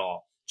fighting at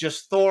all.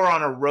 Just Thor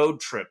on a road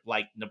trip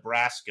like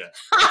Nebraska."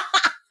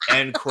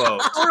 End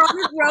quote. Or on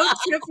a road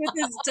trip with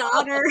his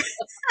daughter.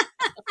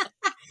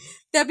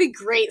 That'd be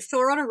great.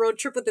 Thor on a road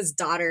trip with his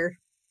daughter.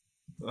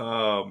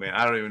 Oh, man.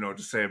 I don't even know what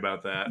to say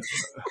about that.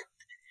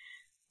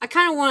 I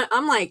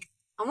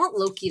want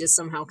Loki to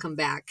somehow come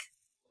back.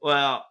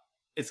 Well,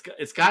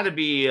 it's got to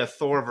be a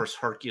Thor versus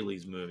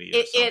Hercules movie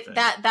or something.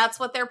 That's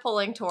what they're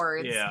pulling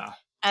towards. Yeah.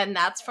 And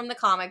that's from the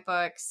comic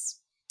books.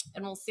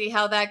 And we'll see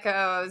how that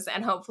goes.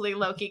 And hopefully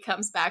Loki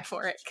comes back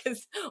for it.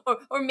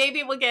 Or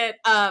maybe we'll get,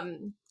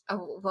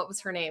 what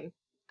was her name?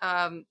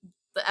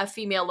 A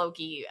female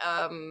Loki.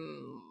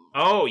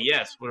 Oh,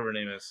 yes. Whatever her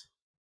name is.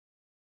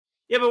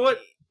 Yeah, but what?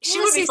 She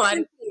would be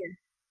fun.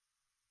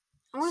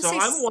 I'm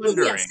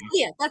wondering.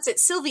 Sylvia. That's it.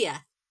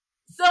 Sylvia,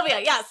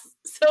 yes.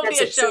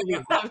 Sylvia showed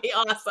up. That'd be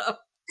awesome.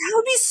 That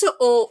would be so.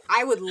 Oh,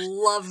 I would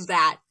love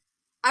that.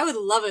 I would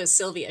love it if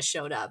Sylvia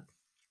showed up.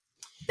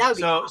 That would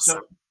be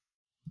awesome.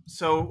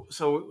 So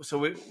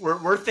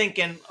we're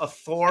thinking a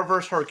Thor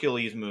versus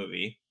Hercules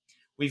movie.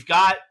 We've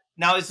got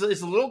now. Is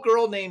a little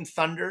girl named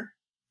Thunder?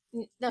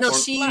 No,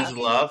 she's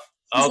Love.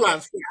 Okay.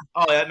 Love, yeah.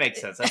 Oh, that makes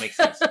sense.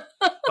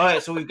 All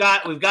right, so we've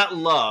got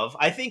Love.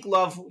 I think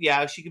Love,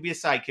 yeah, she could be a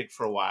sidekick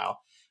for a while.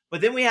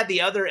 But then we had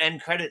the other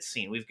end credits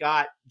scene. We've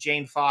got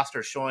Jane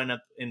Foster showing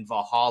up in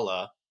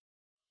Valhalla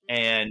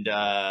and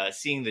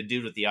seeing the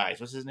dude with the eyes.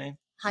 What's his name?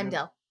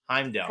 Heimdall.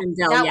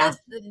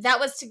 That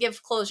was to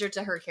give closure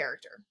to her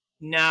character.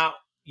 Now,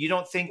 you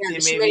don't think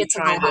they may be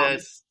trying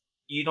to?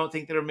 You don't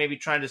think they're maybe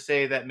trying to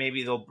say that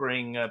maybe they'll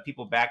bring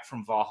people back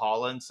from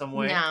Valhalla in some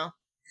way? No.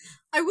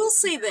 I will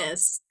say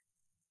this.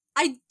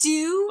 I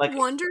do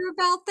wonder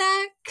about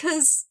that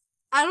because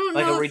I don't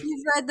know if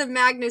you've read the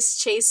Magnus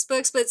Chase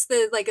books, but it's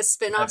a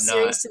spin-off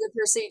series to the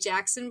Percy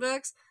Jackson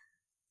books.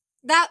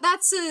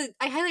 I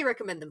highly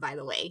recommend them, by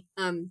the way.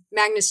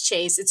 Magnus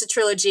Chase, it's a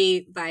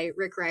trilogy by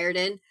Rick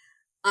Riordan.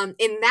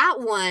 In that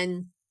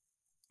one,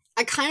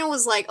 I kind of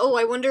was like, oh,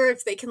 I wonder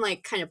if they can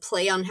kind of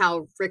play on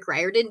how Rick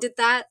Riordan did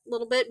that a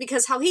little bit,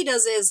 because how he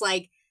does it is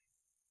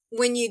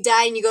when you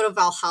die and you go to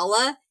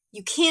Valhalla,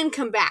 you can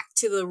come back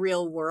to the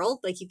real world.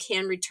 You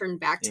can return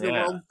back to the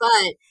world,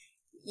 but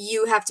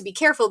you have to be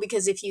careful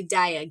because if you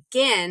die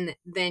again,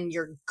 then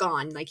you're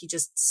gone. You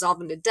just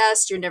dissolve into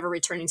dust. You're never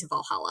returning to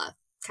Valhalla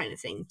kind of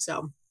thing.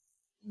 So.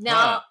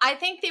 No, I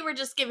think they were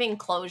just giving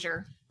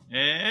closure.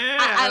 Yeah,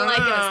 I like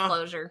it as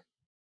closure.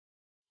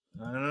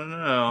 I don't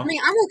know. I mean,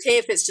 I'm okay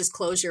if it's just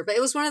closure, but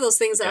it was one of those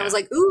things that I was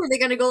like, ooh, are they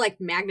going to go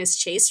Magnus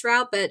Chase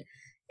route? But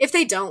if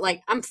they don't,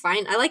 I'm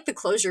fine. I like the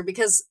closure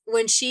because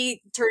when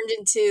she turned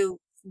into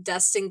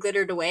dust and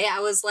glittered away, I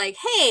was like,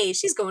 hey,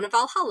 she's going to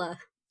Valhalla.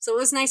 So it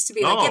was nice to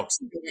be yep,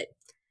 she did it.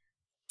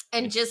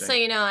 And just so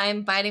you know,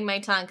 I'm biting my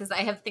tongue because I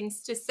have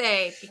things to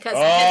say because it's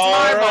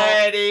Marvel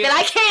that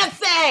I can't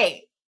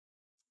say.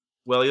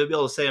 Well, you'll be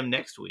able to say them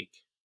next week.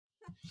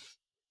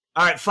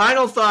 All right,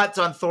 final thoughts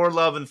on Thor: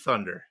 Love and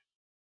Thunder.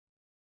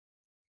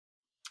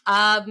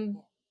 I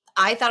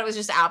thought it was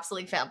just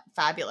absolutely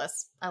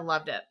fabulous. I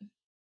loved it.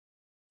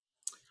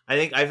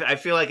 I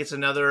feel like it's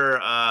another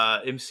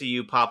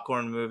MCU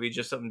popcorn movie,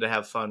 just something to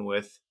have fun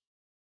with,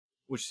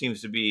 which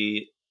seems to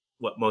be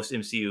what most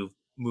MCU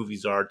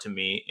movies are to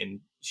me in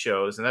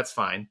shows, and that's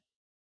fine.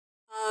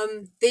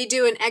 They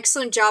do an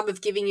excellent job of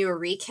giving you a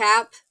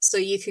recap, so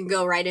you can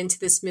go right into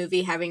this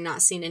movie having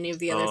not seen any of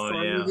the other Thor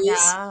movies.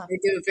 Yeah. They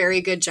do a very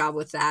good job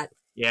with that.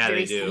 Yeah,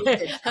 they do.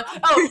 I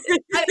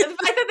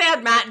thought they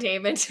had Matt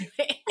Damon to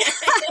me.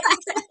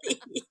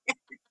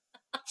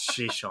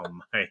 Sheesh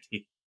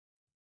almighty.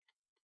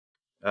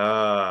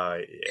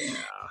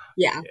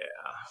 Yeah.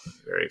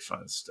 Very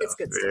fun stuff. It's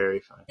good Very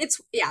stuff. fun. It's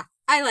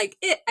I like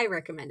it. I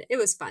recommend it. It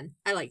was fun.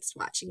 I liked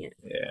watching it.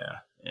 Yeah.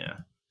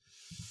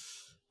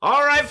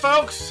 All right,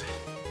 folks.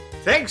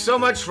 Thanks so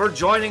much for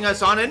joining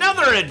us on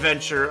another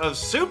adventure of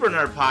Super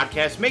Nerd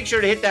Podcast. Make sure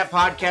to hit that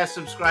podcast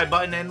subscribe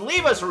button and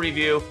leave us a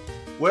review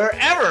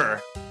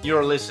wherever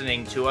you're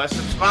listening to us.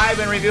 Subscribe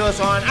and review us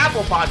on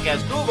Apple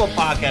Podcasts, Google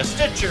Podcasts,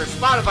 Stitcher,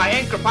 Spotify,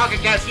 Anchor, Pocket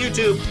Cast,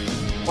 YouTube,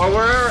 or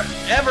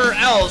wherever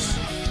else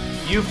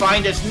you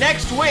find us.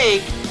 Next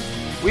week,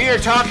 we are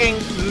talking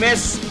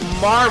Miss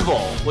Marvel,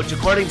 which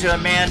according to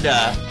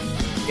Amanda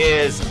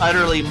is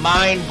utterly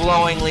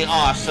mind-blowingly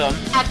awesome.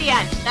 At the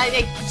end.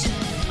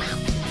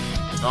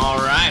 All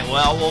right,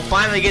 well, we'll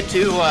finally get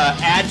to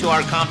add to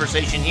our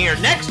conversation here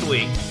next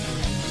week.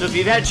 So if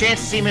you've had a chance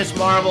to see Miss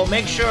Marvel,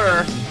 make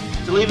sure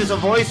to leave us a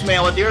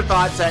voicemail with your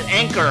thoughts at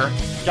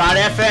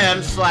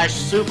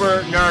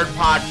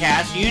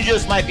anchor.fm/supernerdpodcast. You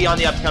just might be on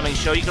the upcoming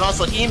show. You can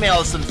also email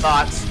us some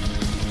thoughts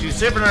to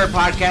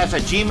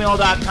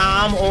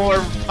supernerdpodcast@gmail.com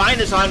or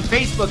find us on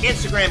Facebook,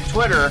 Instagram,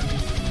 Twitter.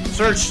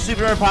 Search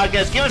Super Nerd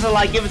Podcast. Give us a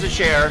like, give us a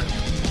share.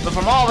 But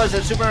from all of us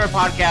at Super Nerd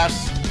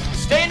Podcast,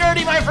 stay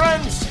nerdy, my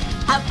friends.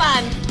 Have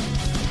fun.